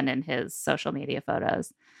than in his social media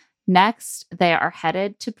photos. Next, they are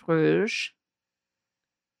headed to Bruges.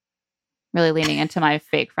 Really leaning into my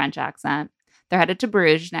fake French accent. They're headed to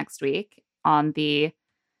Bruges next week on the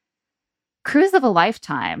cruise of a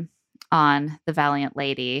lifetime on the Valiant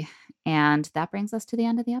Lady. And that brings us to the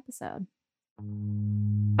end of the episode.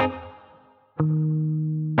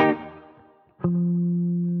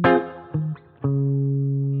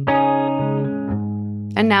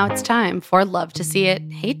 And now it's time for Love to See It,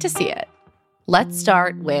 Hate to See It. Let's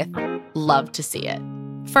start with Love to See It.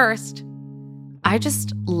 First, I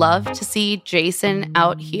just love to see Jason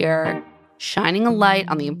out here shining a light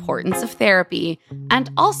on the importance of therapy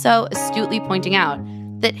and also astutely pointing out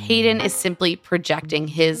that Hayden is simply projecting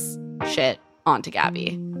his shit onto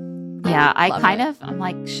Gabby. Yeah, I'm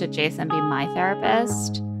like, should Jason be my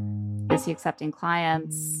therapist? Is he accepting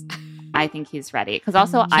clients? I think he's ready. Because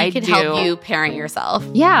also he could help you parent yourself.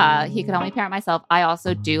 Yeah, he could help me parent myself. I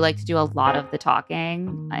also do like to do a lot of the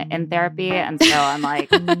talking in therapy. And so I'm like,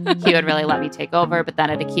 he would really let me take over. But then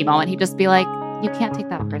at a key moment, he'd just be like, you can't take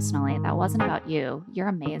that personally. That wasn't about you. You're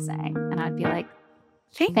amazing. And I'd be like,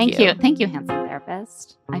 Thank you. Thank you, handsome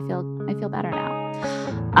therapist. I feel better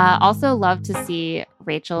now. Also love to see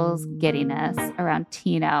Rachel's giddiness around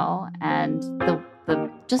Tino and the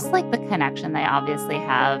just like the connection they obviously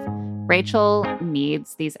have. Rachel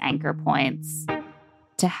needs these anchor points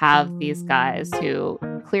to have these guys who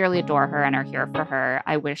clearly adore her and are here for her.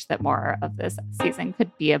 I wish that more of this season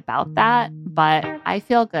could be about that, but I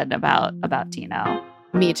feel good about Tino.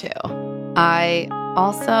 Me too. I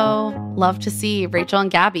also love to see Rachel and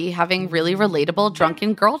Gabby having really relatable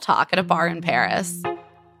drunken girl talk at a bar in Paris.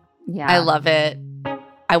 Yeah. I love it.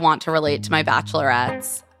 I want to relate to my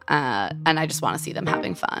bachelorettes, and I just want to see them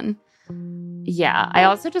having fun. Yeah, I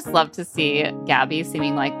also just love to see Gabby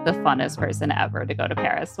seeming like the funnest person ever to go to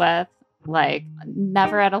Paris with. Like,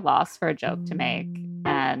 never at a loss for a joke to make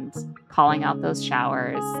and calling out those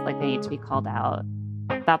showers like they need to be called out.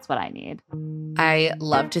 That's what I need. I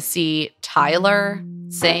love to see Tyler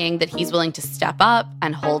saying that he's willing to step up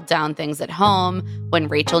and hold down things at home when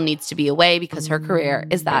Rachel needs to be away because her career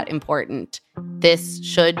is that important. This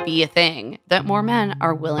should be a thing that more men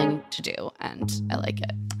are willing to do, and I like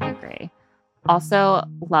it. I agree. Also,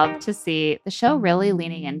 love to see the show really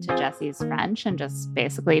leaning into Jesse's French and just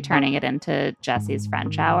basically turning it into Jesse's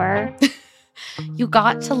French hour. You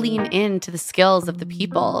got to lean into the skills of the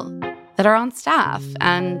people that are on staff.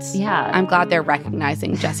 And yeah, I'm glad they're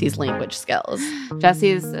recognizing Jesse's language skills.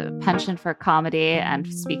 Jesse's penchant for comedy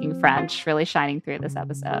and speaking French really shining through this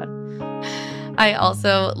episode. I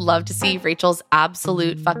also love to see Rachel's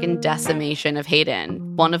absolute fucking decimation of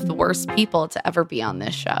Hayden, one of the worst people to ever be on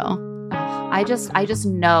this show. I just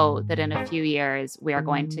know that in a few years we are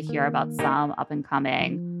going to hear about some up and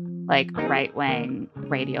coming like right-wing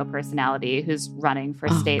radio personality who's running for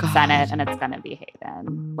state senate, and it's going to be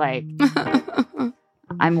Hayden. Like,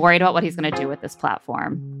 I'm worried about what he's going to do with this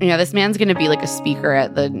platform. Yeah, this man's going to be like a speaker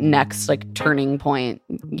at the next like Turning Point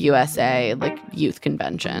USA like youth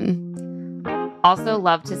convention. Also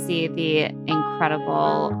love to see the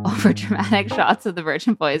incredible overdramatic shots of the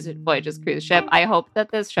Virgin Voyages cruise ship. I hope that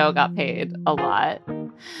this show got paid a lot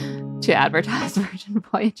to advertise Virgin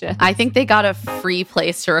Voyages. I think they got a free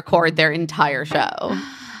place to record their entire show.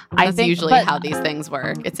 That's usually how these things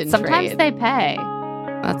work. It's in sometimes trade. They pay.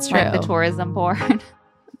 That's true. Like the tourism board.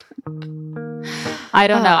 I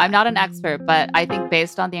don't know. I'm not an expert, but I think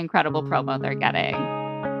based on the incredible promo they're getting,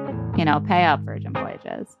 pay up Virgin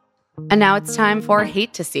Voyages. And now it's time for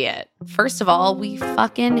Hate to See It. First of all, we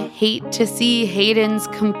fucking hate to see Hayden's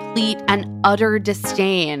complete and utter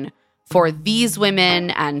disdain for these women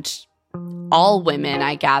and all women,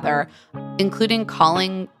 I gather, including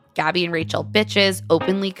calling Gabby and Rachel bitches,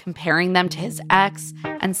 openly comparing them to his ex,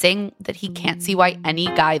 and saying that he can't see why any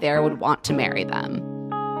guy there would want to marry them.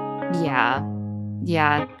 Yeah.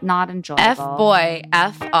 Yeah, not enjoyable. F-boy,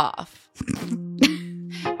 F off.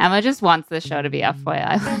 Emma just wants this show to be F-boy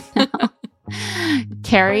Island now.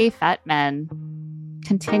 Carrie Fettman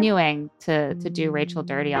continuing to do Rachel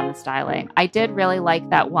dirty on the styling. I did really like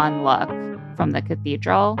that one look from the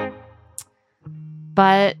cathedral,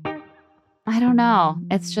 but I don't know.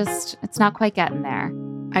 It's not quite getting there.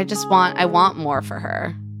 I want more for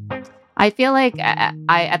her. I feel like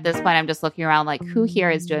at this point, I'm just looking around like, who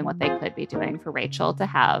here is doing what they could be doing for Rachel to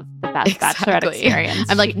have the best bachelorette experience?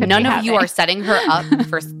 I'm like, none of you are setting her up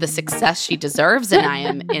for the success she deserves, and I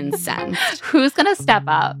am incensed. Who's going to step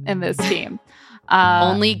up in this team?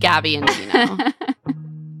 Only Gabby and Tino.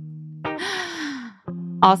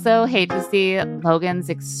 Also, hate to see Logan's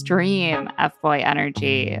extreme F-boy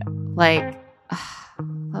energy. Like,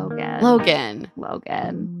 Logan.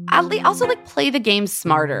 Also, like, play the game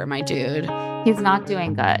smarter, my dude. He's not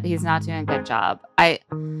doing good. He's not doing a good job. I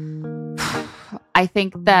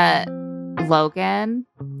think that Logan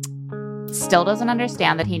still doesn't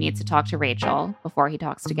understand that he needs to talk to Rachel before he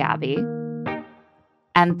talks to Gabby.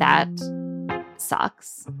 And that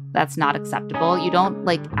sucks. That's not acceptable. You don't,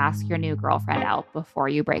 like, ask your new girlfriend out before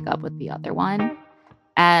you break up with the other one.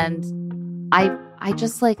 And I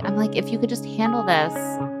just, like, I'm like, if you could just handle this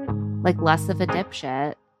like less of a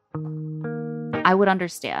dipshit, I would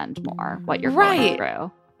understand more what you're going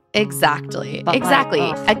through. Exactly. But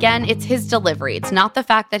exactly. Again, it's his delivery. It's not the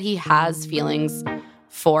fact that he has feelings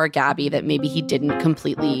for Gabby that maybe he didn't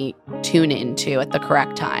completely tune into at the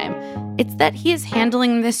correct time. It's that he is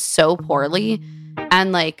handling this so poorly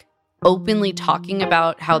and, like, openly talking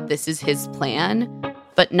about how this is his plan,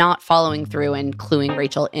 but not following through and cluing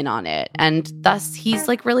Rachel in on it. And thus he's,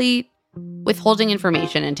 like, really withholding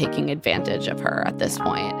information and taking advantage of her at this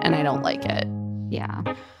point, and I don't like it. Yeah.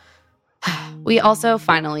 We also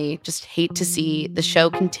finally just hate to see the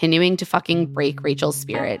show continuing to fucking break Rachel's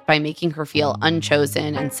spirit by making her feel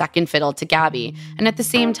unchosen and second fiddle to Gabby, and at the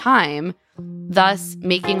same time, thus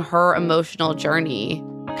making her emotional journey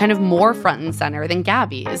kind of more front and center than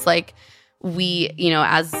Gabby's. Like, we, you know,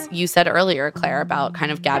 as you said earlier, Claire, about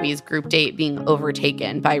kind of Gabby's group date being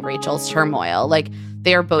overtaken by Rachel's turmoil, like,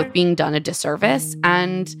 they are both being done a disservice,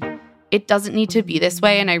 and it doesn't need to be this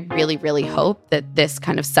way. And I really, really hope that this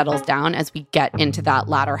kind of settles down as we get into that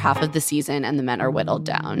latter half of the season and the men are whittled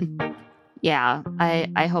down. Yeah,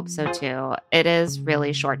 I hope so too. It is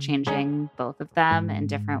really shortchanging both of them in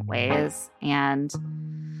different ways. And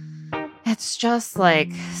it's just,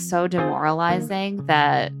 like, so demoralizing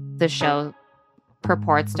that the show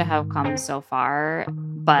purports to have come so far,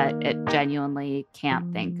 but it genuinely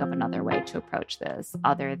can't think of another way to approach this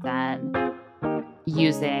other than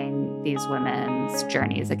using these women's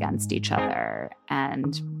journeys against each other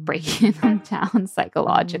and breaking them down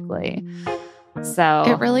psychologically. So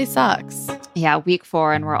it really sucks. Yeah, week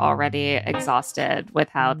 4, and we're already exhausted with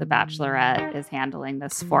how The Bachelorette is handling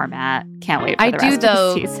this format. Can't wait for the rest of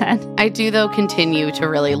the season. I do, though, continue to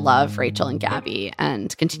really love Rachel and Gabby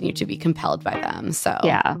and continue to be compelled by them. So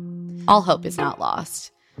yeah, all hope is not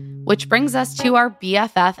lost. Which brings us to our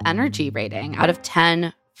BFF energy rating out of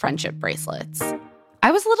 10 friendship bracelets.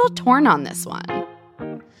 I was a little torn on this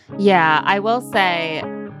one. Yeah, I will say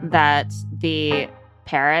that the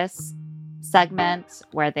Paris segment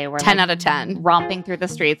where they were 10 out of 10 romping through the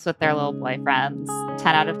streets with their little boyfriends,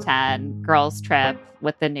 10 out of 10. Girls trip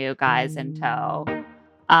with the new guys in tow.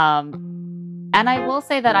 And I will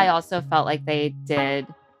say that I also felt like they did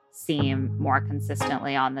seem more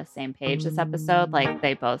consistently on the same page this episode. Like,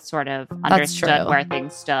 they both sort of understood where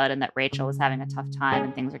things stood and that Rachel was having a tough time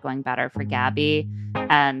and things are going better for Gabby.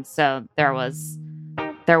 And so there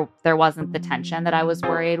wasn't the tension that I was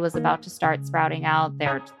worried was about to start sprouting out.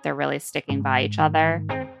 They're really sticking by each other.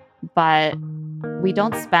 But we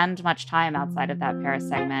don't spend much time outside of that Paris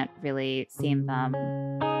segment really seeing them,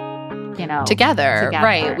 you know, together.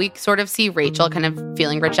 Right. We sort of see Rachel kind of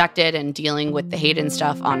feeling rejected and dealing with the Hayden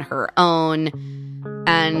stuff on her own.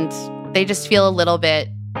 And they just feel a little bit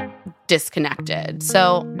disconnected.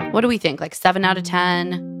 So what do we think? Like 7 out of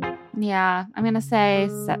 10? Yeah, I'm going to say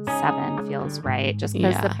 7 feels right, just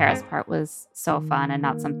because the Paris part was so fun and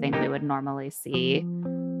not something we would normally see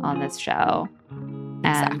on this show.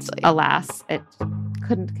 And alas, it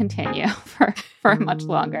couldn't continue for much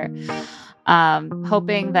longer.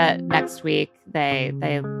 Hoping that next week they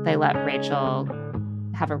let Rachel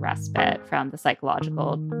have a respite from the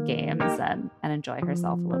psychological games and enjoy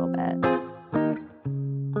herself a little bit.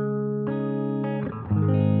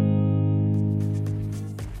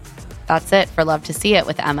 That's it for Love to See It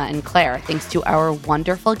with Emma and Claire. Thanks to our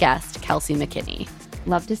wonderful guest, Kelsey McKinney.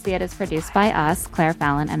 Love to See It is produced by us, Claire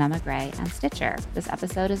Fallon and Emma Gray, and Stitcher. This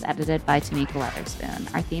episode is edited by Tamika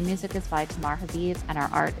Weatherspoon. Our theme music is by Tamar Habib, and our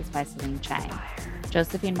art is by Celine Chang.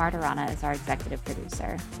 Josephine Martirana is our executive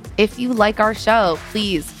producer. If you like our show,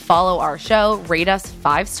 please follow our show, rate us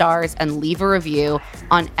 5 stars, and leave a review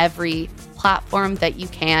on every platform that you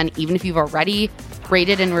can. Even if you've already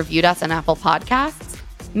rated and reviewed us on Apple Podcasts,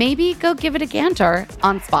 maybe go give it a gander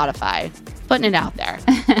on Spotify. Putting it out there.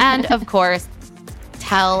 And of course,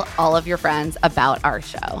 tell all of your friends about our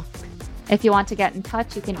show. If you want to get in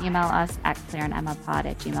touch, you can email us at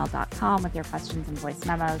claireandemmapod@gmail.com with your questions and voice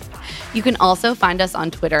memos. You can also find us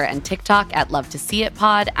on Twitter and TikTok at Love to See It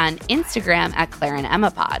Pod and Instagram at Claire and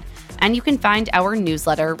Emma Pod. And you can find our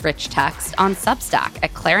newsletter, Rich Text, on Substack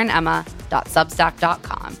at claireandemma.com.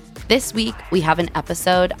 rachel.substack.com. This week, we have an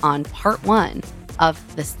episode on part 1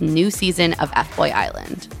 of this new season of F-Boy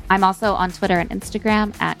Island. I'm also on Twitter and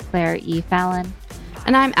Instagram at Claire E. Fallon.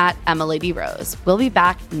 And I'm at Emmalady Rose. We'll be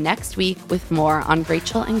back next week with more on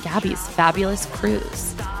Rachel and Gabby's fabulous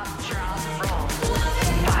cruise.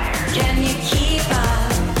 Can you keep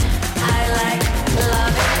up? I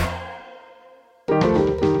love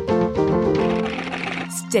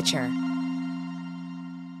it. Stitcher.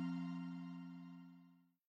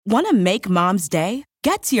 Want to make Mom's Day?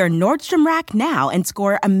 Get to your Nordstrom Rack now and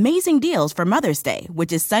score amazing deals for Mother's Day,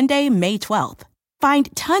 which is Sunday, May 12th. Find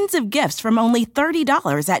tons of gifts from only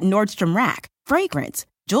 $30 at Nordstrom Rack. Fragrance,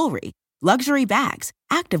 jewelry, luxury bags,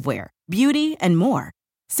 activewear, beauty, and more.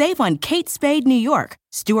 Save on Kate Spade New York,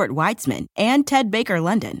 Stuart Weitzman, and Ted Baker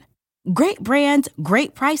London. Great brands,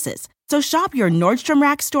 great prices. So shop your Nordstrom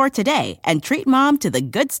Rack store today and treat Mom to the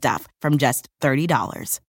good stuff from just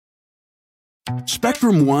 $30.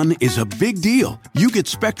 Spectrum One is a big deal. You get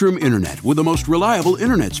Spectrum Internet with the most reliable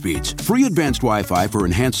internet speeds, free advanced Wi-Fi for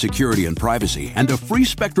enhanced security and privacy, and a free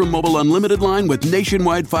Spectrum Mobile Unlimited line with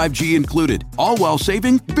nationwide 5G included, all while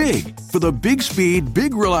saving big. For the big speed,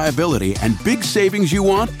 big reliability, and big savings you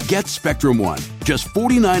want, get Spectrum One. Just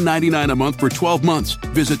 $49.99 a month for 12 months.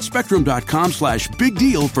 Visit spectrum.com/big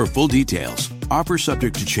deal for full details. Offer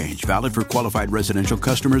subject to change. Valid for qualified residential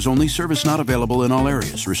customers only. Service not available in all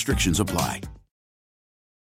areas. Restrictions apply.